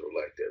Bow Whistle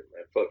like that,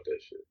 man. Fuck that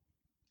shit.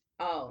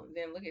 Oh,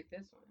 then look at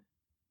this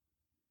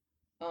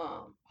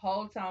one.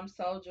 Whole time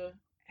Soldier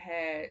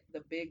had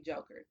the big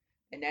Joker,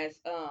 and that's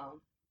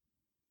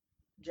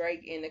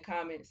Drake in the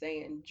comments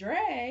saying,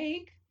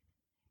 Drake,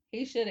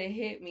 he should have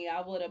hit me.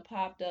 I would have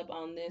popped up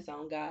on this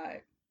on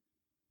God.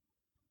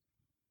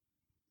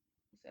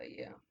 So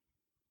yeah.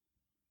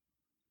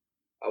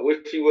 I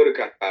wish he would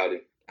have caught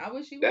him. I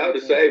wish he would That have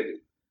would have too. saved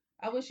him.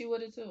 I wish he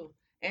would have too.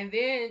 And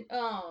then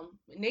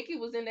Nikki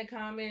was in the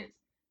comments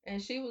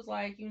and she was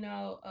like, you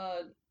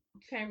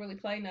can't really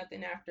play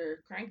nothing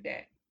after Crank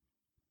That.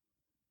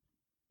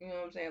 You know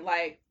what I'm saying?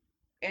 Like,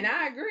 and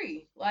I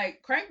agree.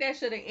 Like, Crank That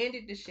should have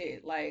ended the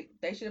shit. Like,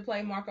 they should have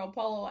played Marco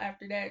Polo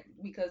after that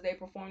because they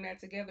performed that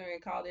together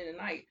and called it a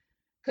night.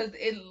 Cause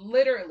it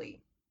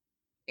literally,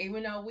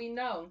 even though we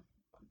know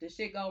the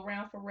shit go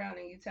round for round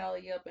and you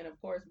tally up, and of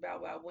course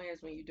Bow Wow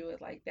wins when you do it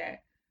like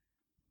that.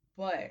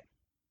 But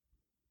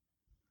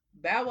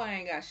Bow Wow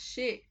ain't got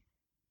shit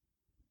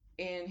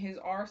in his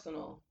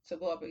arsenal to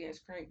go up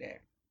against Crank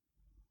That.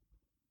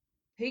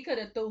 He could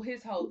have threw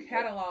his whole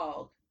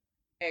catalog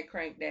at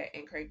Crank That,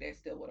 and Crank That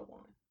still would have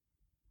won.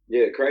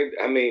 Yeah, Crank.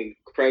 I mean,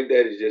 Crank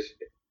That is just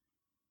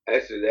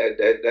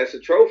that's a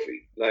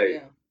trophy. Like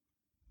Yeah,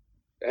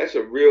 that's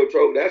a real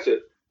trophy. That's a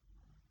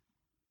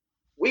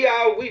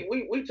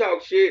we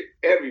talk shit.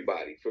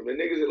 Everybody from the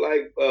niggas that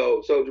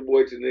like Soldier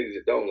Boy to the niggas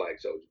that don't like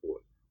Soldier Boy.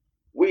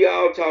 We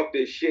all talk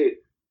this shit.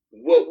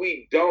 What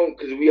we don't,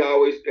 because we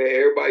always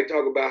everybody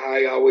talk about how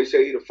he always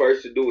say he the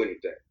first to do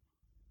anything.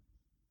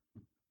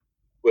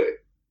 But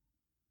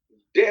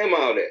damn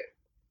all that.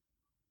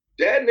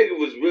 That nigga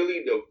was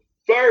really the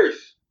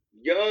first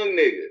young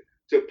nigga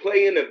to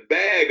play in a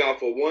bag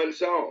off of one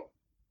song.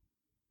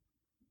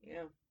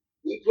 yeah,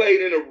 He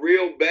played in a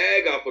real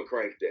bag off of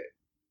Crank That.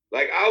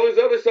 Like all his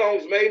other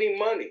songs made him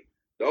money.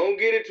 Don't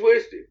get it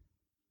twisted.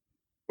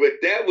 But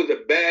that was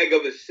a bag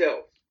of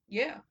itself.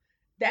 yeah.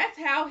 That's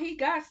how he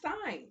got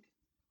signed.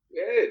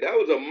 Yeah, that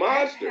was a That's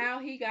monster. how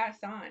he got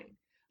signed.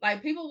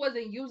 Like people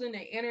wasn't using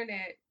the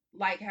internet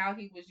like how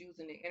he was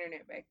using the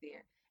internet back then.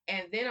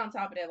 And then on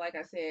top of that, like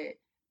I said,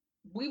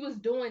 we was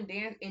doing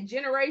dance and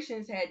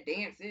generations had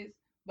dances,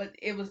 but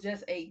it was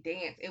just a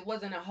dance. It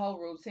wasn't a whole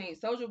routine.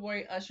 Soldier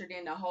Boy ushered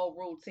in the whole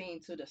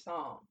routine to the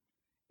song.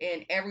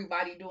 And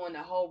everybody doing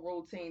the whole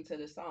routine to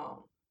the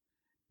song.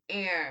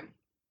 And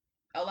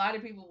a lot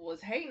of people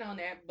was hating on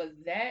that, but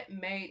that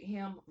made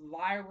him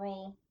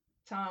viral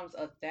times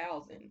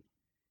 1,000.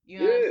 You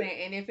know what I'm Yeah.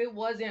 saying? And if it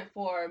wasn't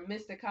for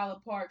Mr. Collar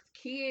Park's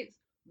kids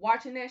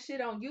watching that shit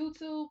on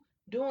YouTube,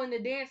 doing the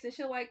dance and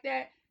shit like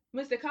that,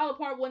 Mr. Collar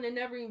Park wouldn't have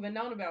never even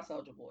known about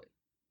Soldier Boy.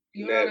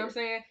 You know what I'm Never.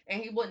 saying?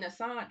 And he wouldn't have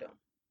signed him.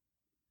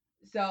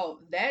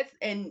 So that's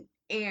and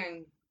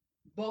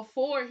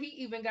before he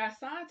even got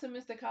signed to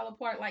Mr. Collar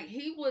Park, like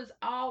he was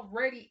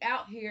already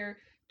out here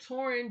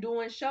touring,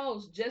 doing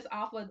shows just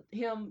off of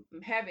him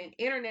having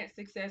internet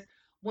success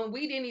when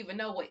we didn't even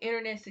know what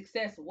internet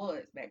success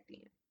was back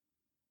then.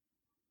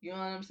 You know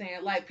what I'm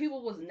saying? Like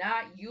people was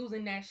not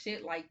using that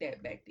shit like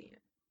that back then.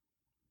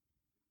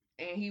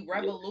 And he Yeah.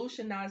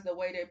 revolutionized the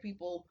way that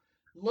people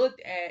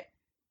looked at,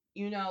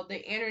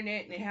 the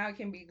internet and how it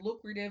can be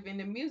lucrative in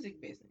the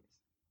music business.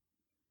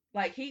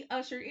 Like he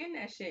ushered in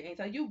that shit, and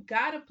so you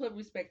gotta put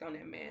respect on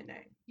that man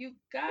name. You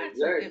got to.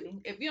 If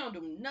Exactly. if you don't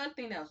do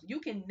nothing else, you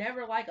can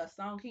never like a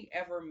song he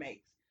ever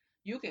makes.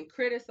 You can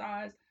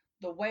criticize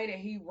the way that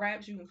he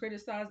raps. You can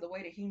criticize the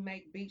way that he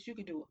make beats. You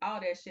can do all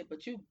that shit,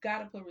 but you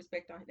gotta put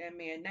respect on that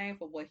man name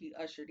for what he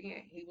ushered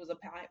in. He was a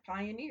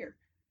pioneer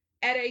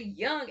at a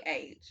young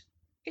age.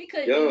 He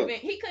couldn't Young. even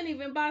he couldn't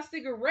even buy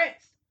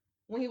cigarettes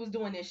when he was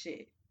doing this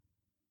shit.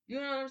 You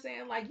know what I'm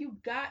saying? Like you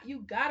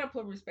gotta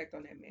put respect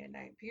on that man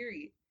name.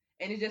 Period.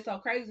 And it's just so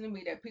crazy to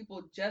me that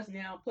people just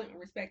now putting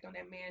respect on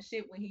that man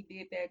shit when he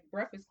did that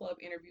Breakfast Club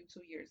interview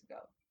 2 years ago.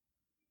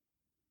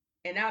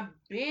 And I've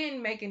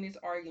been making this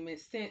argument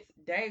since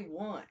day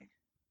one.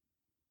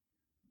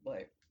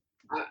 But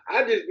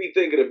I just be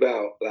thinking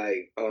about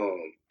like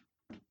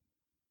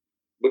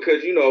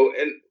because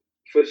and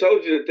for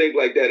Soldier to think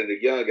like that at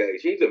a young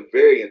age, he's a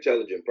very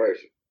intelligent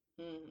person.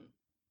 mm,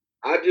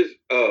 I just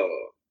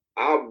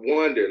I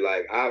wonder,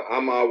 like,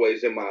 I'm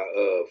always in my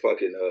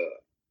fucking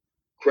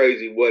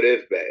crazy what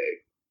if bag,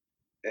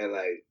 and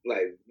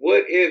like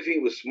what if he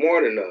was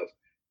smart enough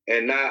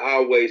and not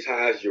always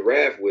has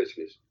giraffe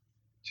whiskers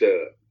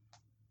to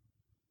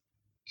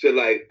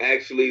like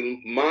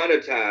actually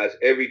monetize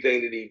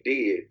everything that he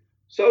did.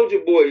 Soldier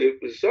Boy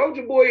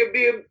would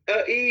be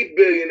a Eve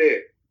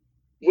billionaire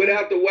Yeah,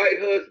 without the white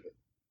husband.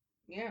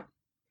 yeah,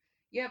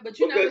 yeah. But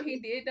you know Because what he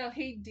did though?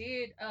 He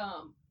did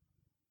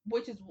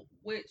which is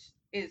which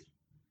is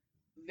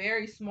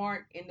very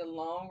smart in the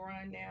long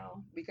run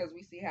now because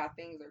we see how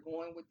things are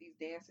going with these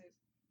dances.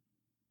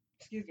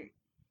 Excuse me.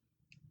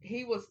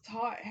 He was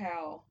taught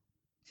how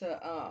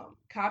to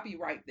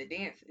copyright the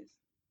dances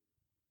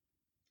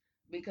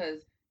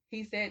because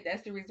he said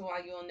that's the reason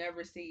why you'll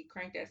never see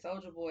Crank That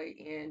Soldier Boy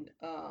in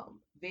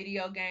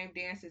video game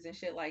dances and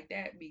shit like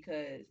that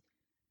because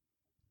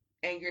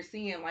and you're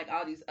seeing like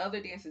all these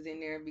other dances in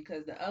there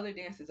because the other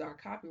dances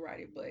aren't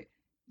copyrighted, but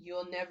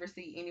you'll never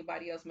see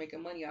anybody else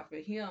making money off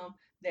of him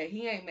that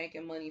he ain't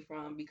making money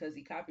from because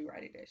he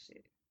copyrighted that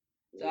shit.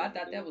 So I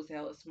thought that was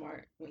hella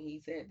smart when he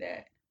said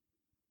that.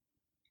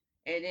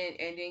 And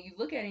then you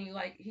look at it and you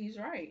like he's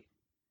right.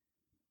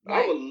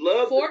 I would Like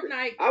love to,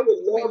 Fortnite I would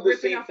be love to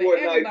ripping see off of Fortnite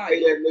pay everybody.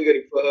 that nigga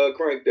to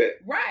crank that.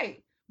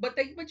 Right. But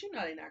you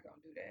know they're not gonna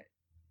do that.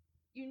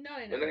 You know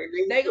they're And not they gonna.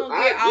 need They to. gonna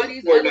get I'd all get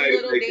these other Fortnite if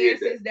little they did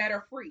that. dances that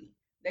are free.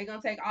 They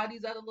gonna take all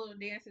these other little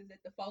dances that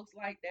the folks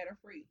like that are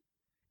free,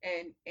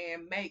 and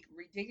make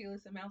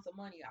ridiculous amounts of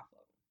money off of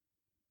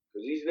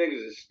Cause these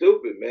niggas is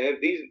stupid, man.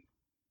 These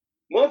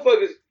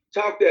motherfuckers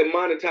talk that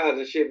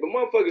monetizing shit, but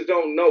motherfuckers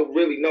don't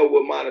really know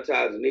what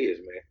monetizing is,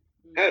 man.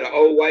 them. I had an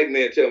old white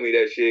man tell me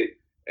that shit,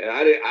 and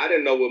I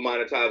didn't know what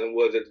monetizing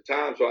was at the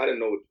time, so I didn't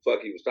know what the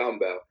fuck he was talking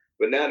about.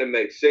 But now it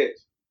makes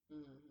sense.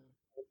 Hmm.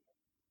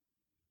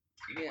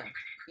 Yeah,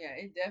 yeah,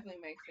 it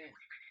definitely makes sense.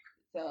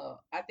 So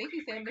I think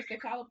he said Mr.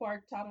 Collar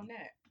Park taught him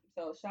that.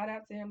 So shout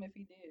out to him if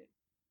he did.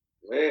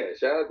 Man,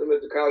 shout out to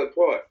Mr. College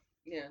Park.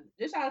 Yeah,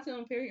 just shout out to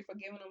him period for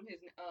giving him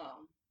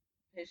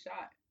his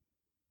shot.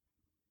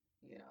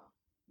 You know,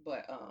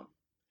 but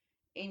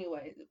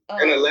anyway,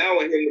 And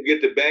allowing him to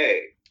get the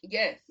bag.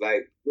 yes,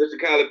 Like Mr.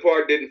 College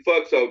Park didn't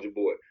fuck Soldier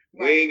Boy.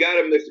 We right, ain't got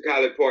a Mr.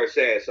 College Park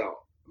sad song.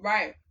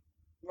 right,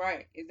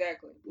 right,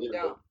 exactly. We You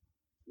know? don't.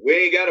 We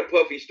ain't got a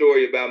puffy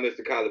story about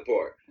Mr. College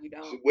Park, We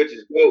don't. which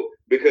is dope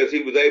because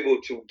he was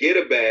able to get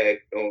a bag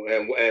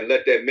and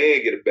let that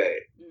man get a bag.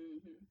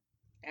 Hmm.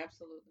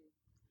 Absolutely,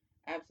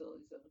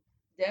 absolutely. So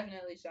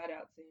definitely shout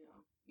out to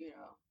him. You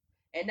know,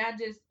 and not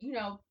just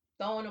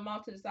throwing him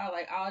off to the side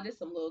like, oh, this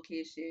some little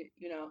kid shit.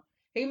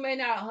 He may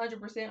not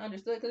 100%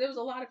 understood because there was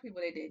a lot of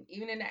people that didn't.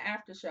 Even in the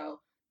after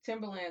show,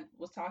 Timberland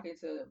was talking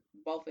to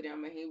both of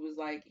them, and he was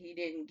like, he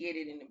didn't get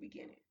it in the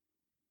beginning.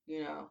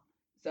 You know,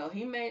 so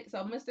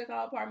Mr.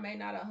 Colpart may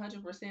not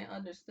 100%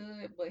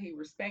 understood, but he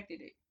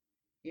respected it.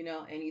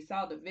 And he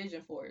saw the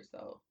vision for it.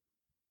 So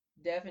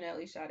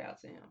definitely shout out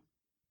to him.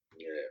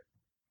 Yeah.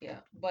 Yeah,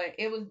 but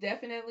it was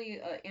definitely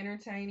a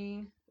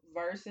entertaining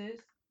versus.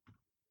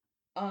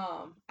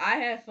 I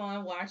had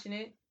fun watching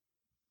it.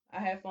 I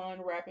had fun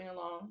rapping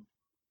along.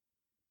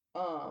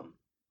 Um,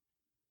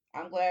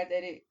 I'm glad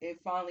that it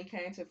finally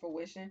came to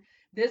fruition.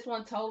 This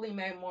one totally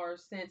made more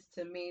sense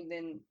to me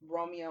than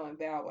Romeo and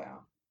Bow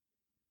Wow,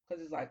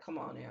 because it's like, come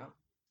on now,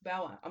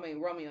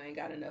 Romeo ain't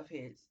got enough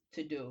hits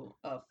to do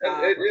a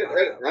five for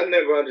five. I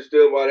never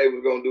understood why they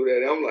was gonna do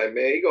that. I'm like,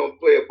 man, he gonna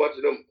play a bunch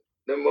of them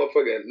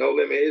motherfucking no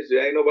limit hits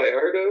that ain't nobody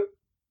heard of.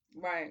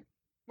 Right,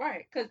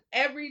 right, because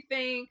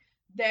everything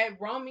that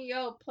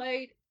Romeo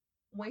played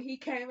when he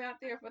came out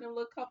there for them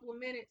little couple of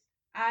minutes,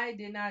 I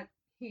did not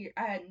hear.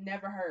 I had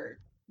never heard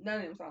none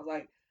of them songs.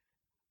 Like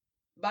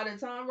by the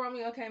time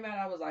Romeo came out,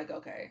 I was like,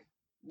 okay,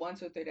 one,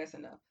 two, three, that's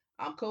enough.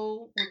 I'm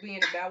cool with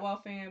being a Bow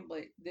Wow fan,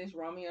 but this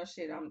Romeo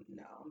shit, I'm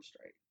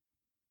straight.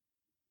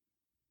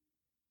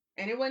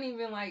 And it wasn't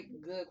even like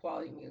good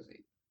quality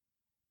music.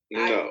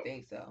 I No, didn't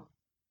think so,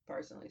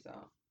 personally.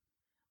 So,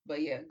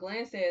 but yeah,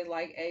 Glenn says,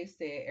 like Ace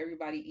said,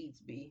 everybody eats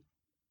B.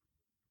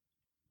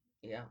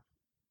 Yeah,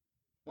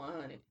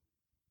 100.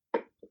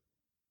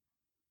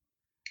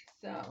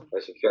 So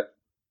that's a fact.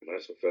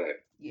 That's a fact.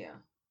 yeah.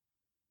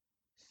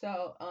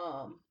 So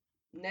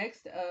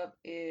next up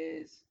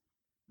is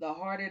The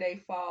Harder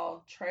They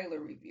Fall trailer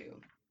review.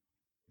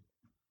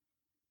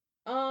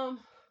 Um,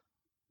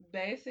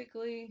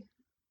 basically,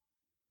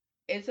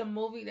 it's a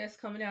movie that's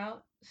coming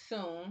out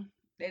soon.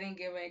 They didn't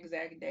give an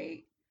exact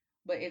date,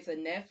 but it's a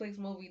Netflix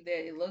movie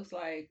that it looks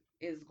like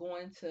is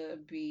going to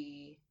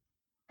be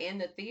in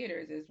the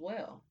theaters as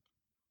well.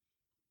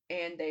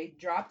 And they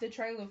dropped the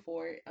trailer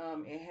for it.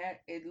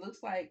 It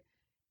looks like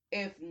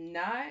if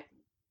not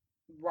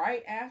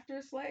right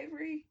after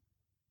slavery,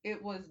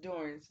 it was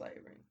during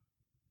slavery.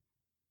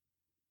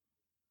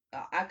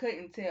 I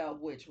couldn't tell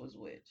which was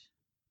which.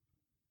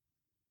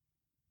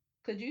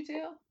 Could you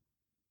tell?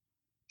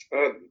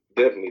 I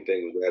definitely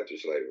think it was after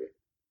slavery.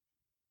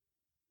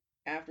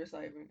 After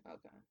slavery?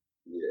 Okay.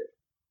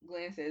 Yeah.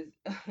 Glenn says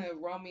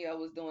Romeo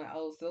was doing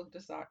old Silk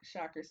the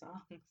Shocker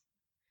songs.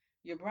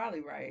 You're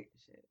probably right.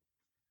 Shit.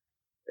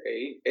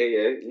 Yeah,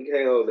 you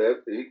can't hold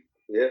that.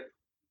 Yeah.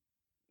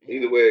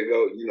 Either Yeah. way it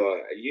go,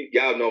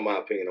 y'all know my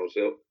opinion on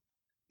self.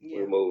 We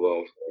Yeah. move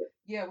on.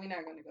 Yeah, we're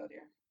not gonna go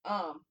there.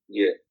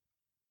 Yeah.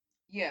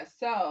 Yeah,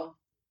 so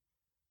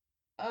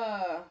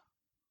uh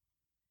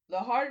The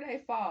Harder They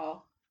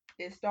Fall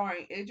is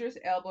starring Idris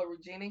Elba,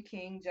 Regina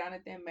King,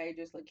 Jonathan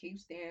Majors, Lakeith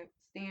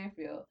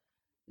Stanfield,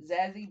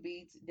 Zazie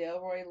Beetz,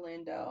 Delroy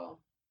Lindo,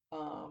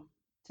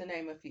 to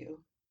name a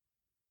few.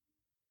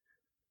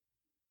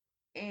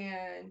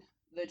 And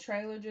the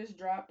trailer just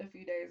dropped a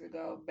few days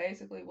ago.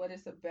 Basically, what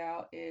it's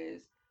about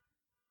is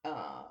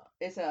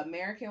it's an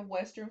American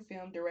Western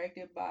film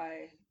directed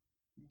by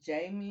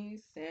Jamie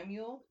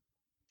Samuel,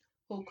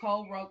 who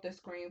co-wrote the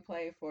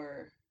screenplay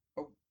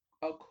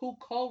who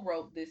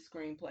co-wrote this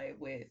screenplay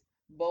with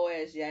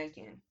Boaz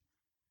Yankin.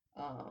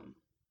 Um,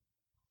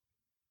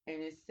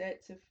 and it's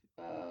set to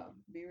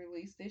be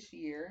released this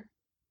year.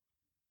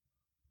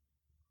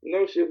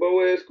 No shit,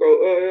 Boaz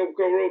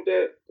co-wrote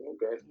that.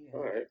 Okay,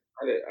 all Yeah, right.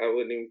 I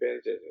wasn't even paying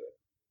attention to that.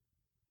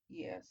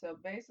 yeah. So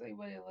basically,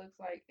 what it looks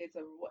like, it's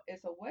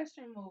a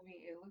western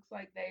movie. It looks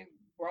like they I'm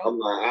broke,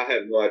 not. I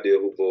have no idea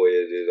who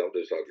Boaz is. I'm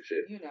just talking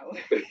shit. you know.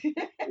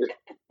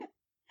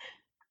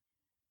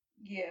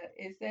 Yeah,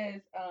 it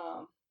says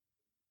hold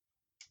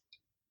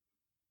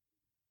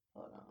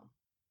on.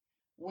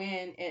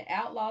 When an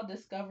outlaw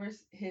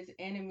discovers his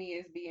enemy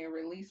is being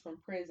released from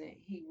prison,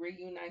 he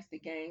reunites the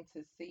gang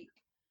to seek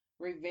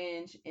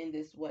revenge in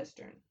this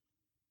western.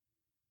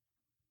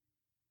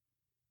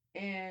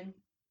 And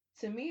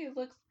to me, it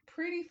looks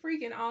pretty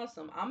freaking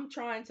awesome. I'm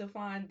trying to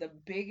find the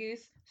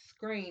biggest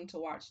screen to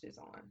watch this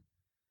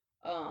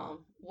on.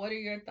 What are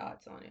your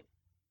thoughts on it?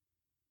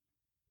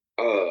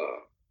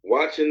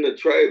 Watching the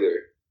trailer,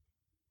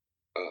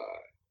 uh,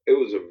 it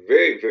was a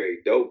very very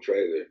dope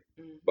trailer.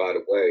 By Hmm.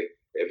 the way,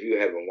 if you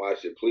haven't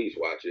watched it, please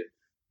watch it.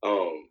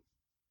 Um,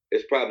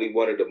 it's probably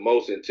one of the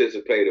most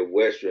anticipated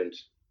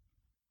westerns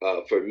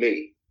for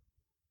me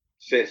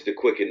since Yeah, The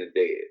Quick and the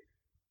Dead.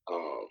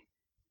 Um,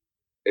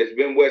 it's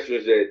been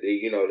westerns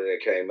that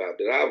came out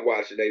that I've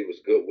watched and they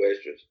was good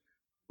westerns,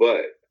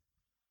 but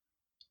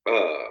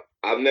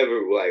I've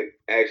never like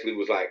actually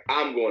was like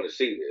I'm going to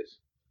see this.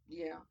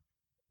 yeah,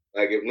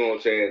 Like if you know what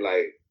I'm saying,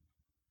 like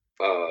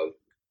uh,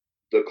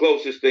 the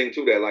closest thing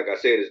to that, like I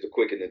said, is The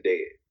Quick and the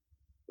Dead.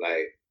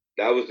 Like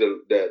that was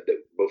the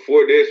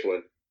before this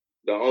one,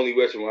 the only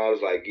western where I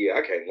was like, yeah,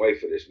 I can't wait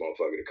for this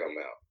motherfucker to come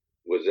out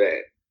was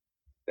that,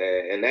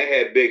 and that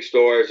had big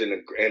stars and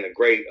a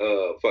great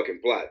fucking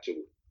plot to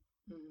it.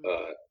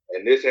 hmm,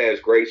 And this has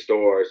great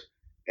stars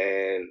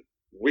and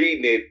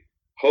reading it,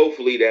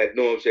 hopefully that you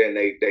know what I'm saying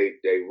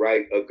they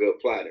write a good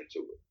plot into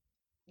it.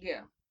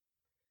 yeah.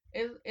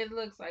 It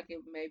looks like it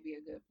may be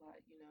a good plot.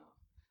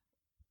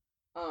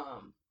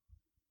 Um,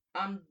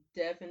 I'm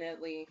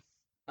definitely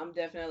I'm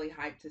definitely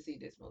hyped to see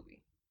this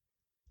movie.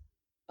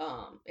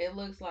 It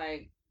looks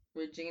like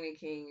Regina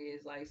King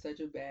is like such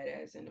a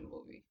badass in the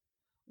movie,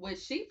 which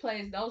she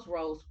plays those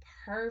roles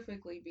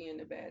perfectly, being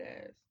the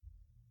badass.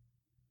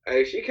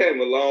 Hey, she came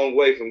a long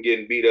way from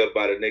getting beat up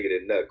by the nigga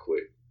that nut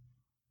quit.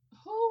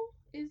 Who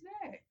is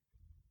that?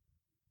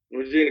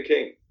 Regina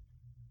King.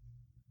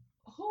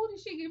 Who did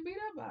she get beat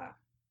up by?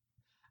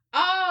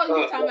 Oh, you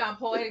Uh, talking about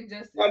Poetic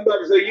Justice? I'm about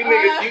to say you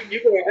niggas, Uh,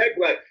 you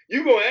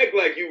gonna act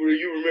like you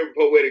remember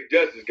Poetic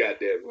Justice,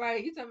 goddamn it.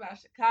 right. You talking about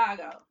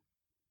Chicago?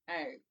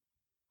 Hey,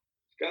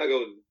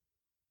 Chicago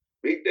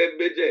beat that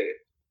bitch ass.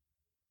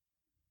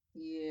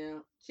 yeah,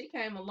 she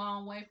came a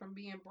long way from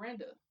being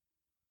Brenda.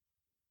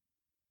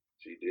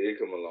 She did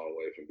come a long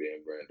way from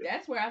being Brandon.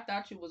 That's where I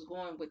thought you was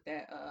going with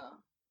that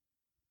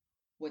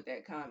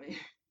comment.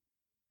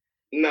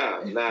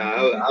 Nah,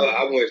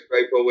 I went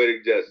straight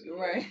Poetic Justice, man.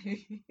 Right.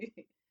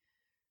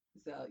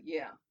 So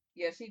yeah,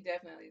 yeah, she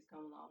definitely has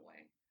come a long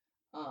way.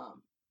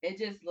 It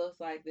just looks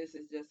like this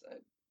is just a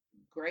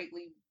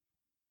greatly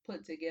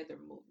put together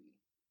movie,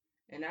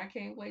 and I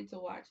can't wait to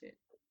watch it.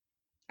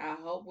 I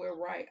hope we're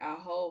right. I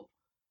hope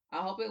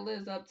it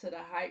lives up to the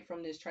hype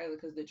from this trailer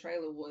because the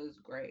trailer was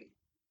great.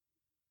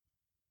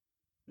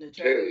 The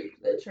Tell trailer you,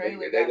 the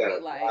trailer they got got me a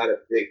lot like,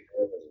 of big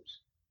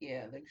names.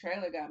 yeah, the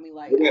trailer got me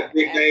like They got I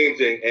big names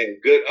absolutely,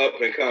 and good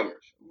up and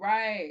comers.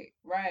 right,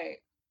 right.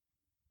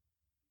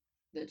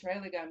 The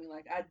trailer got me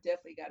like I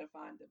definitely got to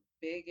find the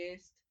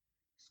biggest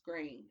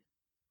screen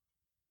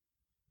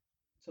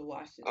to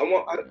watch this I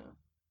want. movie on.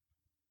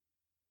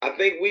 I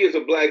think we as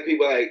a black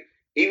people, like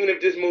even if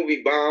this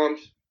movie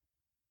bombs,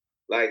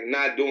 like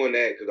not doing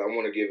that because I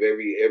want to give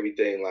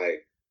everything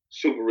like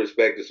super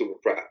respect and super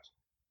props.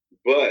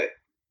 But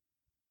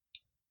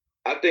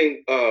I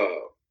think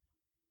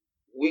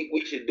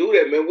we should do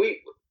that, man.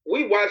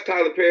 We watch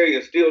Tyler Perry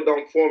and still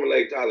don't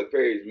formulate Tyler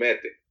Perry's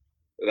method.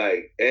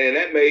 Like, and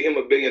that made him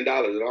 $1 billion. And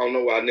I don't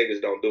know why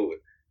niggas don't do it.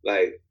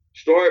 Like,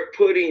 start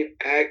putting you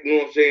know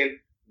what I'm saying,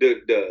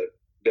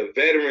 the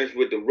veterans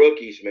with the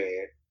rookies,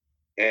 man,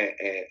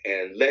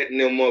 and letting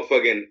them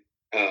motherfucking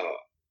uh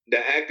the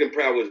acting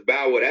prowess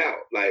bow it out.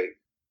 Like,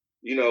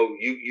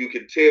 you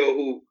can tell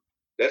who.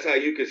 That's how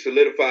you can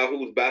solidify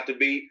who's about to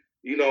be,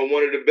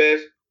 one of the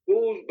best.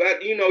 Who's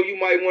about, you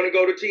might want to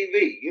go to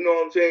TV. You know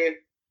what I'm saying?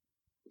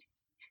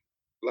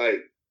 Like,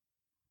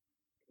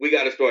 we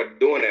got to start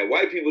doing that.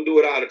 White people do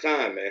it all the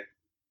time, man.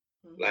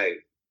 Mm-hmm.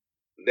 Like,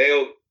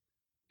 they'll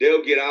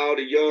they'll get all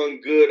the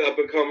young, good up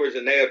and comers,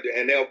 and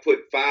they'll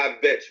put 5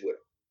 vets with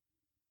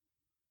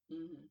them.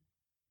 Mm-hmm.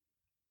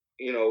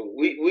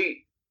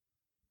 We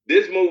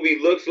this movie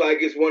looks like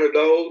it's one of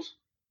those,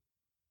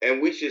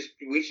 and we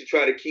should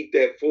try to keep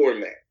that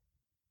format.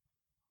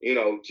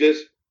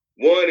 Just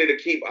one, it'll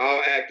keep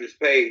all actors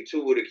paid.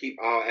 Two, it'll keep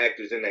all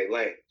actors in their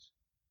lanes.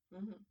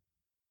 Mm-hmm.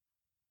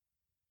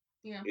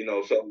 Yeah.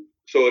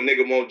 So a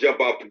nigga won't jump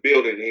off the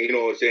building, you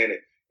know what I'm saying,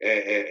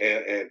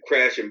 and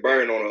crash and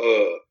burn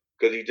on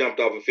because he jumped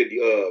off a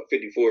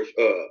 54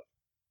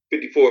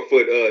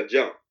 foot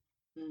jump.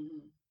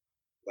 Mm-hmm.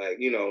 Like,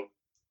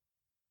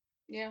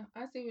 Yeah,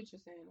 I see what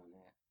you're saying on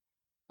that.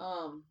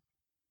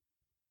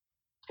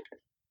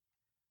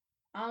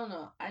 I don't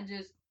know. I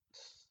just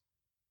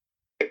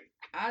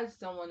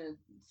don't want to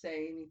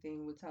say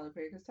anything with Tyler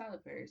Perry because Tyler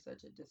Perry is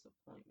such a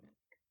disappointment.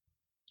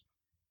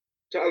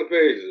 Tyler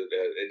Perry's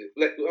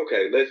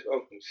okay. Let's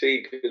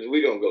see, because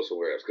we're gonna go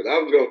somewhere else. Because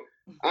I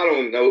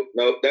don't know.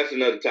 No, that's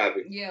another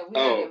topic. Yeah, we're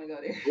not gonna go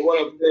there. But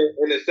what I'm saying,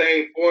 in the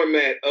same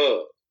format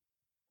of,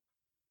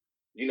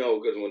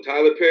 because when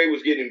Tyler Perry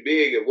was getting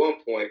big at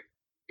one point,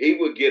 he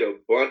would get a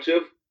bunch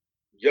of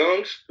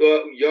young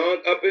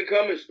up and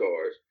coming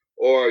stars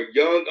or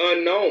young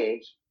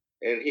unknowns,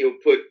 and he'll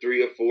put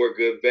 3 or 4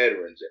 good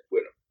veterans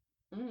with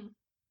him. Mm-hmm.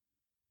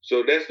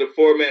 So that's the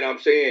format I'm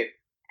saying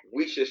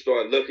we should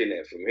start looking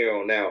at from here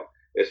on out,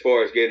 as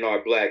far as getting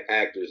our black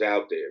actors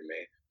out there,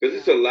 man. Because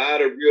it's a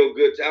lot of real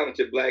good,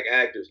 talented black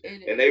actors,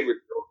 and they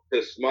resort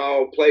to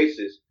small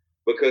places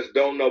because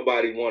don't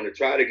nobody want to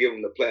try to give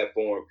them the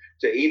platform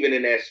to, even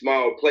in that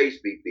small place,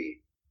 be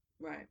big.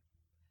 Right.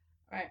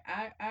 Right.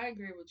 I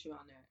agree with you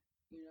on that.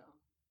 You know,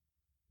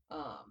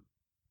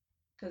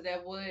 because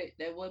that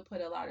would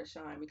put a lot of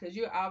shine because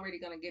you're already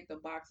gonna get the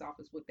box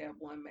office with that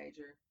one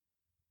major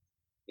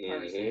Mm-hmm.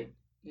 person.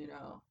 You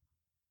know,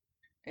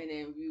 and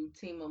then you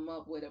team them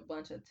up with a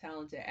bunch of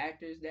talented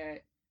actors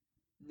that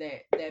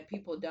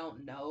people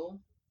don't know,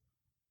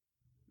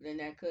 then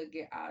that could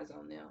get eyes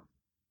on them.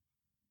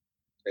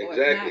 Or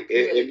Exactly. not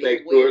It could, it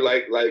makes sure,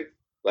 will.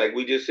 like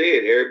we just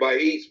said,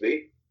 everybody eats,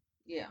 me.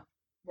 Yeah.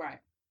 Right.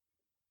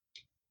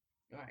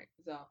 Right.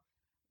 So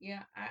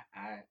yeah, I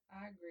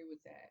agree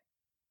with that.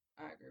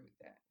 I agree with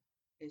that.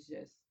 It's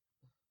just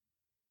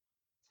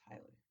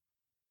Tyler.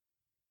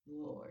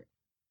 Lord.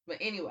 But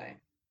anyway,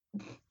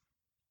 Yeah,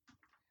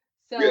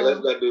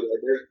 let's so not do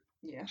that.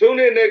 yeah. Tune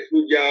in next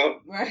week, y'all.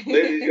 Right.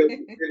 Ladies and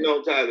gentlemen, getting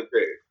on Tyler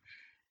Perry.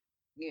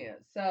 Yeah.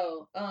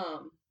 So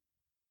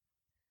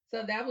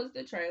that was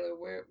the trailer.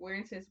 We're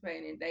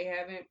anticipating. They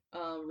haven't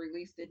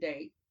released a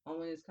date on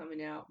when it's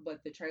coming out,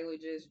 but the trailer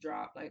just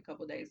dropped like a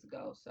couple days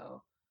ago.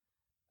 So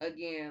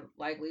again,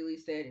 like Lily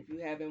said, if you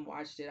haven't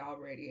watched it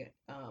already,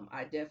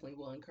 I definitely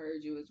will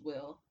encourage you as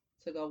well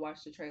to go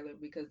watch the trailer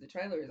because the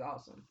trailer is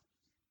awesome.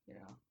 You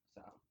know,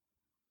 so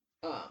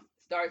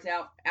starts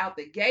out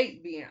the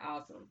gate being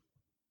awesome.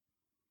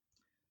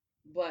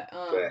 But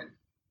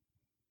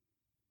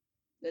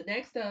the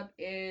next up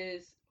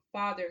is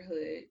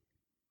Fatherhood.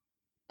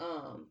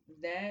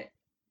 That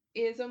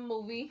is a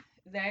movie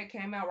that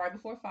came out right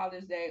before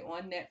Father's Day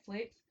on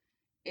Netflix.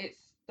 It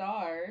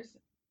stars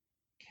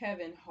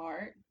Kevin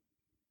Hart.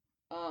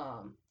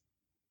 Um,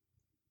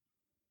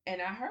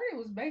 and I heard it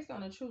was based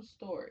on a true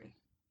story,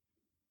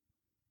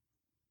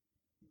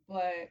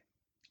 but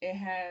it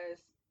has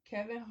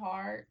Kevin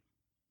Hart,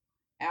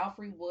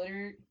 Alfred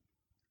Woodard,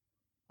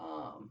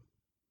 um,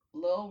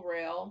 Lil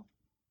Rel,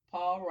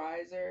 Paul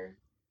Reiser,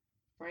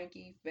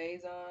 Frankie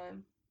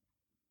Faison,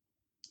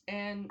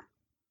 and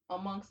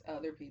amongst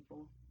other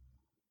people.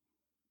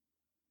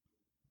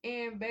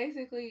 And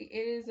basically,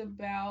 it is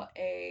about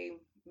a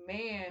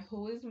man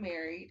who is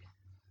married.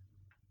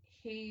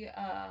 He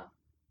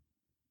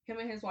him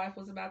and his wife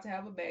was about to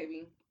have a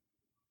baby.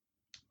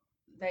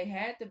 They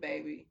had the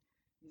baby.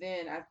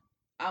 Then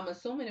I'm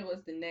assuming it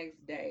was the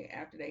next day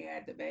after they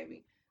had the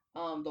baby.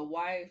 The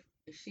wife,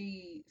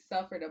 she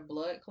suffered a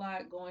blood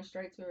clot going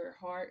straight to her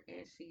heart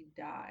and she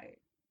died,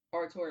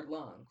 or to her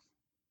lungs,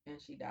 and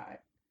she died.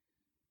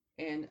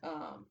 And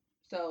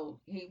so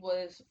he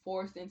was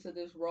forced into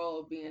this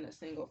role of being a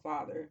single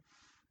father.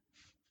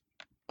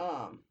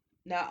 Um,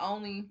 Not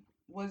only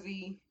was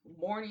he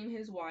mourning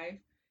his wife,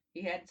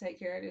 he had to take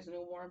care of this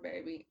newborn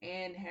baby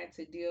and had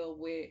to deal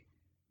with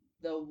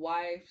the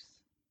wife's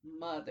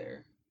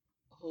mother,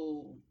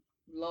 who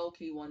low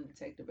key wanted to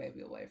take the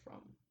baby away from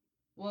him.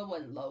 Well, it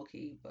wasn't low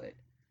key, but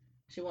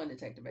she wanted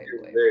to take the baby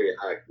away from Very him.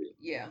 active.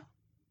 Yeah,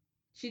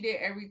 she did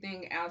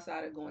everything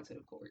outside of going to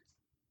the courts.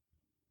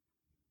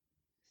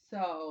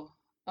 So,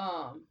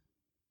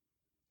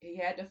 he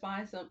had to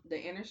find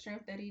the inner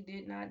strength that he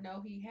did not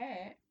know he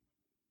had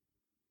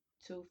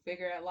to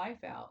figure out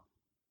life out.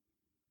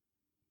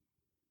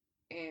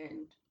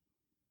 And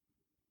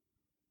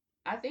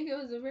I think it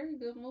was a very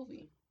good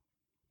movie.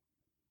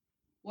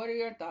 What are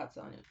your thoughts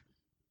on it?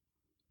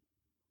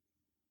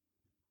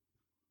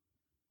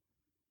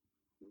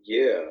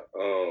 Yeah.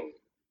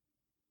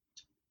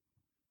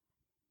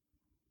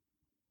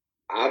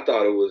 I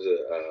thought it was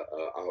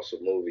a awesome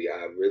movie.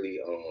 I really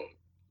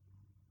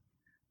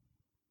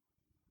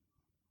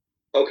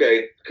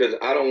okay, because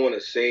I don't want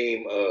to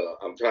seem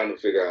I'm trying to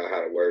figure out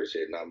how to word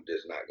shit, and I'm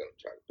just not gonna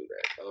try to do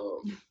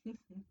that.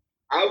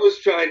 I was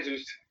trying to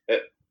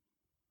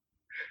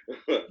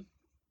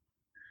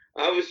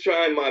I was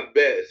trying my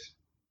best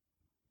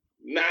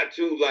not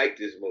to like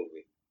this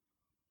movie,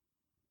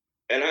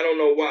 and I don't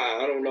know why.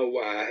 I don't know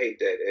why. I hate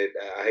that.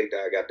 I hate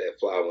that I got that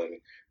fly with me.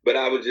 But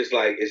I was just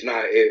like, it's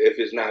not. If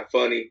it's not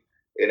funny,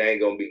 it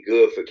ain't gonna be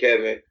good for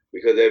Kevin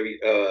because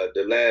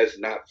the last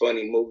not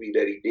funny movie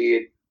that he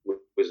did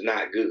was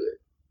not good.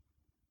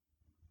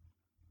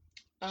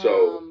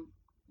 So Um,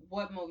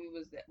 what movie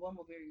was that? What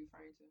movie are you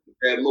referring to?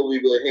 that movie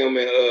with him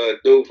and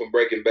dude from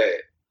Breaking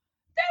Bad.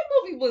 That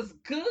movie was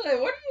good.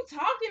 What are you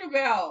talking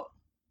about?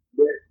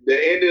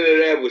 The ending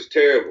of that was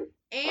terrible.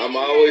 And I'm it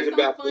always had some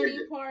about funny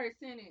ending. parts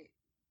in it.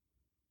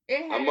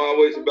 It I'm had some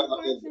always funny about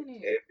parts ending.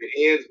 in it. If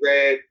it ends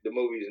bad, the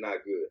movie is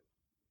not good.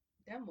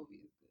 That movie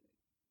is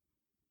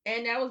good.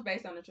 And that was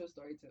based on a true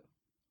story too.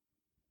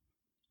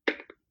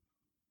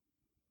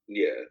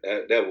 Yeah,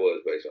 that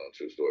was based on a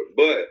true story.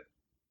 But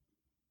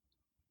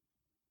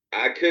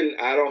I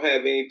don't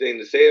have anything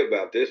to say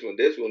about this one.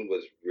 This one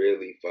was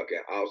really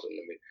fucking awesome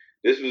to me.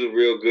 This was a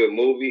real good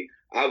movie.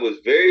 I was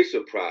very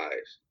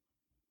surprised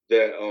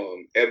that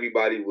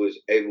everybody was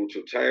able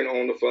to turn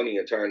on the funny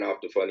and turn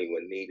off the funny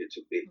when needed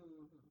to be.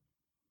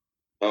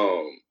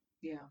 Um,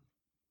 Yeah.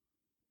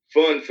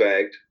 fun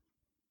fact,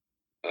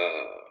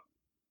 uh,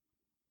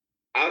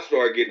 I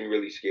started getting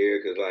really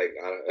scared because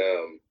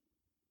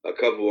a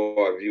couple of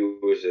our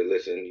viewers that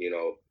listen,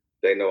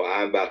 they know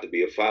I'm about to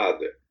be a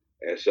father,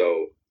 and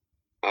so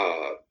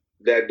uh,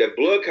 that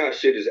blood clot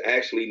shit is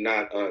actually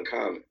not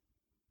uncommon,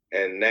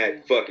 and that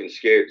Yeah. fucking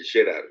scared the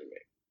shit out of me.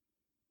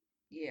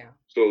 Yeah.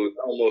 So it's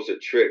almost a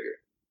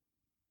trigger,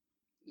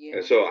 and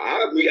Yeah. so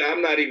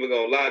I'm not even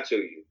gonna lie to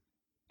you.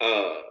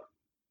 Uh,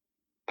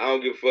 I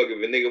don't give a fuck if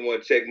a nigga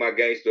want to check my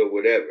gangster or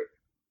whatever.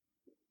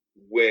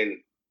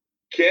 When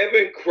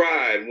Kevin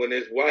cried when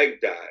his wife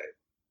died,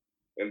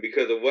 and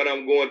because of what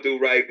I'm going through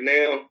right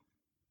now,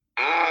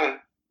 I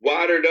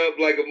watered up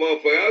like a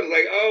motherfucker. I was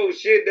like, oh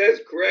shit,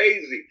 that's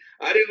crazy.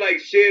 I didn't like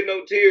shed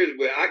no tears,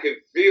 but I could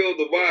feel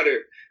the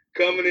water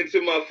coming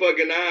into my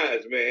fucking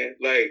eyes, man.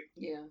 Like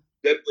Yeah.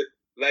 that,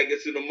 like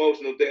it's an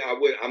emotional thing.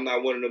 I'm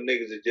not one of them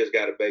niggas that just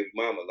got a baby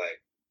mama.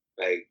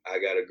 Like I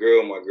got a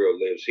girl. My girl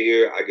lives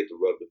here. I get to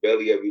rub the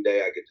belly every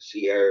day. I get to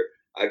see her.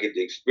 I get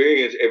to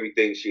experience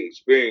everything she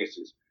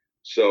experiences.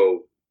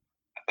 So,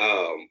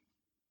 um,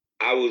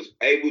 I was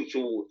able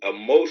to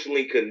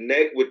emotionally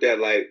connect with that.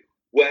 Like,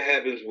 what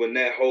happens when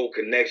that whole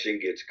connection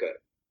gets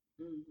cut?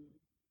 Mm-hmm.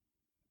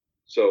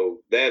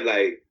 So that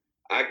like,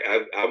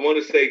 I want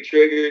to say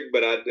triggered,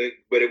 but I think,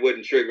 but it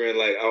wasn't triggering.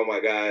 Like, oh my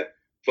god,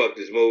 fuck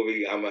this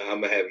movie. I'm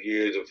gonna have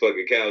years of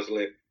fucking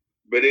counseling.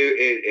 But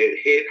it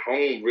hit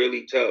home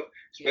really tough,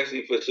 Yeah.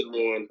 especially for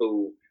someone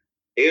who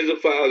is a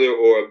father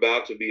or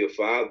about to be a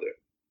father.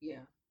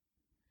 Yeah.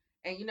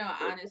 And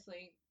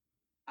honestly,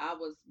 I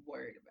was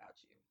worried about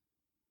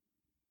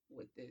you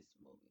with this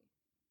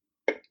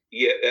movie.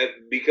 Yeah,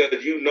 because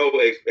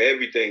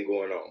everything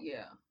going on.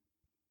 Yeah.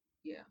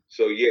 Yeah.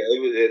 So yeah,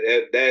 it was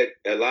that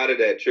a lot of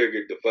that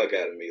triggered the fuck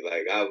out of me.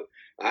 Like I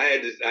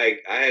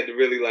had to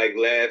really like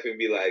laugh and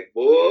be like,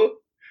 boy,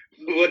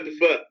 what the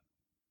fuck?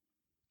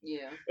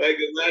 Yeah. Like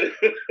a lot of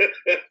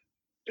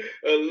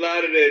a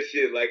lot of that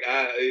shit. Like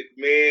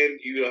man,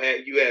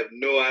 you have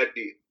no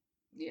idea.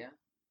 Yeah.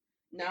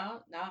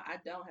 No, no, I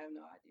don't have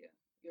no idea.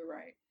 You're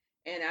right.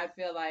 And I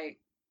feel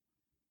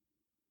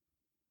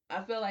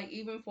like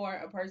even for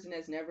a person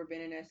that's never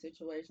been in that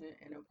situation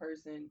and a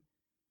person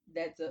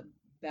that's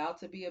about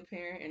to be a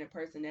parent and a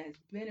person that has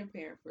been a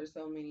parent for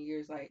so many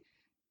years, like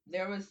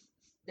there was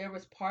there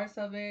was parts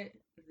of it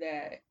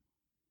that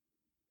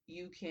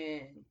you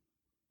can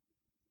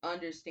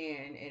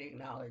understand and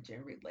acknowledge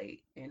and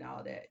relate and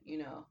all that.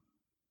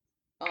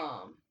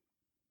 Um,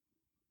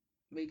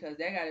 because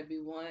that got to be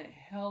one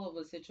hell of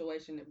a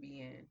situation to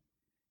be in,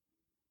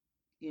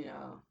 you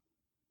know.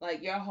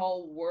 Like your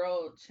whole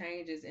world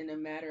changes in a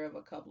matter of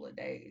a couple of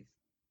days.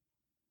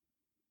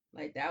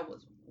 Like that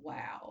was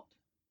wild.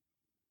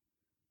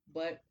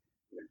 But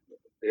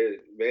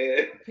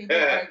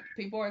Man,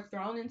 people are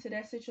thrown into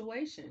that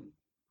situation,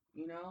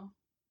 you know?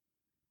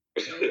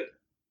 And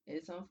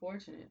it's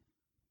unfortunate.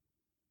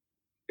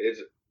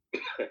 it's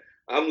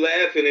I'm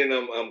laughing and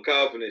I'm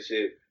coughing and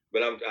shit.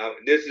 But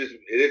this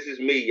is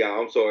me,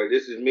 y'all. I'm sorry.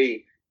 This is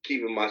me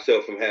keeping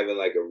myself from having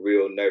like a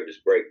real nervous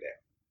breakdown.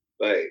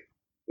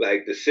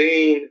 Like the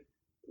scene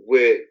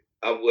with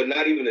well,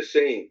 not even the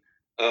scene.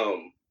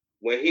 Um,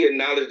 when he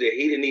acknowledged that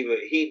he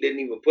didn't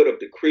even put up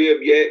the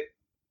crib yet.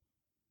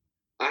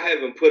 I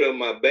haven't put up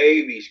my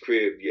baby's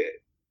crib yet,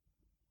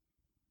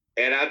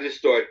 and I just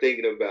start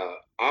thinking about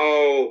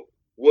all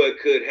what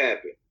could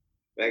happen.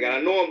 Like I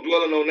Mm-hmm. know I'm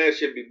dwelling on that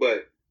shit,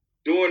 but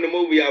during the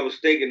movie I was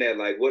thinking that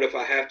like, what if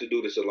I have to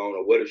do this alone,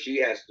 or what if she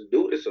has to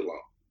do this alone?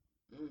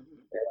 Mhm.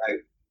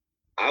 Like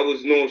I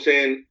was, you know what I'm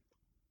saying.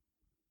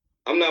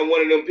 I'm not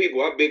one of them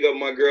people. I big up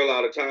my girl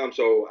all the time,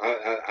 so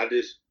I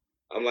just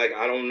I'm like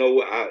I don't know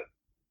what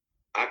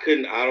I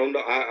couldn't I don't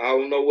know I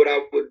don't know what I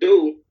would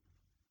do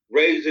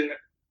raising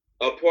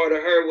a part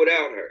of her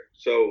without her.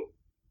 So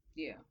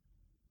Yeah.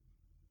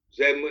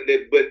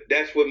 but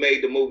that's what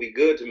made the movie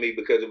good to me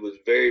because it was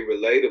very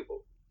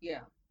relatable.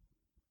 Yeah.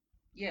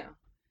 Yeah.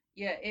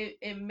 Yeah.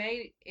 It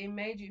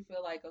made you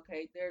feel like,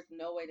 okay, there's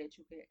no way that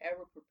you could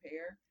ever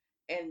prepare,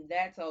 and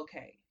that's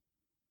okay.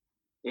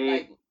 Mm,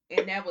 Like,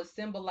 and that was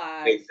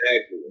symbolized.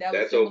 exactly. That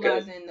was That's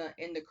okay. symbolized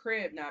in the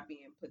crib not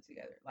being put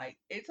together. Like,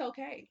 it's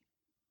okay.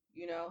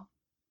 You know,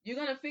 you're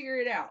gonna figure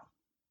it out,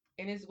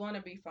 and it's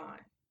gonna be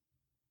fine.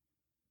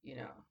 You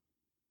know.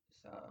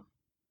 So,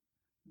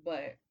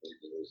 but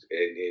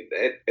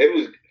It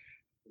was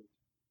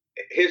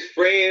his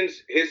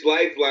friends, his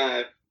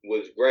lifeline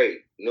was great.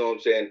 You know what I'm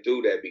saying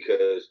through that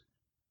because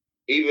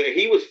even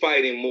he was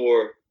fighting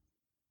more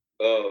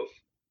of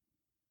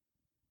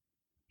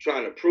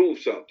trying to prove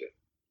something.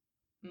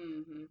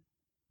 mhm.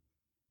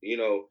 You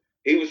know,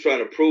 he was trying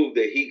to prove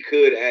that he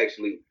could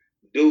actually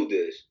do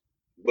this.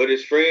 But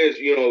his friends,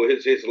 you know,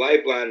 his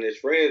lifeline, his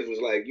friends was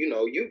like, you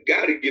know, you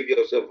got to give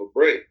yourself a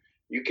break.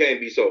 You can't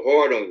be so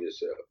hard on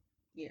yourself.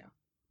 Yeah.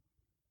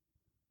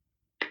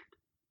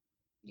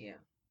 Yeah.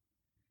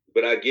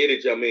 But I get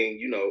it. I mean,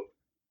 you know,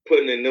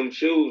 putting in them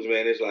shoes,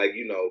 man, it's like,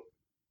 you know,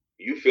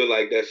 you feel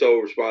like that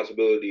sole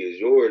responsibility is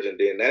yours, and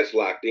then that's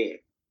locked in.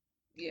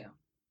 Yeah.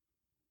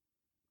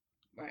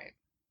 Right.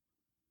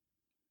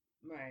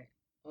 Right.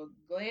 Well,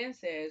 Glenn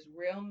says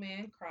real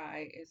men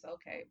cry. It's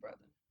okay, brother.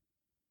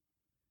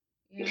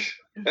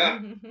 Yeah.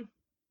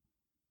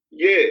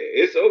 Yeah,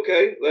 it's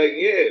okay. Like,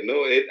 Yeah. yeah,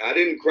 no, I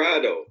didn't cry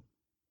though.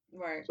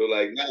 Right. So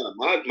like, nah,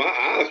 my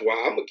eyes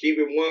wide. I'm gonna keep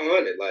it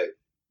 100. Like,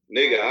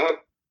 nigga, Right.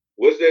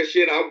 what's that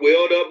shit? I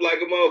welled up like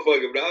a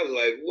motherfucker, but I was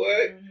like,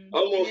 what?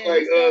 Almost Yeah. like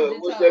He stubbed your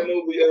what's that toe.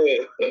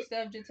 movie? He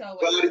stubbed your toe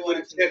while you Cloudy was with a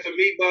watching chest of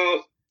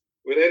meatballs.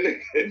 When that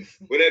nigga, it.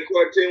 when that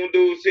cartoon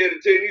dude said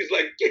it to him, he's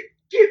like,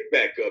 get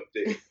back up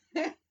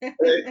there.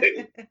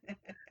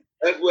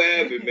 That's what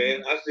happened,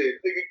 man. I said,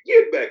 nigga,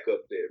 get back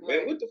up there, man.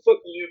 Right. What the fuck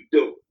are you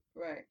doing?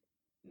 Right.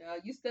 No,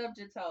 you stubbed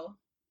your toe.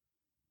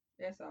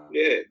 That's all.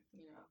 Yeah,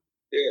 You know.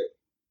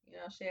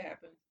 yeah. Shit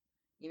happens.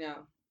 You know.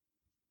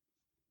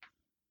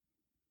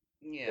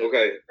 Yeah.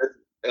 Okay.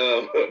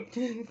 I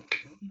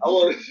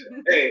want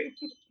to say,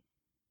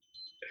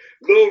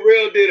 Lil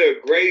Real did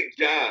a great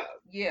job.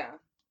 Yeah.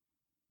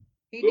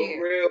 He Lil did.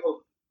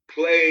 Real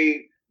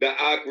played the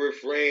awkward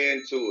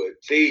friend to a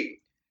T.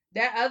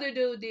 That other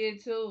dude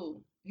did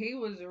too. He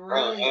was Uh,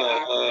 really uh,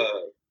 awkward. uh,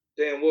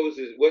 damn, what's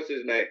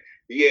his name?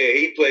 Yeah,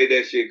 he played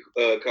that shit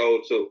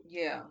cold too.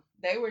 Yeah.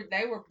 They were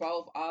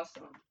both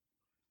awesome.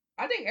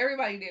 I think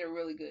everybody did a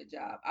really good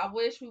job. I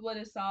wish we would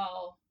have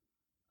saw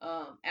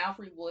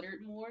Alfred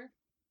Woodard more,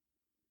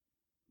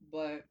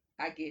 but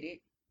I get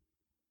it.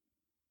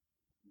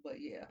 But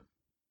yeah.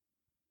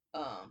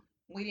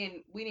 We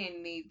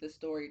didn't need the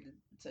story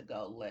to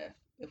go left.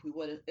 If we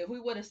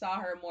would have saw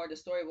her more, the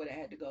story would have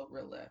had to go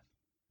real left.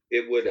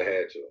 It would have So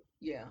had to.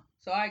 yeah.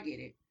 So I get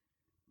it.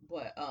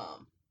 But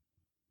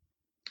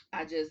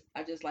I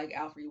just like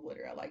Alfred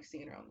Woodard. I like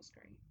seeing her on the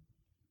screen.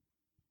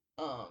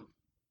 Um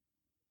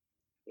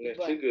Yeah, she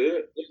but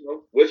good. You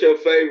know. What's your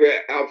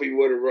favorite Alfie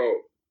Woodard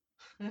role?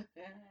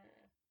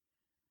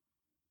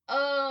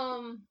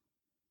 um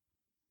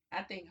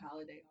I think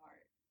Holiday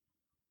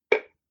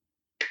Heart.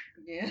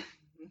 Yeah.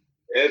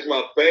 That's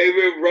my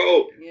favorite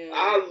role. Yeah.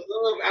 I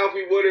love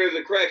Alfie Woodard as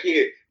a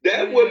crackhead.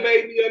 That what Yeah.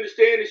 made me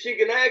understand that she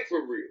can act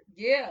for real.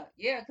 Yeah.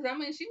 Yeah. Because I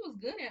mean, she was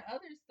good at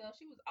other stuff.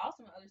 She was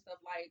awesome at other stuff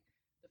like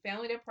The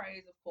Family That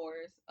Prays, of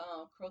course.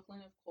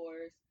 Crooklyn, of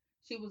course.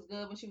 She was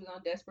good when she was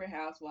on Desperate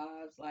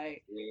Housewives.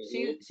 Like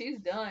Mm-hmm. she's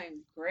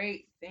done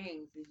great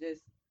things. It's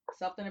just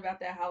something about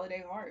that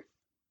Holiday Heart.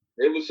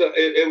 It was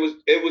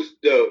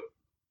the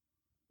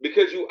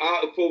because you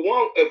for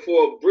one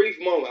for a brief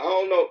moment. I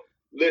don't know.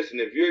 Listen,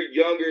 if you're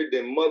younger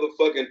than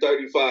motherfucking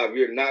 35,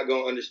 you're not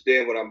gonna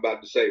understand what I'm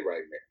about to say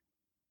right now.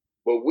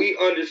 But we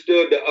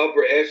understood the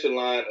upper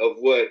echelon of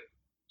what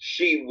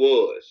she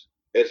was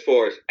as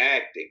far as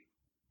acting.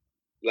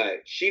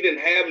 Like she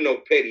didn't have no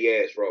petty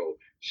ass role.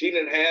 She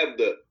didn't have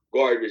the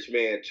garbage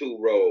man 2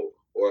 role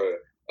or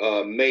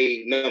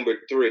maid number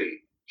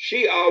 3.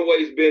 She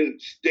always been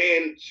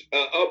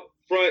up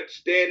front,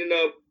 standing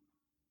up,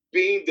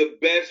 being the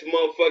best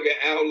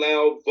motherfucking out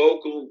loud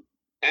vocal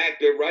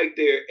actor right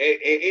there in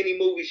any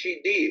movie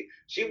she did.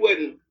 She Mm-hmm.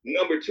 wasn't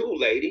number 2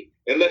 lady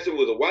unless it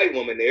was a white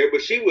woman there,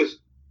 but she was,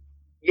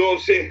 you know what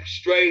I'm saying,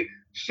 straight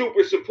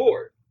super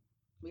support.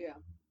 Yeah.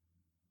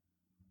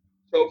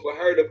 So for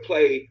her to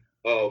play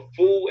a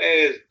fool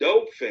ass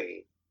dope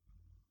fiend,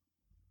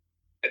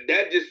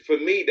 that just for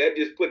me, that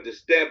just put the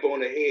stamp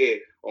on the head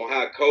on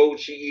how cold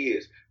she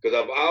is. Because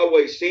I've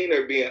always seen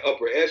her being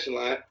upper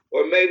echelon,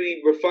 or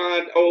maybe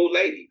refined old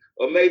lady,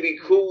 or maybe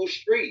Mm-hmm. cool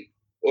street,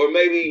 or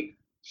maybe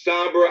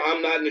somber.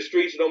 I'm not in the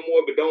streets no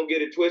more, but don't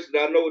get it twisted.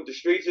 I know what the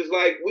streets is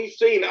like. We've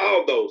seen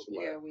all those.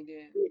 Yeah, we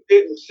did. We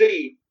didn't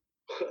see.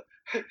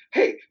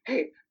 Hey,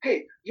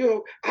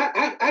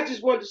 I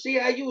just wanted to see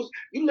how you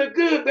look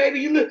good, baby.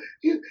 You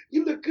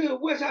look good.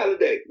 What's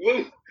holiday?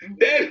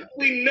 That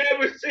we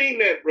never seen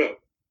that, bro.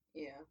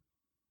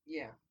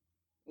 Yeah,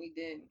 we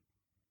did.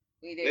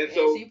 And And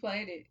so she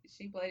played it.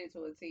 She played it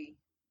to a T.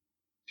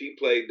 she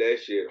played that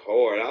shit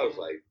hard. I was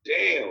like,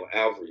 damn,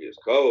 Alfred is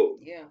cold.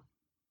 Yeah,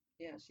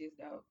 she's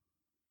dope.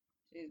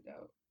 She's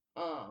dope.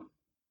 Um,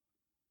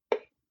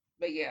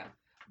 but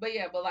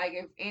like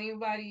if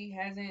anybody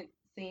hasn't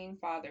seen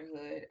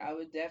Fatherhood, I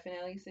would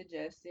definitely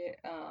suggest it.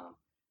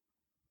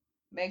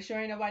 Make sure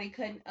ain't nobody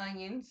cutting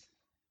onions.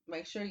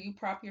 Make sure you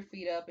prop your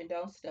feet up and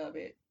don't stub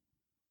it.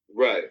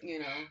 Right.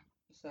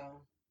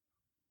 So,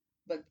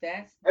 but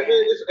that's I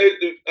mean,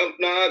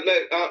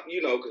 that.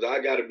 you know, because I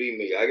gotta be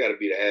me. I gotta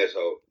be the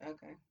asshole.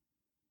 Okay.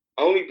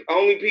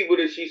 Only people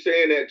that she's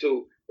saying that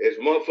to is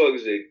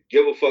motherfuckers that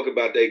give a fuck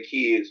about their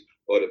kids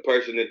or the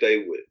person that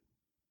they with.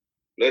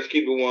 Let's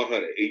keep it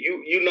 100.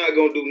 You not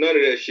gonna do none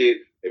of that shit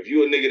if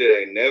you a nigga that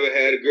ain't never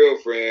had a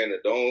girlfriend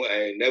or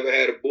ain't never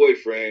had a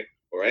boyfriend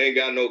or ain't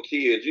got no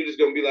kids. You just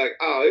gonna be like,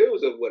 oh, it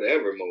was a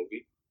whatever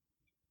movie.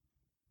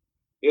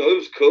 You know, it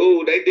was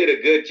cool. They did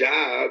a good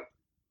job.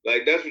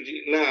 Like that's what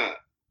you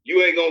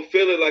ain't gonna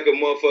feel it like a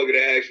motherfucker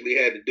that actually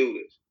had to do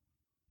this.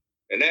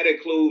 And that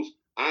includes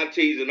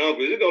aunties and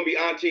uncles. It's gonna be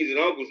aunties and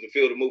uncles to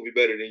feel the movie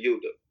better than you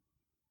do.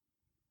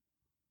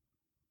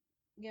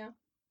 Yeah,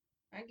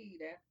 I give you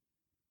that.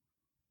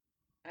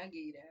 I give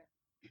you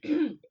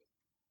that.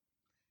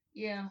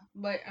 Yeah,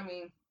 but I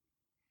mean,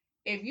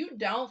 if you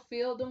don't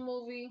feel the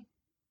movie,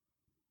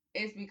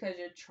 it's because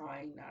you're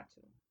trying not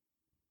to.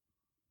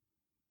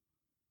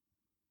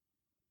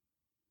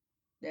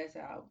 That's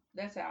how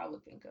I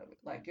would think of it.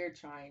 Like you're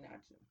trying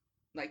not to.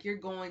 Like you're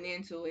going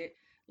into it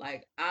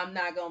like I'm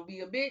not gonna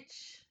be a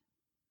bitch.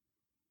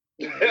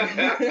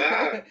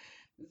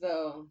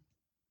 So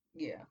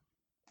yeah.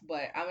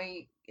 But I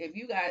mean, if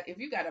you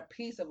got a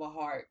piece of a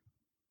heart,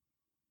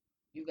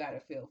 you gotta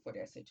feel for that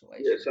Yeah,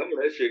 situation. some of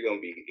that shit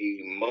gonna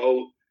be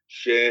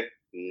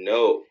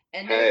emotional.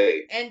 And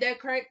Hey.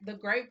 the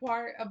great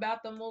part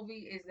about the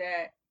movie is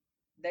that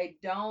they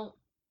don't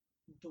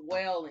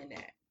dwell in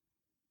that.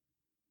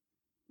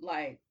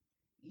 Like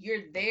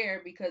you're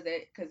there because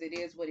it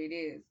is what it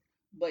is.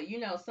 But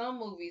some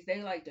movies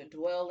they like to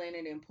dwell in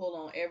it and pull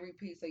on every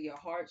piece of your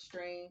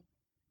heartstring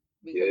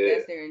because Yeah.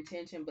 that's their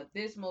intention. But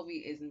this movie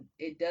isn't.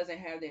 It doesn't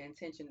have the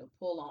intention to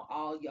pull on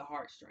all your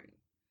heartstrings.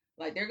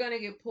 Like they're gonna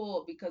get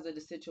pulled because of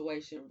the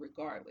situation,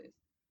 regardless.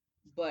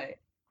 But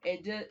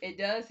it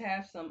does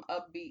have some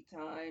upbeat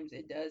times.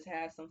 It does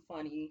have some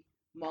funny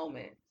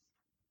moments.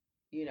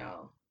 You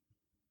know,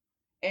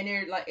 and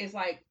it's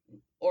like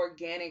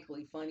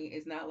organically funny.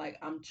 It's not like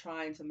I'm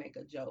trying to make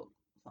a joke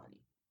funny.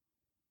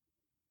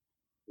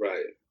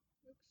 Right.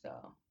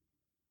 So,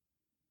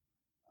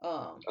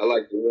 I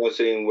like the one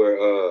scene where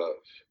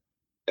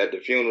at the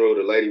funeral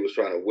the lady was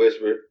trying to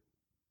whisper,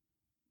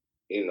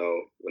 you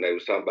know, when they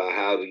was talking about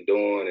how's he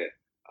doing and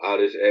all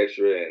this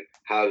extra and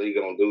how's he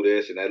gonna do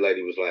this, and that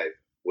lady was like,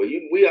 well,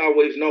 we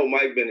always know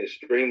Mike been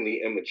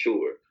extremely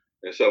immature.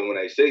 And so when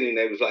they seen him,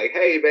 they was like,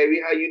 hey,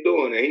 baby, how you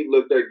doing? And he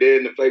looked her dead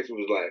in the face and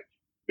was like,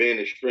 being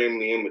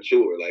extremely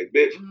immature. Like,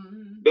 bitch,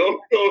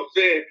 don't, you know what I'm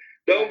saying?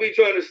 Don't be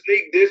trying to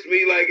sneak diss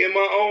me like in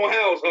my own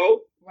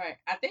household. Right.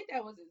 I think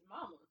that was his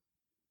mama.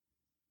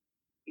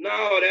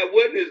 No, that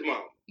wasn't his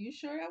mama. You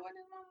sure that wasn't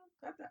his mama?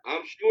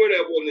 I'm sure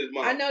that wasn't his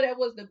mama. I know that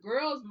was the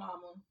girl's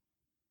mama.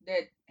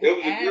 That it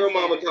was a girl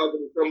mama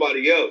talking to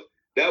somebody else.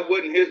 That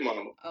wasn't his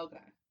mama. Okay.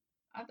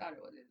 I thought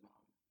it was his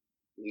mama.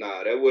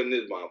 Nah, that wasn't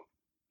his mama.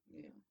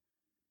 Yeah.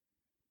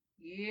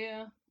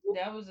 Yeah.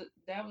 That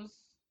was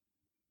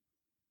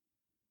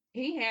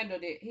he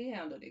handled it. He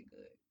handled it good.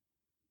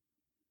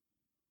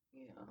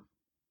 Yeah.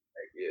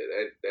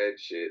 Yeah, that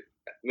shit.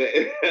 Man,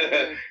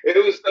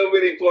 it was so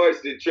many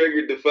parts that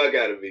triggered the fuck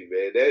out of me,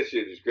 man. That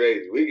shit is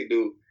crazy. We could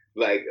do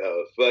like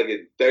a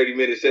fucking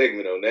 30-minute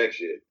segment on that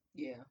shit.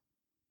 Yeah.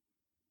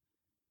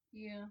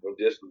 Yeah. From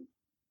just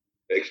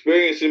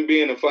experiencing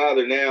being a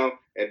father now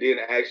and then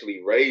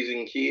actually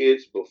raising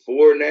kids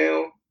before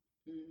now.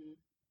 Mm-hmm.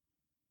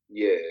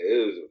 Yeah,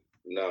 it was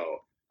no.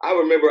 I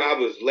remember I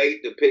was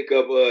late to pick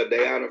up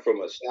Diana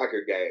from a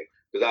soccer game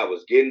because I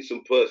was getting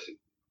some pussy.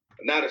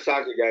 Not a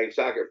soccer game,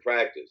 soccer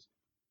practice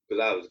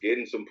because I was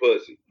getting some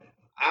pussy.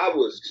 I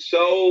was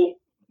so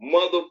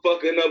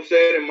motherfucking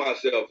upset at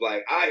myself.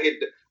 Like I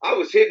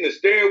was hitting the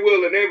steering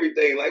wheel and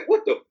everything. Like,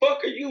 what the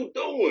fuck are you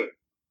doing?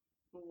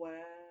 Wow.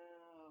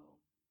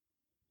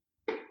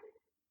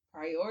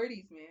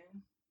 Priorities,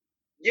 man.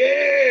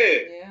 Yeah.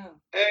 Yeah.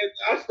 And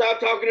I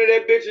stopped talking to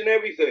that bitch and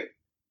everything.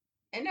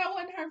 And that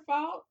wasn't her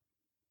fault.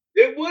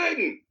 It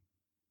wasn't.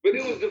 But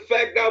it was the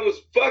fact I was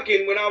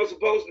fucking when I was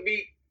supposed to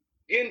be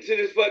getting to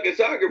this fucking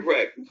soccer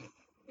practice.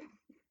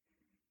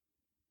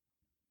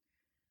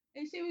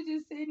 And she was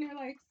just sitting there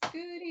like,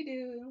 Scooty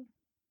Doo.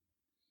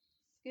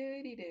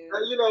 Scooty Doo.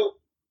 Now,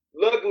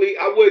 luckily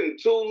I wasn't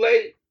too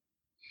late.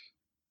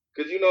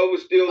 Cause you know it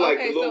was still like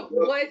the Okay, little so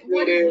girls what were still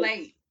what is there.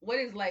 late? What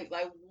is late?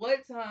 Like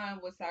what time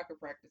was soccer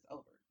practice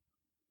over?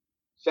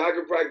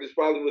 Soccer practice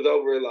probably was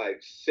over at like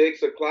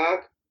 6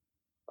 o'clock.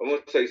 I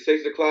want to say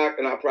 6 o'clock,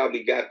 and I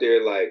probably got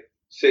there like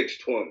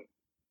 6:20.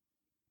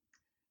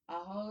 A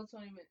whole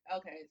 20 minutes.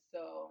 Okay,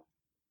 so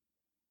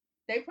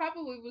they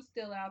probably was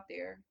still out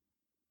there.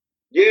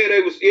 Yeah,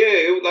 they was.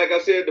 Yeah, it was like I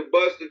said. The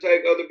bus to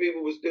take other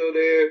people was still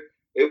there.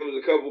 It was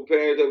a couple of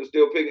parents that was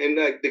still picking, and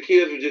like the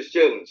kids were just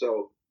chilling.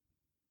 So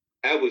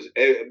I was,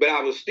 but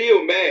I was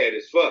still mad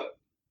as fuck.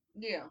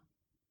 Yeah,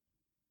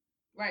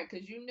 right,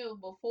 because you knew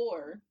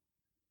before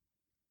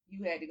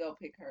you had to go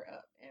pick her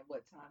up and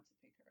what time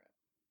to pick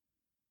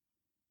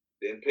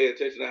Didn't pay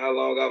attention to how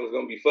long I was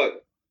gonna be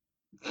fucking.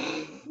 her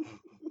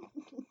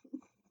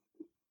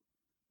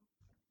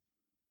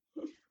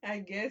up. I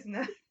guess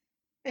not.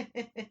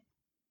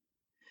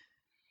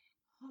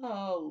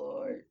 Oh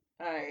Lord.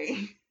 Alright.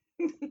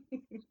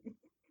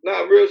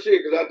 Not real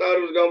shit, because I thought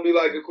it was gonna be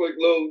like a quick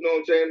little, you know what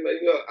I'm saying?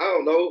 You know, I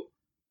don't know.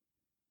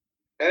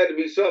 It had to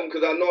be something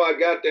because I know I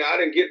got there. I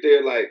didn't get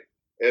there like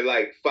at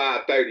like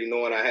 5:30,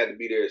 knowing I had to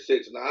be there at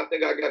 6. Now I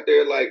think I got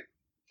there at like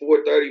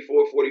 4:30,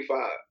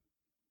 4:45.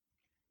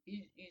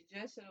 You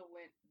just should have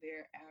went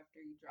there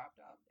after you dropped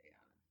off Diana.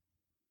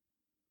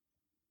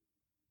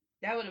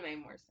 That would have made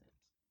more sense.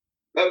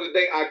 That was the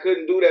thing. I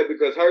couldn't do that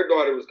because her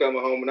daughter was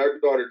coming home and her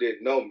daughter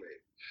didn't know me.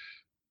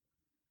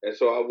 And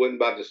so I wasn't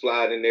about to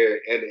slide in there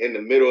in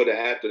the middle of the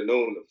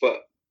afternoon to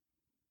fuck.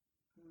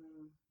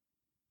 Hmm.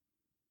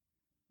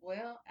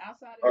 Well,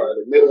 outside Or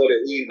the of middle of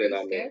the evening, I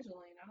mean.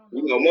 rescheduling, I don't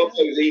You know what know, to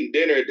tell you. motherfuckers eating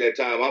dinner at that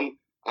time.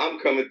 I'm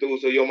coming through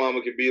so your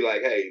mama can be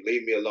like, hey,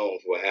 leave me alone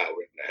for an hour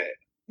and a half.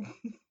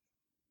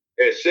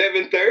 At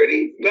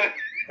 7:30?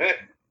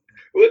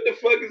 What the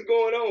fuck is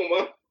going on,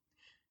 mom?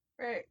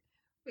 Right.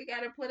 We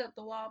gotta put up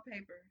the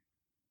wallpaper.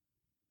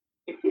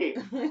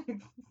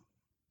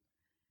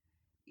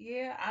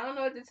 Yeah, I don't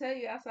know what to tell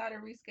you outside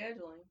of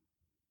rescheduling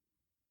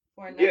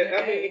for another Yeah,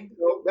 I mean, day.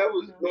 that You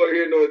was know. nor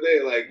here nor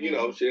there. Like,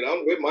 Yeah. shit,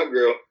 I'm with my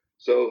girl,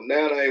 so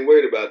now I ain't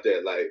worried about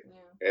that. Like,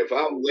 Yeah. if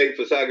I'm late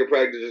for soccer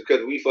practice, it's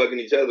because we fucking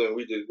each other and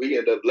we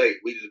end up late.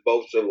 We just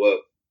both show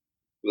up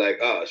like,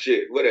 oh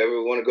shit, whatever.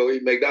 We want to go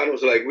eat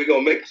McDonald's? Like, we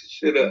gonna make this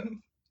shit up.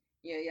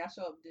 Yeah, y'all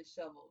show up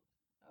disheveled.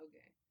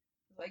 Okay.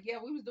 It's like, yeah,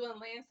 we was doing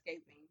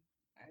landscaping.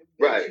 I bet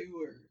Right. you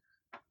were.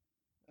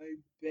 I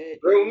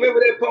bet Girl, you remember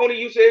were. that pony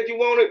you said you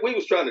wanted? We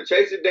was trying to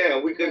chase it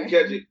down. We couldn't Right.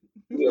 catch it.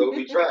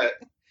 We tried.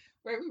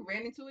 Right, we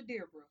ran into a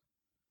deer, bro.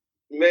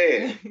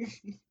 Man,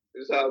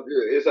 it's all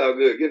good. It's all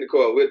good. Get in the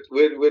car.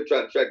 We'll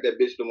try to track that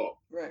bitch tomorrow.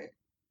 Right.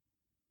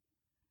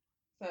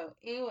 So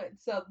anyway,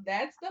 so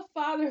that's the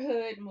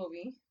fatherhood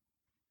movie.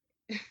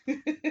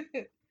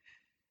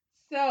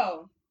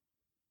 So,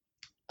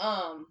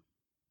 um,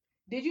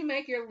 did you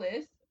make your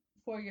list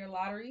for your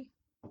lottery?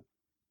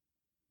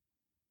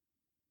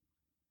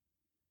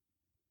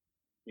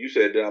 You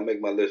said, did I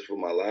make my list for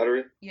my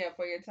lottery? Yeah,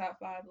 for your top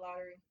 5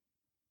 lottery.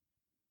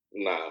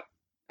 Nah.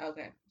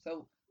 Okay,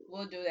 so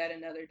we'll do that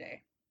another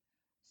day.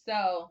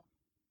 So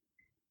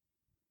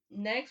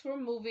next, we're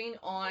moving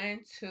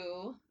on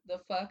to the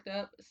fucked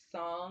up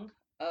song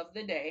of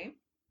the day.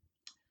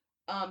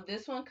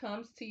 This one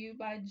comes to you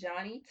by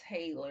Johnny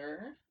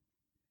Taylor,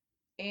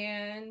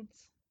 and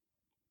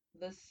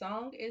the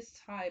song is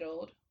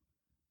titled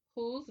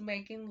 "Who's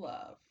Making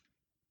Love."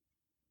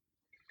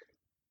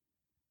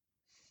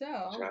 So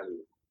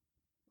Johnny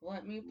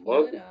let me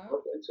pull it up.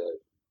 motherfucking Taylor.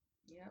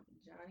 Yep,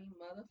 Johnny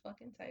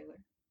motherfucking Taylor,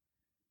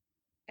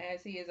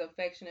 as he is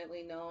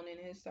affectionately known in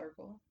his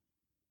circle.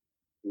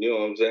 You know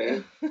what I'm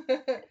saying?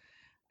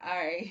 All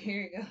right,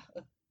 here you go.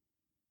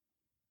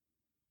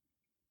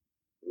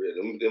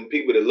 Them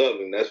people that love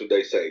him, that's what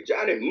they say.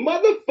 Johnny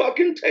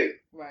motherfucking Taylor.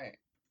 Right.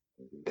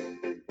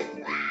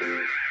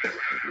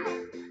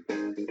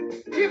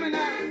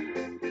 Gemini.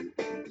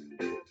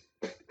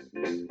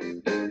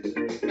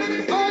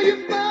 All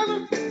you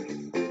fellas,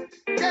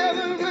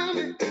 gather around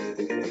me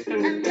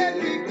and let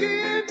me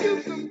give you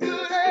some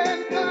good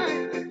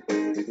advice.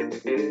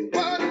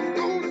 What I'm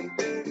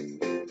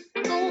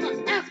gonna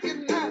ask you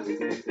now.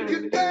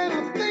 You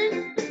better think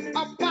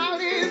about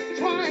it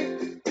twice.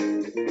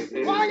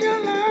 While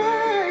you're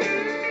lying,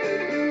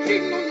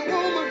 cheating on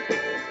your woman,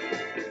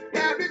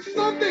 there is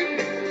something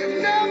you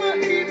never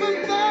even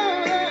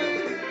thought of.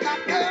 Now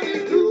tell me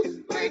who's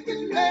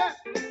making love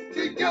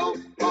to your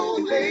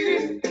old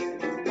lady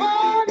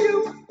while you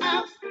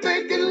out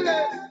making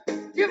love.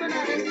 Give it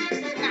up.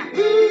 Now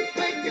who's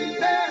making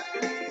love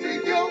to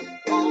your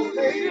old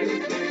lady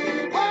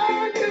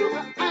while you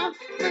out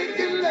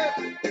making love?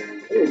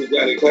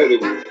 Johnny Taylor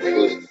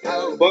was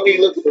funny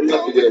looking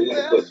enough to get a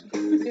little pussy.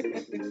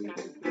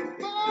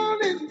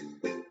 Falling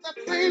that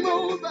same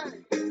old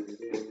thing.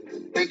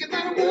 Thinking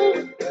that a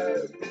woman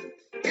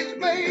is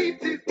made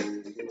to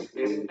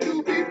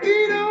be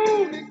beat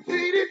on and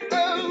treated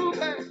so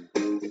bad.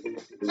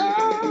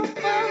 Oh,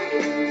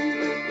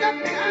 let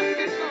me ask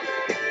you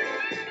something.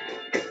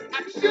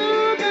 I'm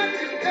sure that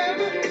you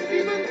never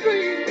even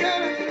dreamed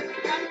of.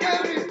 Now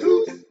tell me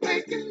who's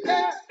making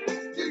love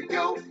to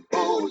your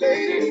old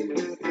lady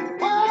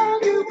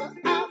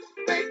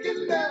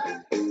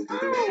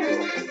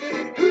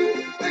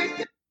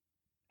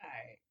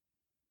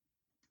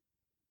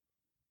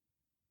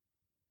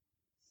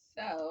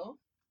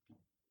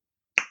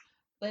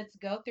let's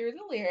go through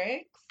the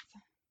lyrics.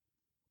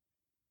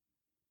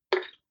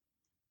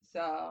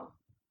 So,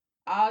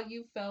 all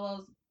you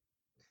fellows,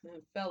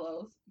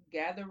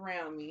 gather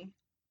around me.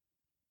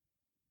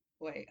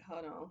 Wait,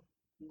 hold on.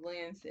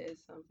 Glenn says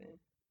something.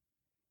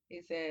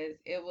 He says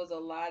it was a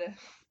lot of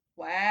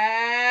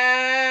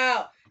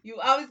wow. You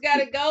always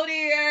gotta go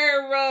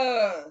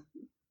there.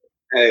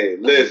 Hey,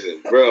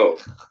 listen, bro.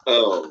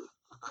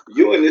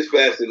 You and this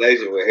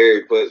fascination with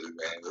Harry Pussy,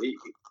 man.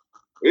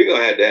 We're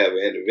gonna have to have an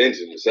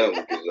intervention or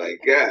something. Cause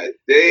like, god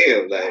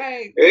damn, like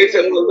Right, every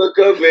time I man. look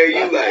up, man,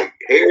 you like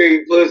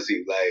Harry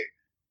Pussy, like,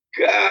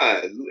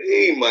 God,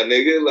 my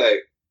nigga, like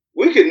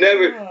we could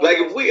never, like,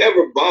 if we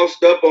ever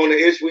bossed up on the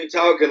issue we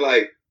talking,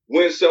 like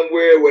went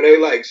somewhere where they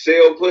like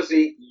sell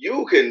pussy,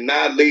 you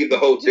cannot leave the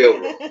hotel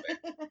room, man.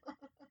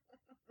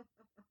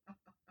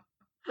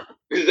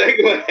 Cause they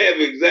gonna have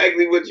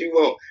exactly what you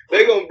want.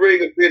 They gonna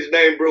bring a bitch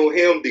named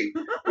Broomhildy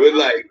with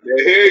like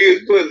the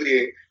hairiest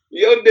pussy.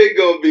 Your dick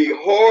gonna be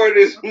hard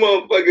as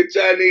motherfucking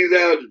Chinese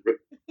algebra.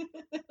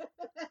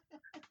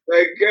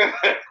 Like, God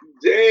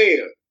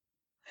damn.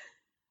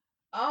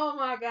 Oh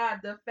my god,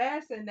 the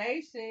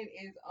fascination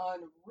is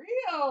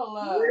unreal.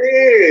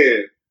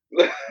 Man.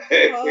 Like,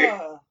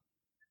 Uh,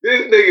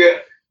 this nigga,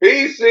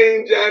 he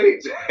seen Johnny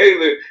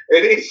Taylor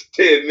and he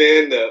said,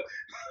 man,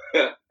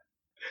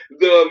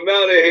 the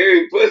amount of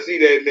hairy pussy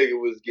that nigga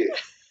was getting.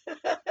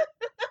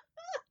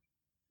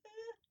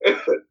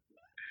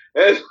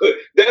 That's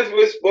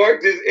what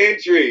sparked his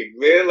intrigue,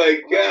 man.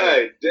 Like, look,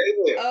 God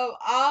damn. of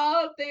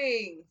all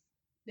things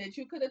that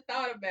you could have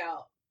thought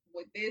about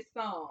with this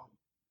song,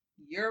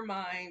 your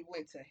mind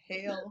went to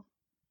hell.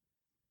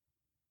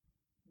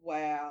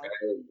 Wow.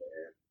 Hey,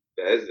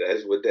 man.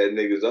 That's what that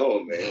nigga's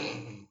on,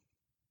 man.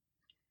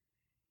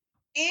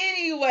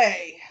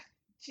 Anyway,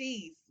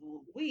 jeez,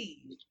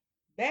 we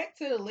back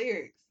to the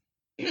lyrics.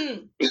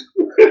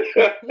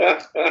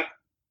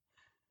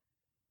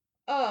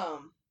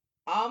 um,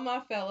 all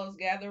my fellows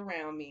gather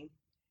around me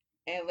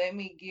and let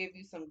me give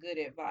you some good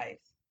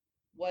advice.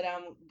 What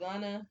I'm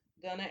gonna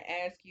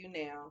ask you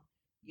now,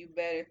 you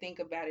better think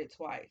about it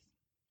twice.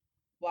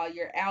 While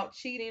you're out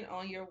cheating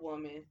on your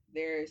woman,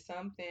 there is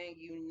something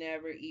you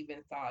never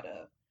even thought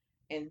of.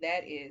 And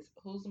that is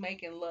who's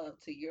making love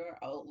to your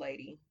old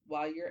lady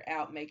while you're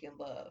out making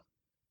love.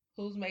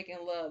 Who's making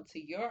love to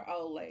your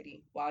old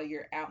lady while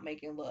you're out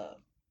making love.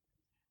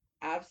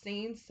 I've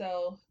seen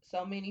so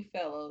many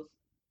fellows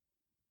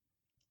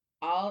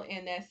all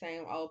in that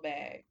same old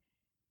bag,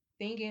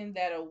 thinking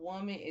that a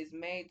woman is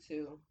made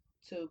to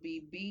be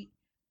beat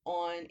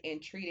on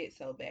and treated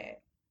so bad.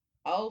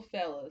 Old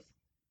fellas,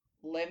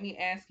 let me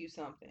ask you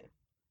something.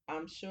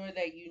 I'm sure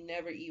that you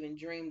never even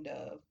dreamed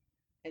of,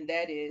 and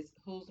that is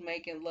who's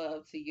making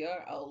love to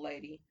your old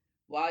lady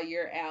while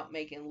you're out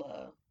making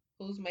love.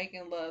 Who's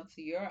making love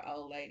to your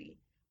old lady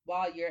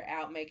while you're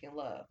out making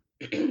love?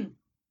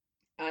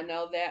 I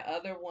know that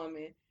other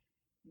woman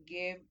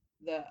give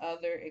the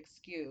other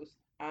excuse.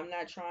 I'm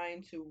not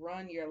trying to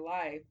run your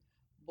life.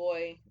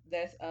 Boy,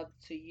 that's up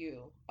to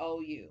you. Oh,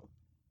 you.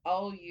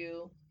 Oh,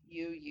 you.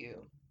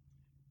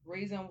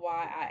 Reason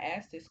why I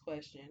asked this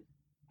question,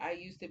 I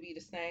used to be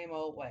the same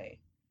old way.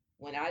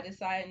 When I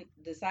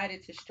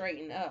decided to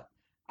straighten up,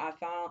 I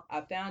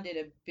found it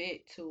a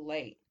bit too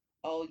late.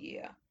 Oh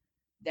yeah,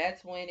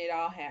 that's when it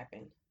all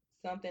happened.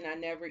 Something I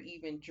never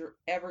even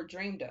ever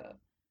dreamed of.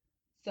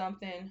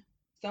 Something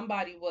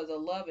somebody was a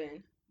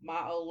loving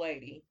my old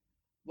lady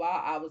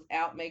while I was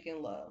out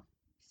making love.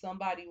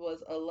 Somebody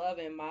was a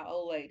loving my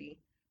old lady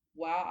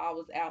while I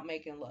was out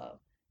making love.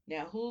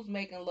 Now, who's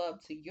making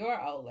love to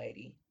your old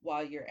lady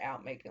while you're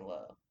out making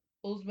love?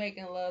 Who's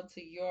making love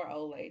to your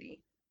old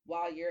lady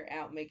while you're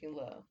out making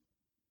love?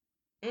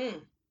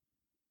 Mm,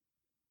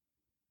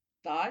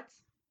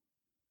 thoughts?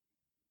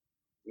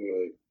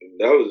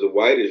 That was the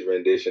whitest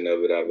rendition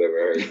of it I've ever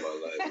heard in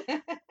my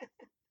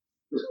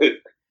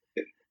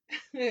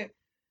life.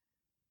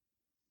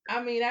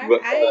 I mean, I,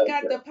 But I ain't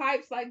got the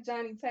pipes like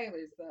Johnny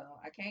Taylor, so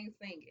I can't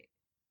sing it.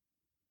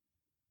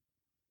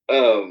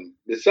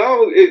 the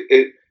song,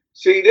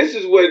 see, this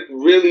is what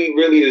really,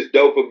 really is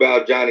dope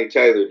about Johnny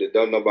Taylor that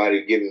don't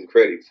nobody give him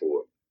credit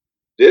for.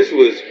 This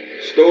was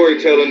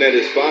storytelling at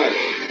its finest.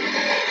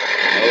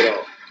 Hold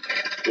on.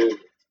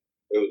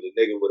 There was a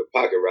nigga with a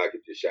pocket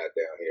rocket just shot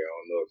down here. I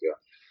don't know if y'all,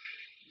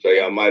 so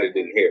y'all might Definitely have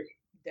didn't heard hear it. me.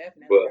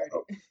 Definitely heard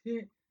But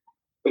it.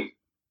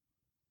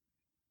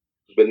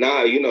 but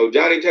now,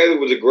 Johnny Taylor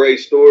was a great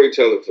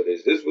storyteller for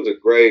this. This was a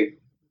great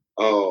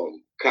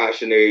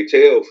cautionary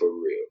tale for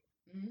real.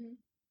 Hmm.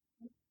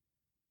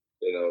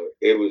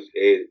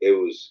 It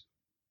was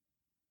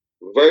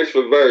verse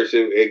for verse,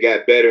 it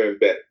got better and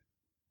better.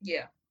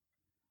 Yeah,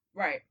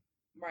 right,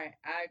 right.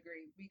 I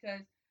agree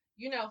because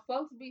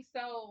folks be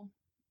so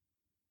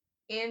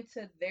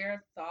into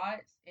their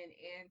thoughts and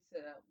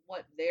into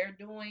what they're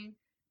doing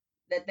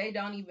that they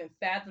don't even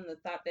fathom the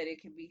thought that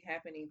it could be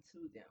happening to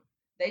them.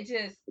 They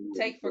just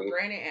take for Mhm.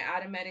 granted and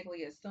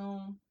automatically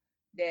assume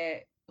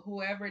that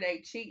whoever they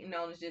cheating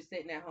on is just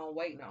sitting at home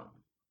waiting on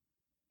them.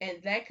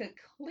 And that could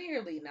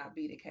clearly not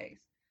be the case.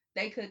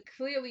 they could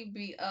clearly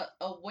be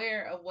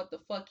aware of what the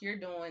fuck you're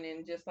doing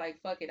and just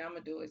like fuck it, I'm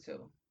gonna do it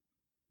too.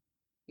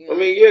 You know I what I'm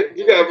mean, saying? you And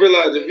we gotta just gonna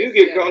realize do if you this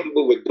get together.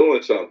 comfortable with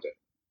doing something,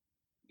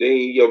 then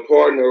your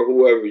partner or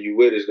whoever you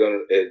with is gonna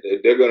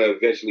they're gonna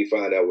eventually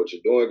find out what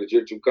you're doing because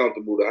you're too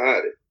comfortable to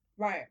hide it.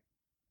 Right.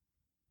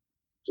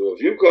 So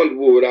if you're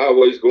comfortable with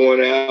always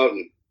going out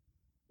and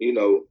you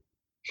know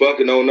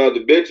fucking on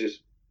other bitches,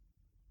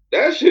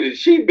 that shit is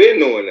she been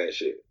knowing that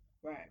shit.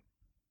 Right.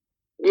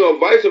 You know,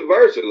 vice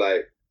versa.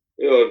 Like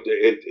you know,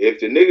 if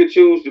the nigga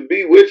choose to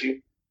be with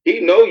you,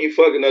 he know you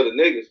fucking other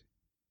niggas.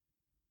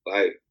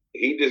 Like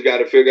he just got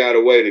to figure out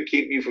a way to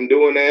keep you from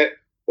doing that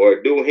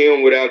or do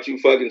him without you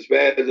fucking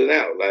spazzing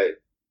out.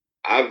 Like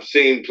I've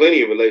seen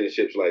plenty of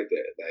relationships like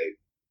that. Like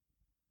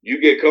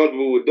you get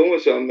comfortable with doing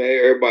something,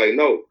 man, everybody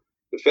know.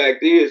 The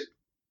fact is,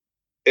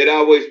 it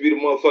always be the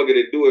motherfucker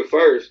that do it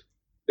first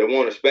that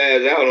want to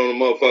spaz out on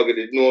the motherfucker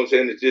that, you know what I'm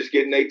saying, that's just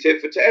getting their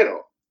tit for tat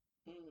on.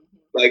 Mm-hmm.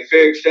 Like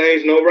fair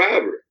exchange, no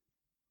robbery.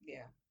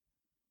 Yeah.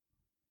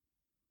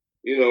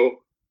 You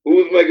know,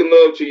 who's making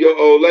love to your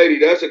old lady?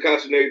 That's a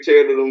cautionary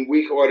tale to them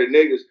weak-hearted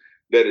niggas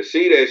that'll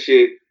see that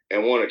shit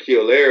and want to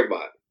kill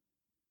everybody.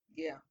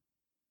 Yeah.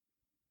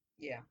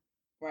 Yeah.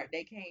 Right.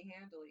 They can't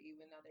handle it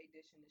even though they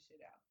dishing the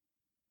shit out.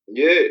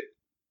 Yeah.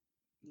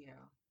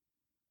 Yeah.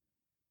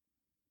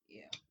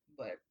 Yeah.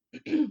 But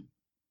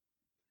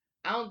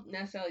I don't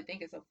necessarily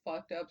think it's a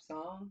fucked up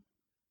song,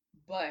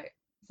 but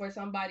for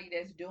somebody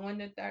that's doing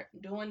the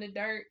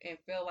dirt and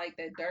feel like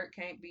that dirt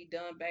can't be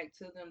done back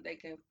to them, they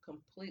can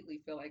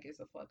completely feel like it's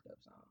a fucked up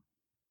song.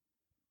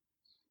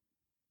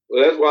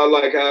 Well, that's why I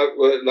like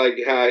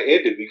how it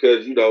ended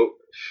because you know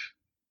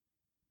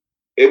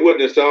it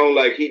wouldn't have sounded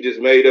like he just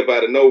made up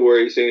out of nowhere.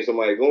 He seen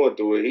somebody going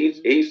through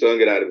it. He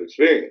sung it out of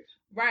experience.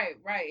 Right,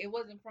 right. It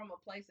wasn't from a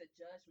place of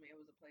judgment. It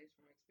was a place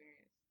from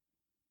experience.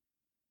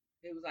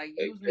 It was like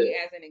use me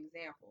as an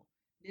example.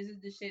 This is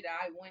the shit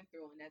I went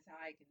through, and that's how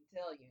I can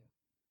tell you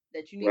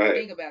that you need to Right.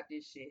 think about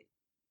this shit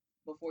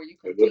before you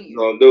And what you continue.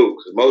 gonna do?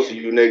 Because most of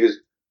you niggas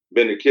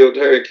been to killed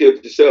her and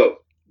killed yourself.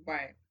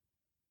 Right.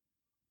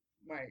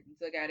 Right. You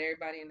took out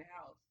everybody in the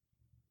house.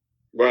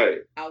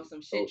 Right. Out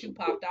some shit you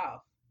popped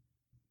off.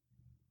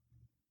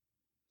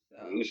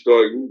 So. You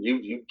start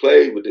you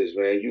played with this,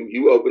 man.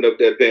 You opened up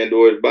that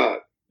Pandora's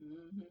box.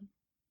 Mm-hmm.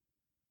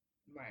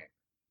 Right.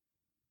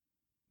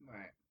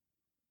 Right.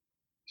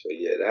 So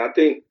yeah, I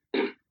think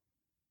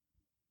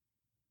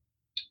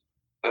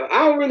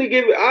I don't really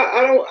give it.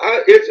 I don't.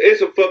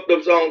 It's a fucked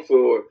up song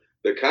for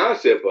the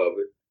concept of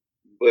it,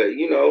 but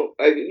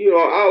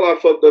all our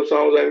fucked up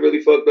songs ain't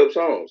really fucked up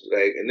songs.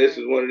 Like, and this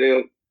is one of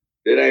them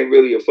that ain't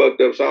really a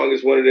fucked up song.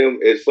 It's one of them.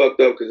 It's fucked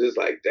up because it's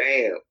like,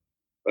 damn,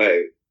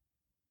 like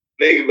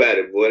think about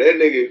it, boy. That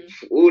nigga,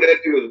 that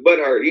nigga was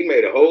butthurt. He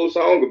made a whole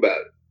song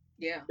about it.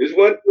 Yeah. It's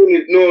one thing,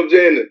 you know what I'm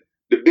saying,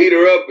 to beat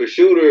her up or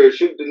shoot her or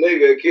shoot the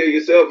nigga or kill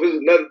yourself. It's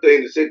another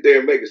thing to sit there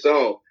and make a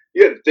song.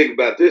 You have to think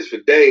about this for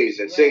days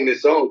and sing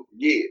this song for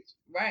years.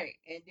 Right.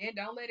 And then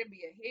don't let it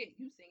be a hit.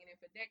 You singing it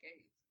for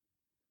decades.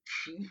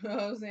 You know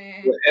what I'm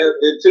saying?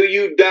 Until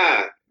you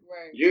die,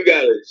 right. You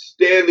gotta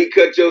steadily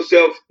cut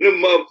yourself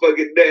in the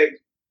motherfucking neck.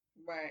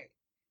 Right.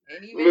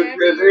 And even because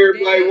after you're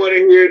everybody dead, want to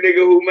hear a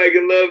nigga who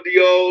making love to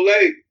your old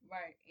lady.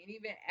 Right. And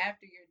even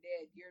after you're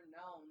dead, you're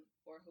known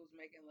for who's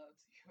making love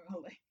to your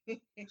old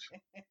lady.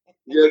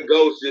 Your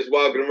ghost just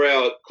walking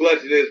around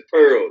clutching his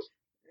pearls.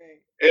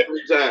 Right.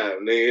 Every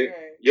time, nigga.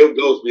 Right. Your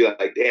ghost be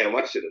like, damn,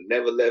 I should have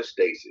never left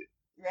Stacy.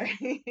 Right.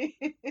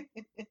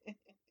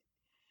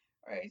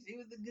 Right. She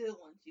was the good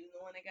one. She was the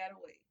one that got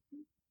away.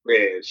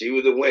 Man, she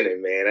was a winner,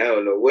 man. I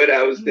don't know what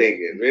I was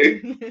thinking,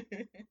 man.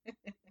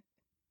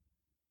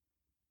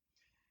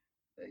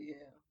 But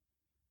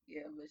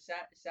yeah. But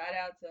shout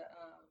out to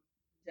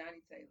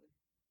Johnny Taylor.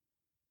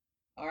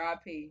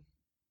 R.I.P.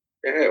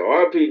 Yeah,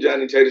 R.I.P.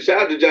 Johnny Taylor.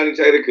 Shout out to Johnny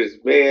Taylor because,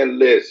 man,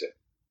 listen,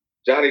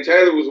 Johnny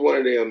Taylor was one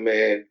of them,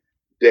 man,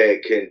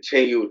 that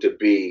continued to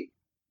be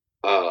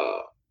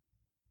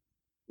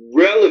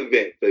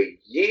relevant for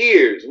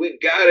years. We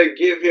gotta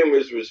give him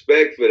his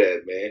respect for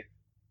that, man.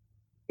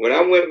 When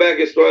I went back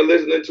and started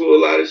listening to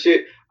a lot of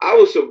shit, I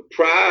was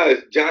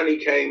surprised Johnny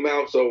came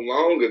out so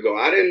long ago.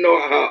 I didn't know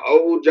how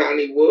old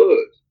Johnny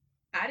was.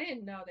 I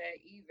didn't know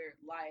that either.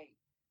 Like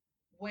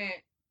when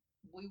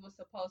we were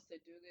supposed to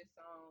do this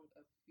song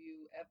a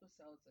few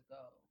episodes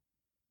ago,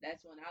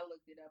 that's when I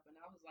looked it up and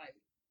I was like,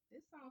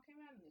 this song came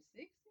out in the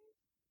 60s?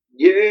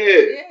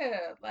 Yeah.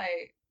 Yeah,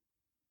 like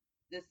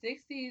the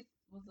 60s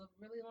was a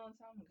really long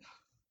time ago.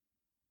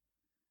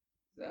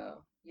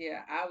 So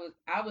yeah,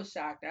 I was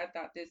shocked. I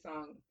thought this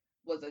song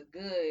was a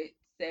good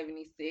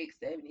 76,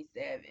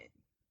 77,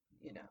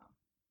 you know.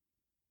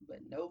 But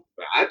nope.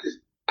 I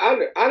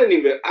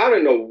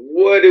didn't know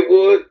what it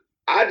was.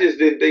 I just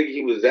didn't think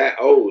he was that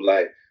old.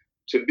 Like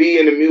to be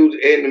in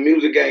the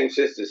music game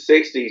since the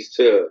 60s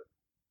to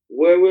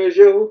where was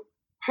you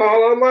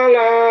all of my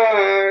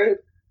life?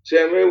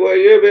 Tell me where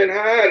you been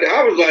hiding.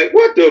 I was like,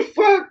 what the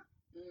fuck?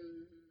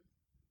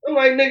 Mm-hmm. I'm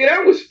like, nigga,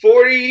 that was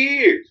 40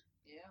 years.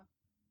 Yeah.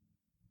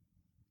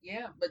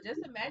 Yeah, but just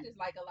imagine,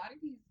 like a lot of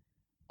these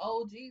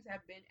OGs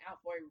have been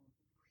out for a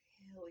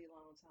really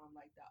long time.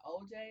 Like the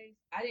OJs,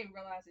 I didn't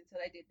realize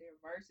until they did their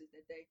verses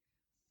that they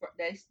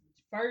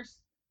first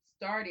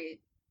started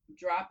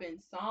dropping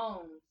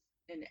songs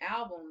and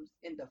albums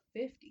in the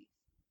 50s.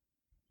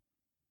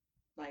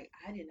 Like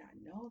I did not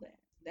know that.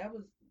 That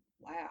was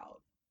wild.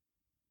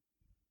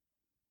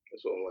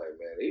 That's what I'm like,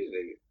 man. These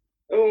niggas.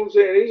 You know what I'm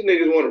saying? These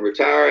niggas want to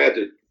retire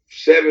after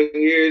 7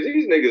 years.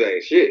 These niggas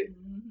ain't shit.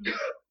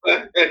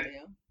 Yeah.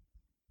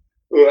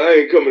 Well, I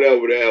ain't coming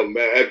out with an album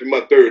after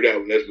my third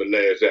album. That's my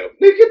last album.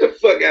 Nigga, get the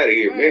fuck out of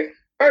here, man. Right.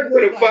 Earth,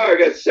 Wind, and Fire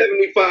got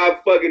 75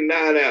 fucking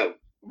 9 albums.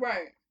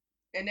 Right.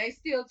 And they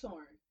still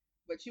touring.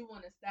 But you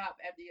want to stop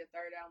after your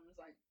third album. It's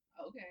like,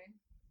 okay.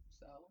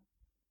 So.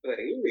 Man,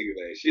 you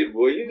niggas ain't shit,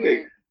 boy. You Right.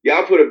 niggas,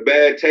 y'all put a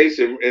bad taste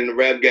in the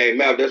rap game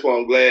out. That's why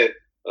I'm glad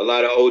a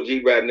lot of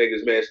OG rap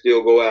niggas, man,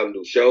 still go out and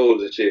do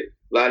shows and shit.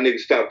 A lot of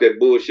niggas talk that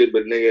bullshit,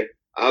 but nigga,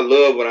 I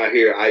love when I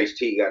hear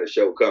Ice-T got a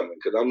show coming.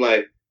 Cause I'm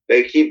like,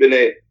 they keeping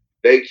it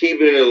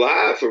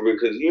alive for real.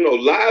 Cause you know,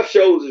 live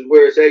shows is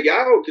where it's at.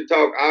 Y'all can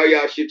talk all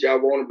y'all shit y'all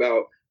want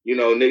about, you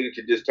know, niggas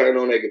can just turn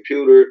on their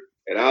computer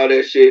and all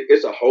that shit.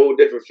 It's a whole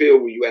different feel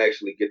when you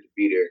actually get to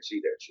be there and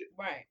see that shit.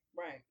 Right.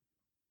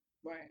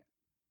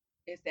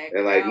 It's that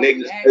And like crowd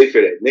niggas reaction. pay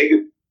for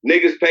that.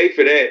 Niggas pay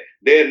for that.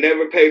 They'll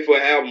never pay for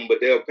an album, but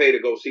they'll pay to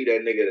go see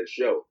that nigga at a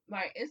show.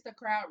 Right. It's the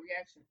crowd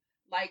reaction.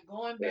 Like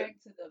going back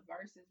to the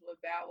verses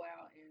with Bow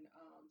Wow and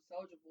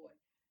Soulja Boy.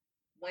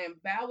 When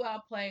Bow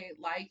Wow played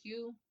Like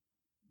You,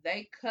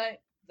 they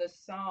cut the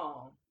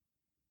song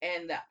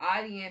and the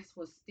audience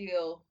was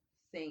still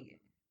singing.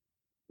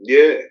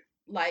 Yeah.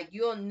 Like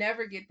you'll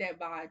never get that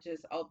by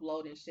just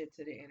uploading shit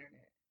to the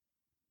internet.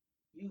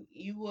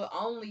 You will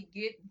only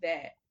get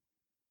that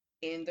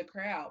in the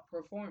crowd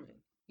performing.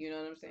 You know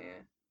what I'm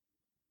saying?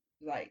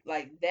 Like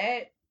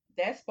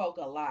that spoke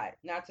a lot.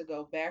 Not to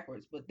go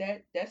backwards, but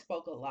that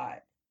spoke a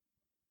lot.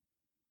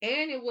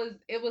 And it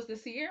was the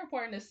Sierra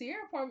part, and the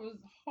Sierra part was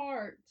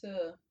hard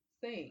to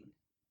sing.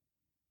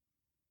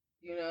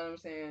 You know what I'm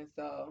saying?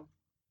 So,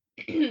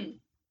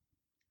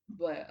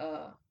 but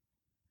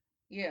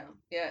yeah,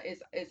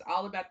 it's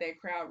all about that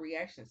crowd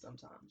reaction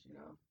sometimes. You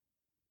know.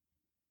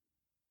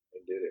 He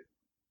did it.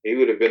 He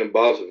would have been a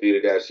boss if he'd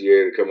have got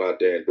Sierra to come out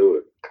there and do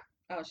it.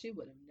 Oh, she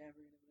would have never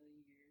in a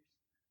million years.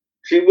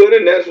 She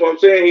wouldn't. That's what I'm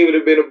saying. He would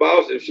have been a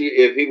boss if he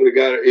would have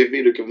got her, if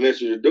he'd have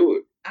convinced her to do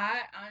it.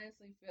 I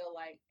honestly feel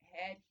like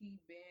had he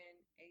been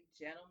a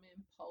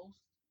gentleman post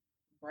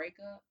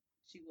breakup,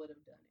 she would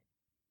have done it.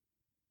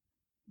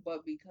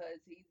 But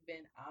because he's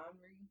been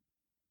ornery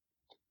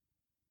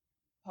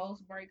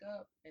post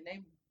breakup, and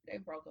they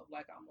broke up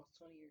like almost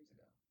 20 years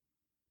ago.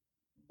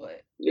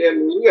 But Yeah,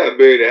 man, you got to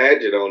bury the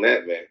hatchet on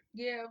that, man.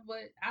 yeah,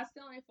 but I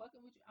still ain't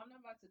fucking with you. I'm not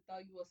about to throw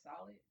you a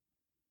solid.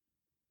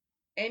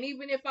 And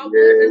even if I would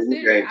Yeah, you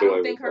consider it, can't I throw don't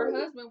him a think her solid.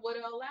 husband would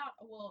have allowed.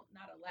 Well,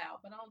 not allowed,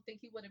 but I don't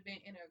think he would have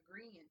been in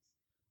agreement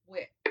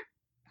with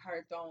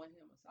her throwing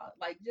him a solid.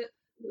 Like just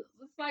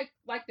it's like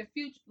the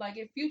future. Like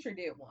if Future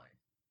did one,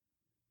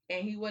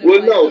 and he would have Well,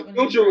 played no, something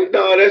on the Future. track.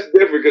 No, that's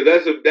different because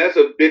that's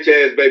a bitch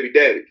ass baby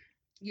daddy.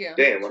 Yeah,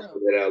 Damn, I true.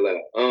 said that out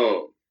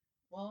loud.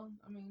 Well,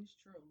 I mean it's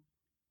true.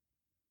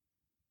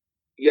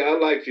 Yeah, I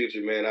like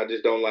Future, man. I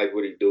just don't like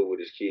what he do with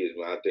his kids,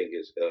 man. I think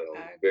it's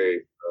I agree.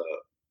 very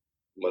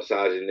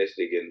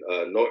misogynistic and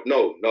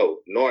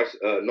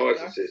narcissistic.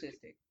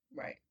 Narcissistic,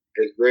 right?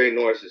 It's very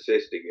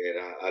narcissistic, and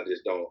I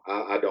just don't.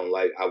 I don't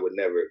like. I would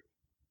never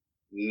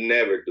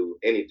do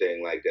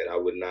anything like that. I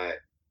would not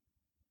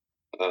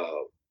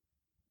uh,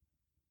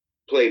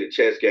 play the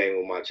chess game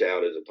with my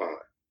child as a pawn.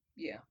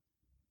 Yeah,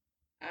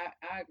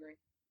 I agree.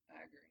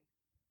 I agree.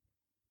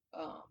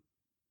 Um,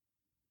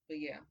 but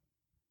yeah,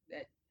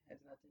 that has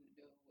nothing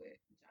to do with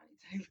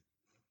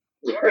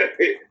Johnny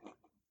Right?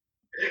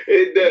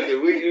 It doesn't.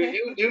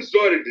 Taylor. You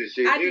started this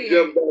shit. I You did.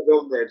 jumped back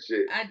on that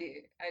shit. I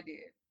did.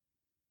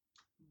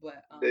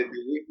 But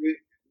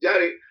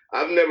Johnny,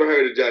 I've never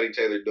heard of Johnny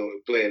Taylor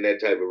playing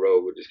that type of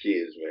role with his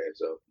kids, man.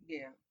 So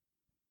yeah,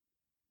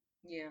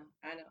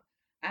 I know.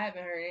 I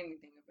haven't heard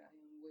anything about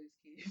him with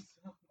his kids.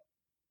 So.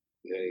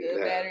 yeah,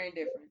 Good, bad, or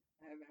indifferent.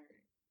 I haven't heard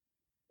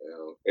it. You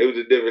know, it was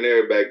a different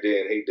era back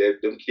then.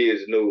 Them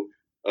kids knew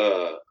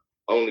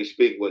only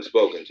speak when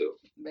spoken to.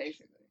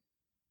 Basically.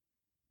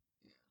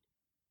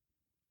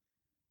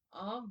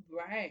 All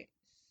right.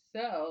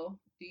 So,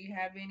 do you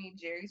have any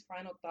Jerry's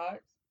final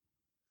thoughts?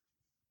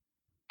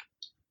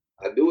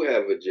 I do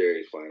have a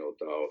Jerry's final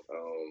thought.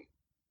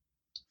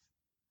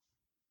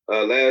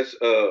 Uh, last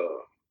uh,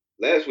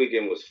 last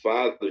weekend was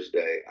Father's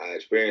Day. I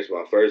experienced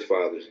my first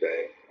Father's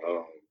Day,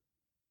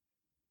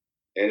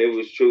 and it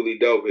was truly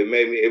dope. It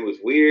made me. It was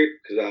weird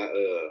because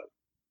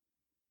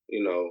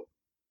you know,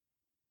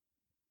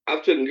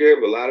 I've taken care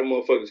of a lot of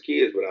motherfuckers'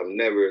 kids, but I've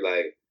never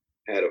like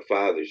had a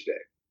Father's Day.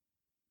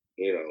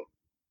 You know,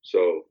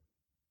 so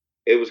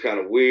it was kind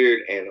of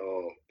weird, and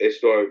it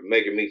started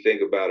making me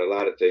think about a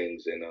lot of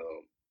things, and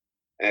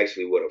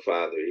actually what a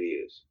father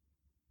is.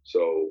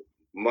 So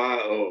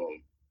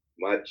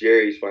my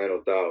Jerry's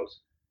final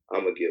thoughts,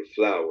 I'm gonna give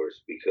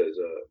flowers because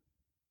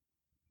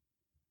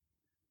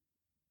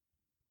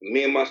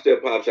me and my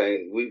step pops,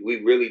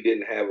 we really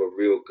didn't have a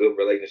real good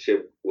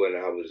relationship when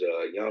I was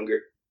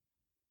younger,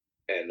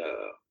 and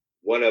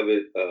one of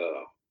it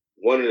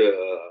one of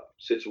the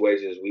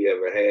situations we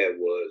ever had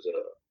was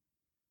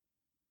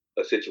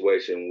a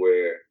situation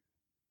where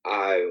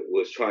I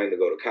was trying to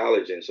go to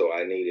college, and so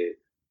I needed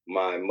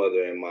my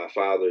mother and my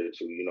father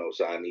to,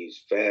 sign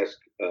these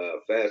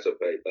FAFSA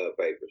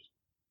papers,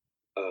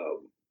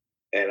 um,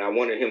 and I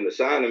wanted him to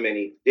sign them, and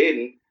he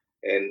didn't,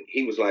 and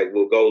he was like,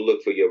 "Well, go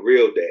look for your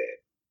real dad,"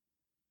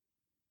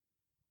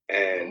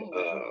 and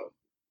Oh.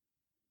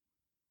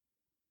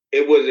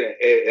 it wasn't.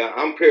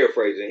 I'm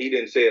paraphrasing. He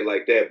didn't say it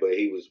like that, but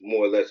he was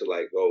more or less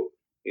like, "Oh,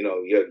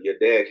 your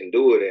dad can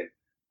do it." And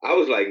I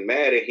was like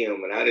mad at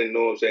him, and I didn't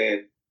know what I'm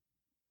saying.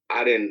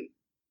 I didn't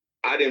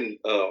I didn't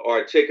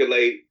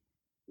articulate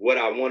what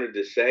I wanted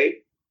to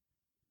say.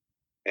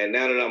 And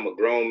now that I'm a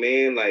grown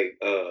man, like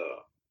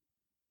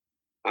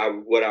I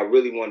what I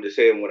really wanted to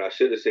say and what I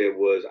should have said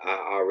was I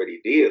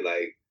already did.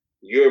 Like,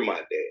 you're my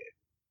dad.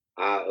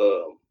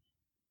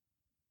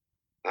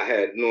 I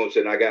had, you know what I'm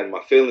saying, I got in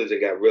my feelings and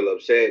got real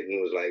upset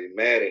and was like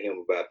mad at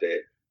him about that.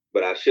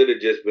 But I should have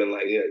just been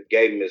like,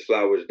 gave him his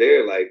flowers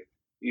there. Like,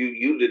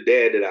 you the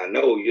dad that I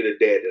know, you're the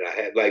dad that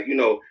I have. Like,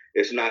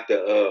 it's not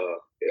the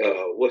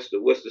what's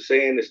the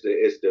saying? It's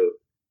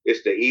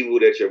the evil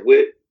that you're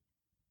with,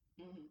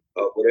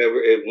 Mm-hmm.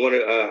 whatever.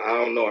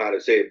 I don't know how to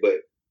say it, but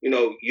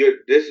you're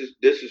this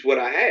is what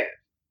I have.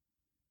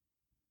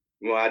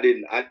 I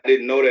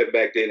didn't know that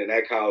back then, and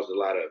that caused a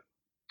lot of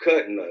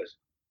cutting us.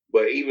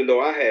 But even though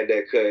I had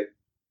that cut,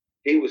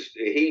 he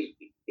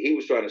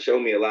was trying to show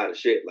me a lot of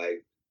shit.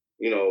 Like,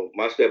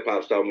 my step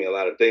pops taught me a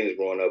lot of things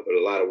growing up, and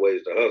a lot of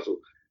ways to hustle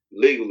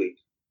legally.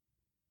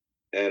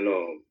 And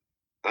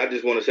I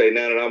just want to say,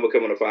 now that I'm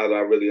becoming a father,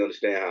 I really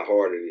understand how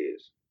hard it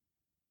is.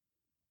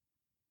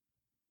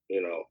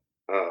 You know,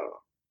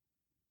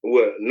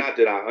 well, not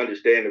that I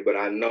understand it, but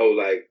I know,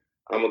 like,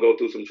 I'm gonna go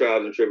through some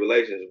trials and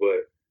tribulations.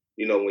 But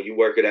when you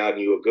work it out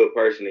and you're a good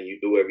person and you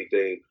do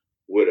everything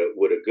with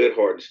a good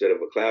heart instead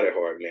of a clouded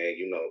heart, man,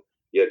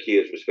 your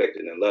kids respect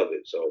it and love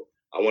it. So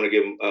I want to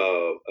give them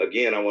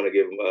again. I want to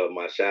give them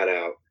my shout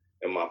out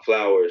and my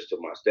flowers to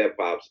my step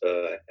pops,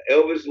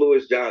 Elvis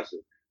Lewis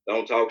Johnson.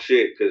 Don't talk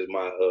shit because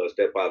my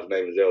step pop's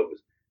name is Elvis.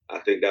 I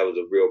think that was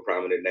a real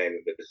prominent name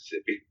in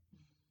Mississippi.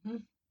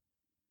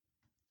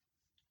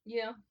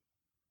 Yeah.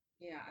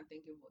 Yeah, I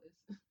think it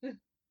was.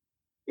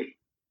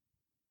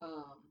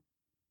 um,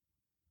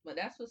 but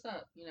that's what's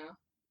up.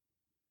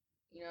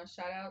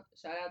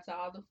 Shout out to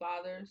all the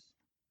fathers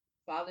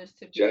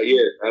to So, be.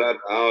 yeah, shout out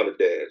to all the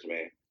dads,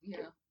 man.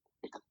 Yeah,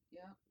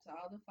 yeah, to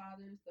all the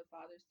fathers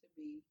to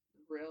be,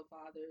 the real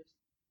fathers,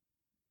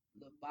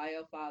 the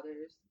bio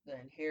fathers, the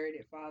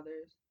inherited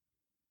fathers.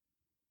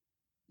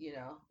 You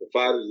know, The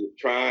fathers are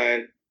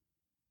trying.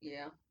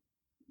 yeah,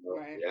 You, know,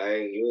 right,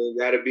 you ain't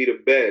gotta be the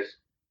best,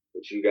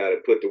 but you gotta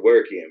put the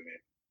work in, man.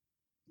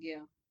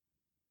 yeah,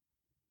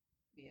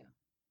 yeah,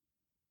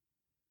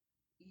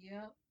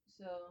 yeah.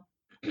 So,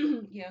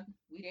 yeah,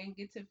 we didn't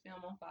get to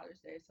film on Father's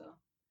Day, so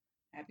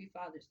happy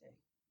Father's Day.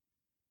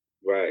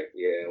 Right?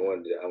 Yeah, I Yeah.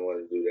 wanted to, I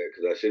wanted to do that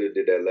because I should have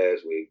did that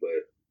last week,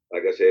 but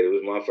like I said, it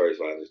was my first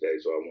Father's Day,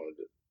 so I wanted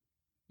to,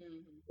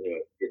 Hmm.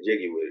 get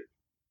jiggy with it.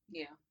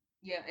 Yeah,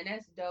 yeah, and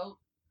that's dope.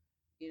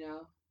 You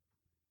know,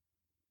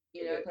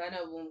 Yeah, 'cause I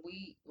know when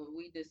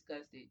we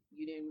discussed it,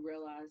 you didn't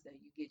realize that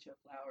you get your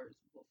flowers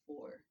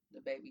before the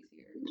baby's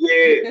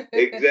yeah, here.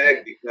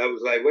 exactly. I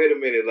was like, wait a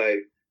minute,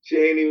 like she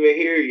ain't even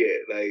here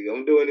yet. Like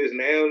I'm doing this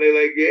now, and they're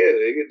like, yeah,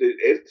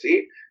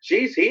 nigga,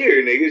 she's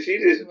here, nigga.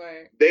 She's just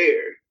Right,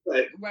 there.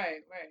 Like,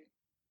 right.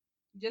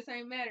 Just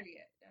ain't matter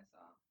yet. That's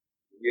all.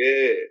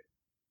 yeah.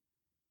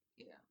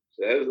 Yeah,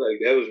 So that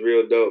yeah, was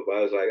real dope.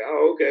 I was like,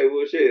 oh, okay,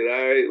 well, shit,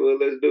 all right, well,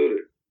 let's do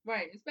this.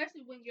 right.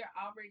 Especially when you're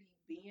already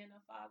being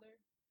a father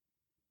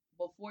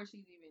before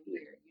she's even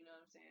here. You know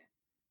what I'm saying?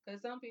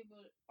 Because some people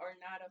are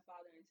not a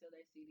father until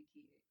they see the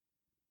kid.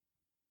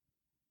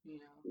 You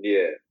know,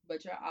 Yeah,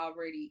 but you're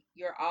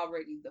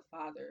already the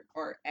father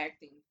or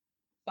acting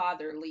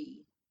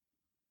fatherly.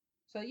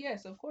 So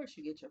yes, of course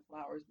you get your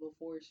flowers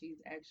before she's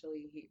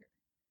actually here.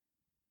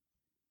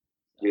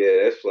 So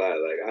yeah, that's fly.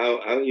 Like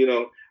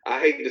I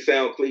hate to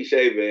sound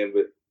cliche, man,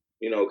 but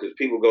because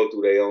people go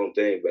through their own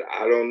thing. But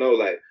I don't know.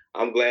 Like,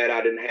 I'm glad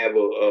I didn't have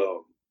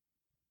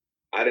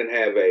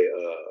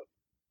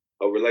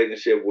a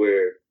relationship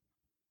where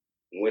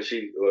when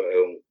she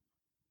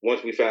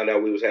once we found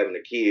out we was having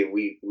a kid,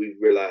 we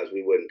realized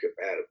we wasn't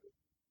compatible.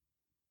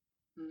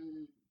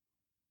 mm,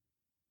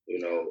 You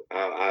yeah, know,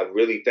 I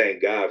really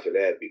thank God for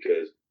that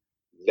because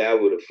that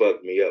would have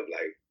fucked me up.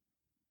 Like,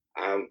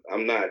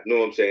 I'm not. You know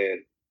what I'm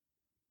saying?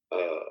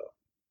 Uh,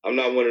 I'm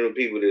not one of them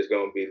people that's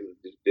gonna be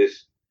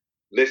this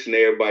listen to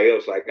everybody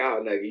else like,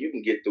 oh, nigga, you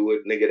can get through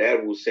it, nigga.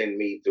 That will send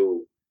me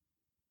through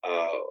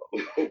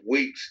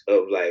weeks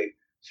of like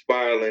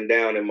spiraling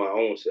down in my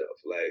own self.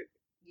 Like,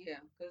 yeah.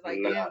 Cause like,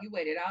 nah, damn, you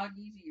waited all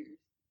these years.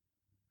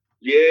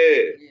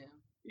 yeah, Yeah,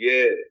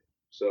 yeah.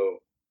 So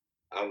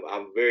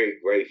I'm very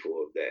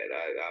grateful of that.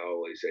 I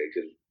always say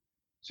because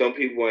some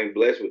people ain't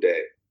blessed with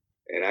that,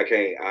 And I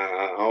can't.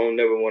 I don't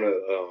never want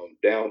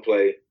to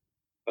downplay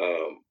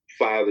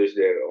fathers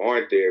that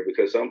aren't there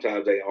because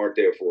sometimes they aren't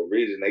there for a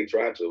reason. They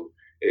try to.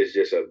 It's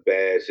just a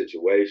bad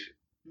situation.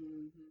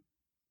 Mm-hmm.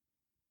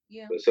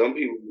 Yeah. But some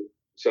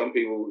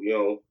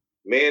people,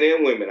 men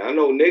and women. I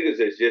know niggas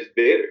that's just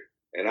bitter,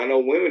 and I know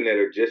women that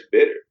are just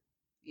bitter.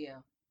 Yeah.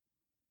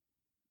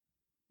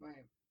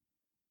 Right.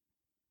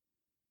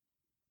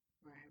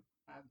 Right.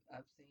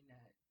 I've seen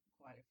that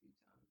quite a few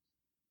times.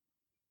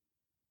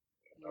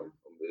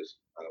 Yeah.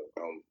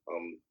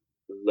 I'm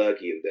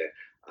lucky of that.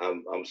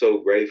 I'm so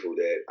grateful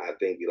that I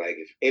think like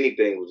if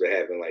anything was to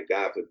happen, like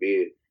God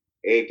forbid,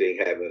 anything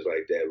happens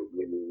like that,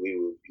 we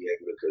would be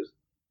able to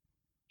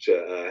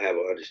have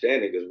an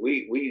understanding because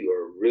we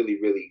are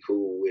really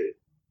cool with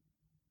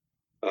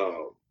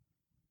um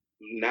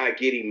not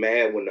getting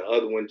mad when the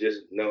other one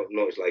just no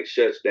it's like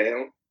shuts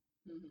down.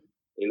 Mm-hmm.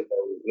 You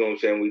know what I'm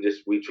saying?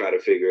 We try to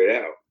figure it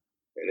out.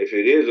 And if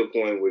it is a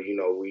point where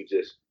we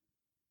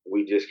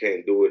just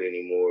can't do it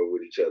anymore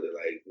with each other,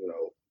 like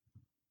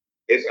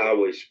it's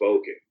always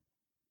spoken.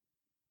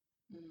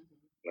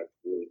 Mm-hmm. Like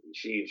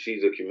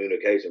she's a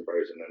communication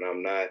person, and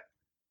I'm not.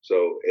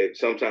 So it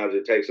sometimes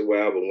it takes a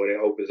while, but when it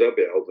opens up,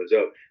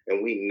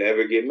 and we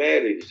never get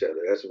mad at each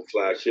other. That's some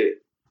fly shit.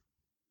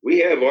 We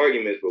have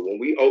arguments, but when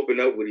we open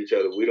up with each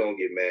other, we don't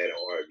get mad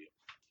or argue.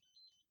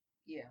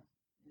 Yeah.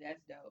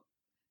 That's dope.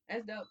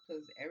 That's dope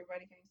because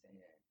everybody can't say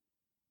that.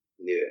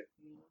 Yeah,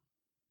 Yeah.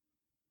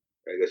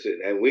 like I said,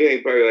 and we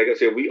ain't perfect. Like I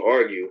said, we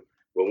argue,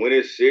 but when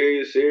it's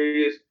serious,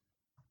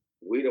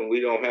 we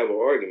don't have an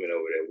argument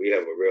over that. We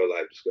have a real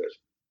life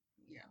discussion.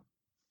 Yeah.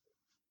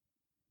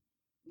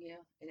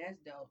 Yeah. And that's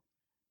dope.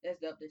 That's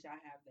dope that y'all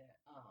have that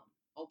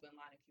open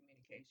line of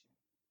communication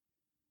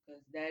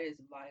because that is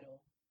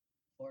vital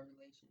for a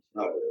relationship.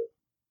 Uh,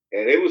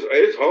 and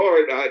it's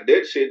hard.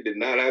 That shit did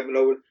not happen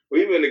over.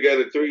 We've been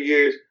together 3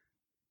 years.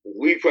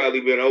 We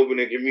probably been open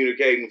and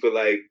communicating for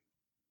like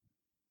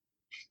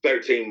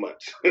 13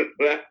 months.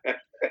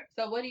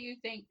 So what do you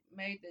think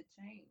made the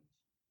change?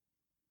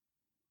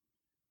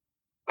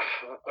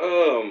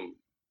 um,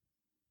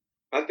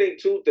 I think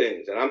two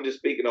things, and I'm just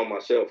speaking on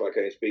myself. I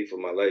can't speak for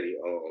my lady.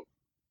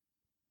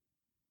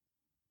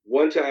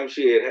 One time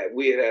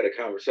we had a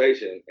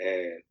conversation,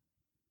 and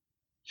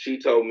she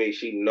told me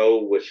she know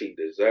what she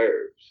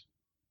deserves,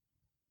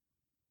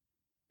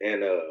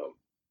 and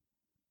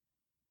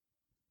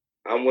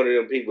I'm one of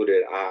them people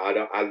that I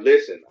don't I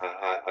listen.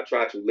 I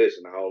try to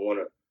listen. I don't want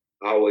to.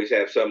 I always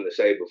have something to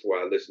say before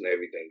I listen to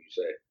everything you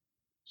say.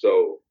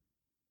 So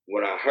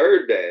when I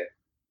heard that,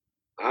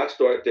 I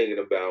start thinking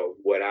about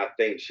what I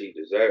think she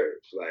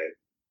deserves, like,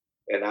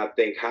 and I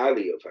think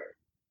highly of her.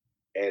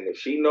 And if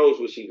she knows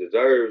what she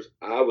deserves,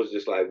 I was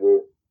just like,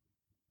 well,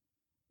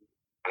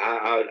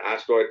 I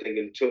start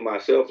thinking to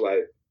myself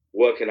like,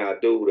 what can I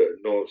do to, you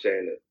know what I'm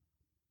saying, to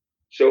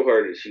show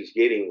her that she's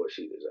getting what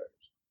she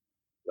deserves.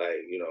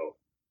 Like,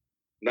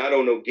 not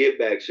on no get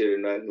back shit or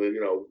nothing, but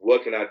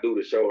what can I do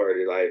to show her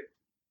that like,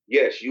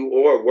 yes, you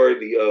are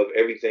worthy of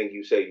everything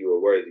you say you are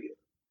worthy of.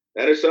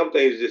 Now there's some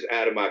things just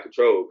out of my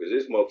control because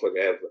this motherfucker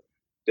have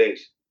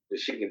thinks that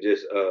she can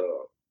just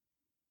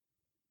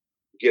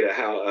get a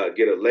house,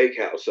 get a lake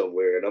house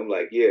somewhere, and I'm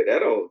like, yeah, that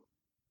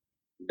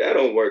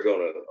don't work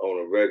on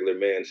a regular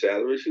man's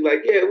salary. She's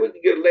like, yeah, we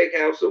can get a lake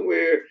house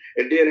somewhere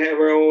and then have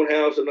our own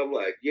house, and I'm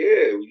like,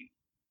 yeah,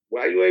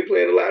 why you ain't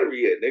playing the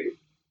lottery yet, nigga?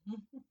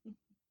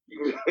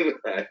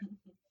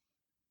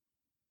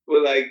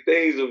 But like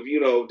things of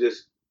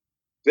just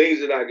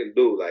things that I can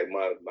do. Like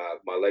my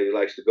lady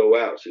likes to go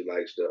out. She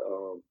likes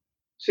to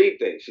see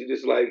things. She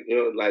just like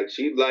like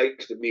she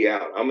likes to be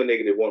out. I'm a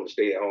nigga that want to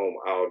stay at home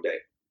all day.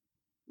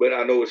 But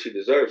I know what she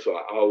deserves, so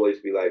I always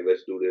be like,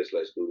 let's do this,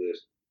 let's do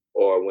this.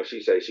 Or when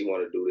she says she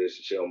want to do this,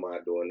 she don't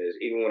mind doing this.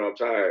 Even when I'm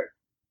tired,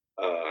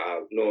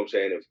 I know what I'm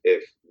saying.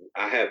 If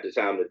I have the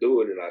time to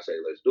do it, and I say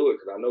let's do it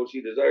because I know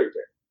she deserves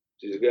that.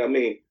 She's good. I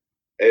mean,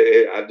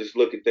 I just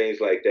look at things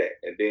like that,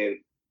 and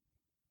then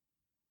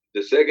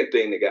the second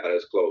thing that got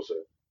us closer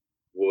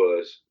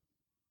was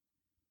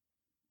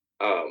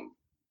um,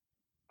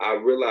 I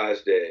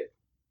realized that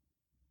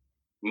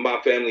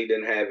my family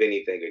didn't have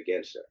anything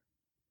against her.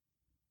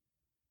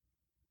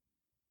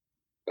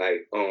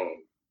 Like,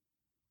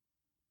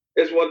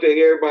 it's one thing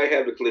everybody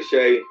have the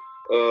cliche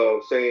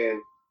of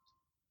saying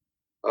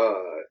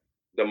uh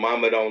the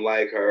mama don't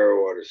like her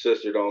or the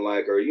sister don't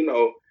like her.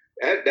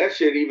 That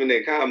shit even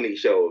in comedy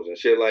shows and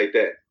shit like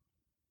that.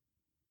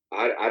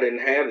 I didn't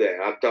have that.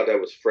 I thought that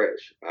was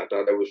fresh. I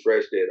thought that was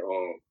fresh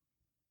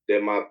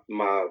that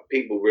my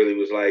people really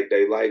was like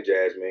they like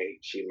Jasmine.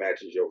 She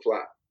matches your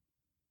fly.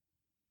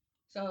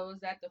 So was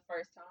that the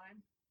first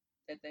time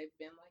that they've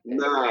been like that?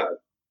 Nah,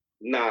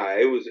 nah.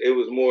 It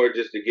was more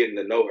just to getting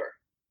to know her.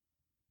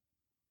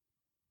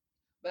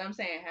 But I'm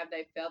saying, have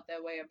they felt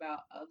that way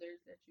about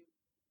others that you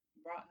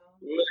brought home?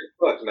 Man,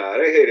 fuck nah.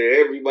 They hated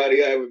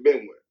everybody I ever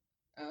been with.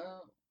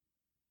 Oh.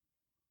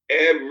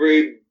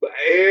 Everybody.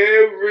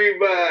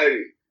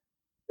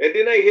 And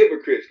then they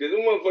hypocrites, because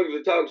them motherfuckers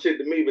will talk shit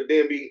to me, but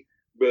then be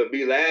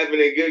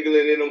laughing and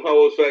giggling in them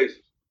hoes' faces.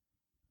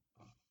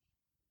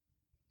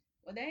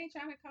 Well, they ain't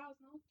trying to cause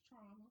no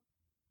trauma.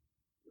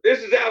 This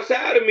is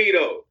outside of me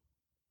though.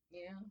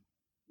 Yeah,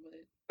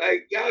 but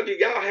Like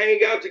y'all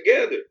hang out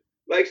together.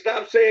 Like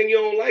stop saying you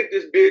don't like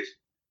this bitch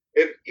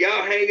if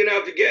y'all hanging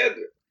out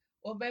together.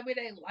 well, maybe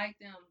they like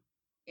them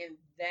in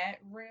that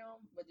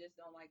realm, but just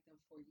don't like them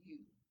for you.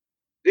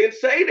 Then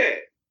say that.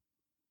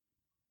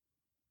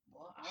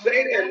 Well, I don't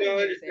Say know that why and they I'll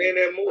wouldn't say understand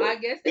it. that Well, more. I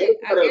Don't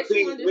try to guess you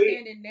appease me.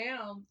 understand it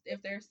now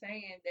if they're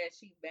saying that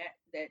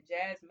that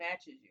Jazz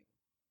matches you.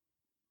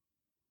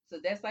 So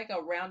that's like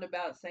a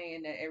roundabout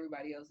saying that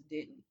everybody else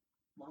didn't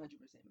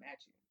 100%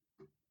 match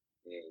you,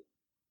 Mm,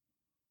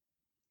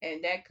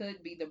 and that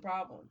could be the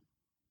problem.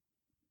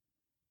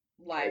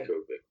 that Like,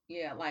 could be.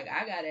 yeah, like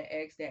I got an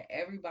ex that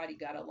everybody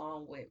got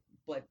along with,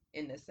 but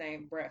in the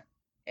same breath,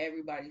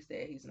 everybody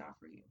said he's not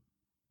for you.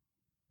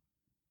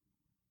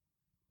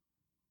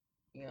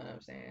 You know what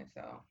I'm saying?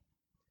 So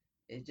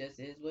it just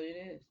is what it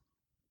is.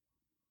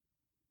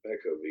 That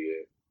could be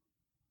it.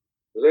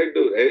 'Cause they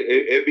do.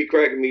 It be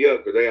cracking me up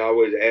because they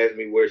always ask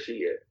me where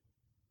she at.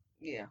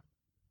 Yeah.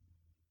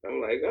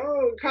 I'm like,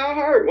 oh, call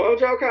her. Why don't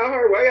y'all call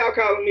her? Why y'all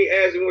calling me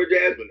asking where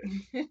Jasmine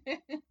is?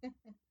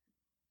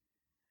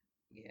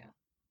 Yeah.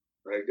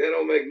 Like that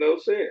don't make no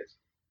sense.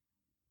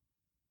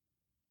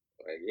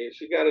 Like yeah,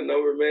 she got a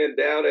number, man.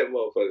 Down that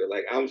motherfucker.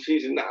 Like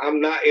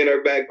I'm not in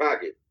her back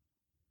pocket.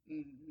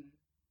 Hmm.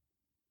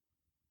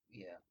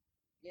 Yeah.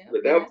 Yeah. But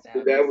And that's how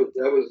it be that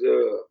sometimes.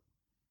 was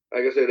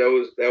like I said that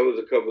was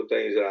a couple of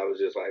things that I was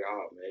just like,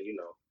 oh man, you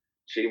know,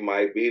 she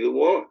might be the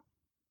one.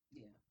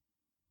 Yeah.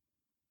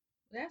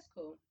 That's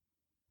cool.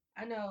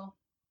 I know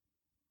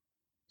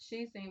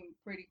she seemed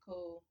pretty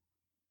cool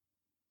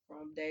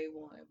from day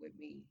one with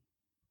me.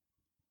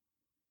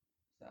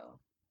 So,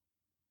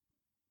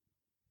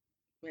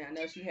 I mean, I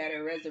know she had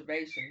her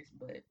reservations,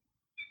 but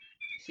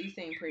she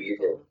seemed pretty Yeah.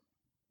 cool.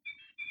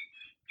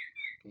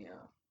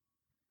 Yeah.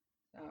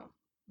 So,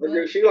 But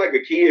then but she like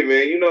a kid,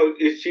 man. You know,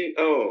 is she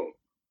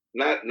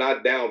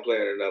not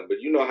downplaying or nothing,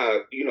 but you know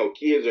how you know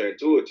kids are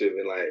intuitive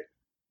and like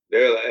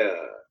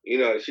they're you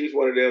know she's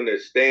one of them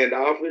that's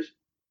standoffish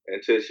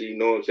until she you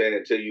know what I'm saying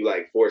until you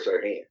like force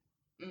her hand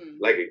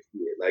like a hmm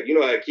kid. Like you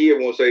know how a kid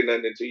won't say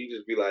nothing until you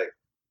just be like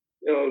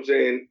you know what I'm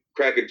saying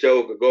crack a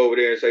joke or go over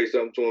there and say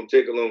something to him,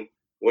 tickle him,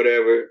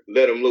 whatever,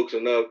 let him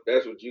loosen up.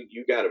 That's what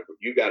you gotta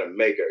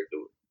make her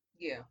do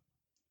yeah,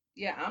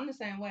 yeah, I'm the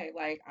same way.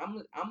 Like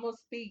I'm gonna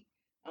speak.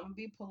 I'm gonna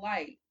be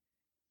polite,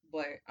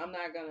 but I'm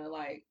not gonna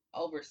like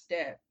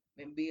overstep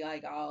and be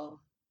like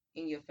all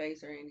in your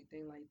face or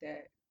anything like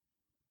that.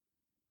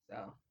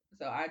 So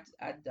so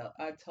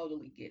I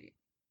totally get it.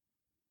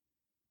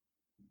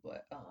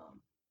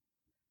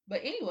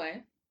 But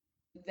anyway,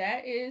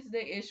 that is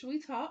the Ish We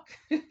Talk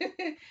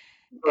it.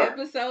 Right.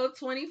 episode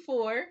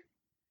 24.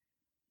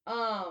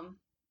 Um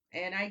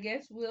and I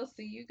guess we'll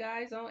see you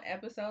guys on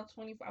episode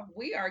 25.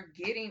 We are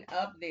getting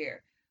up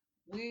there.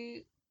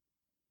 We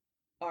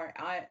are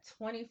at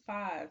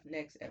 25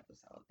 next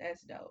episode.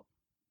 That's dope.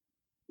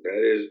 That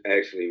is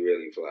actually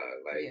really fly.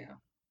 Like Yeah.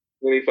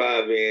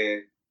 25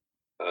 in,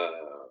 uh,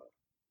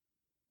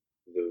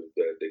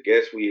 the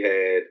guests we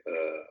had,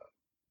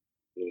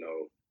 you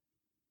know,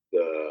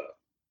 the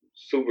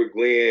Super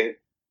Glenn,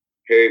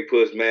 Harry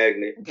Puss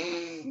Magnet.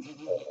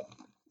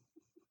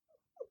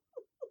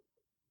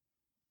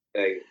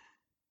 Like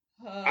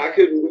I uh,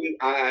 couldn't believe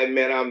I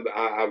man,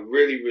 I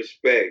really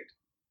respect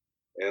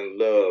and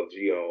love,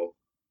 you know,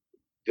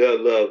 the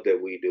love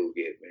that we do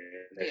get,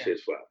 man. That yeah,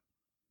 shit's fly.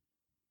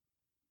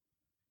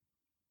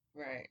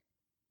 right.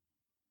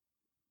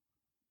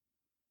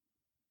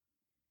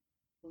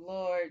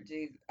 Lord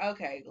Jesus.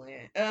 Okay,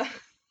 Glenn.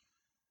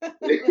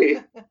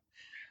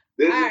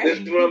 This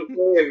is Alright. what I'm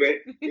saying,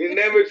 man. You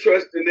never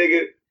trust a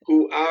nigga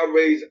who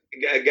always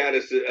got a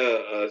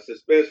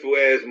suspenseful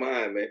ass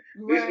mind, man.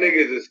 This Right. nigga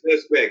is a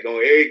suspect on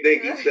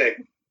everything he say.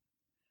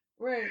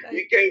 Right. You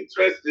Like can't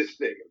trust this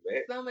nigga,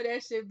 man. some of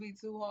that should be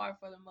too hard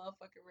for the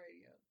motherfucking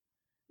radio.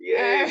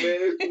 Yeah, Alright.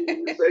 man.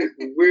 This nigga say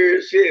some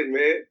weird shit,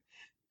 man.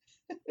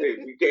 Hey,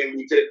 you can't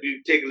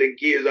be tickling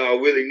kids all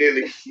willy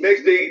nilly.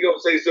 Next thing you gonna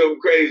say something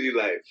crazy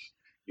like,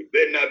 "You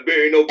better not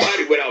bury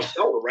nobody without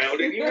salt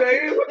around it." You like,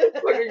 hey, what the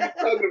fuck are you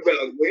talking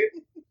about, man?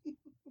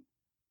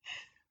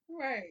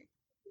 Right.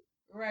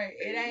 Right.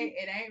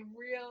 It ain't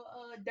real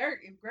dirt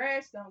if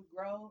grass don't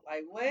grow.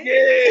 Like what?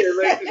 Yeah,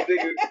 like this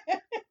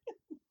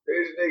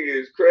nigga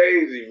is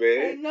crazy,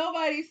 man. Like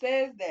nobody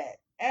says that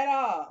at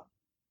all.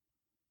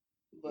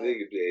 But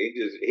Nigga,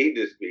 he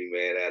just be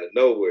man out of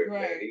nowhere,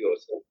 man. right, He gonna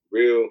say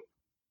real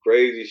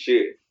crazy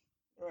shit,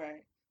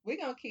 right. We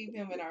gonna keep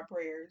him in our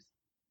prayers.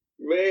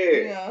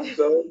 man. Yeah.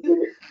 So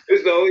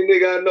this the only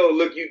nigga I know.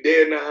 Look you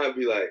dead in the eye and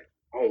be like,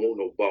 I don't want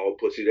no bald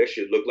pussy. That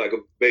shit look like a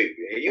baby.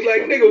 And you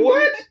like, nigga,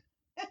 what?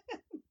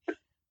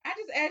 I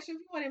just asked you if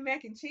you wanted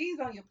mac and cheese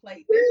on your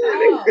plate. That's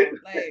Yeah, all.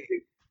 Like,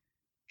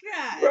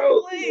 God, bro, come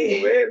on,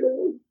 please.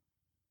 man.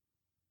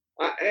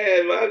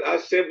 I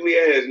simply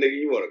asked, nigga,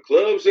 you want a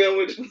club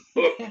sandwich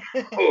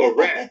or a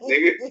wrap,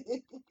 nigga?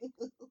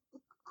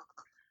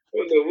 I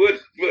don't know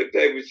what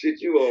type of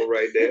shit you on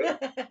right now.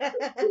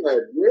 I'm like,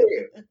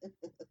 yeah.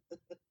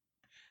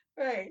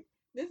 Right.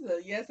 This is a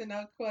yes or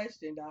no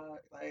question, dog.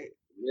 Like,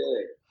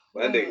 Yeah.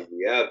 My nigga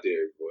be out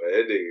there, boy.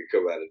 That nigga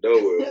come out of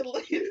nowhere with some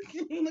look, shit.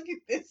 look at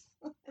this.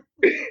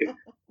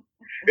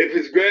 If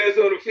it's grass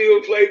on the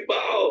field, play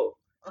ball.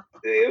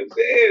 You know what I'm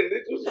saying?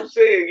 This is what I'm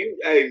saying.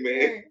 Hey,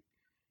 man.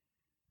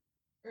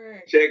 Right.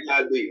 Right. Check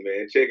ID,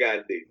 man. Check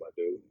ID, my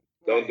dude.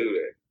 Don't Right. do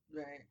that.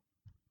 Right.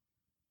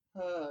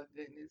 Oh,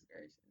 goodness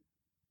gracious.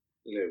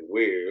 That's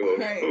weird.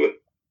 Right.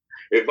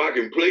 If I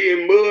can play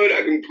in mud,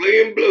 I can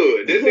play in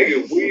blood. That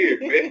nigga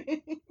weird,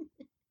 man.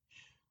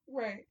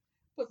 Right.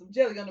 Put some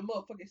jelly on the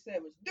motherfucking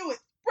sandwich. Do it.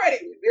 Spread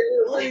it.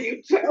 Yeah, what are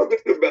you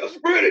talking about?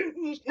 Spread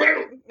it.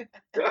 Spread it.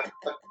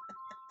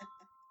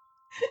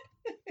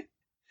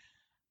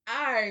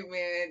 All right,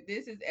 man.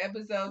 This is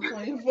episode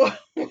 24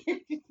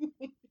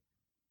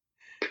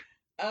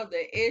 of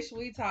the Ish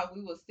We Talk.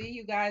 We will see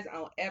you guys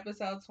on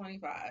episode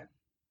 25.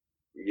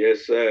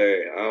 Yes,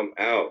 sir. I'm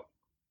out.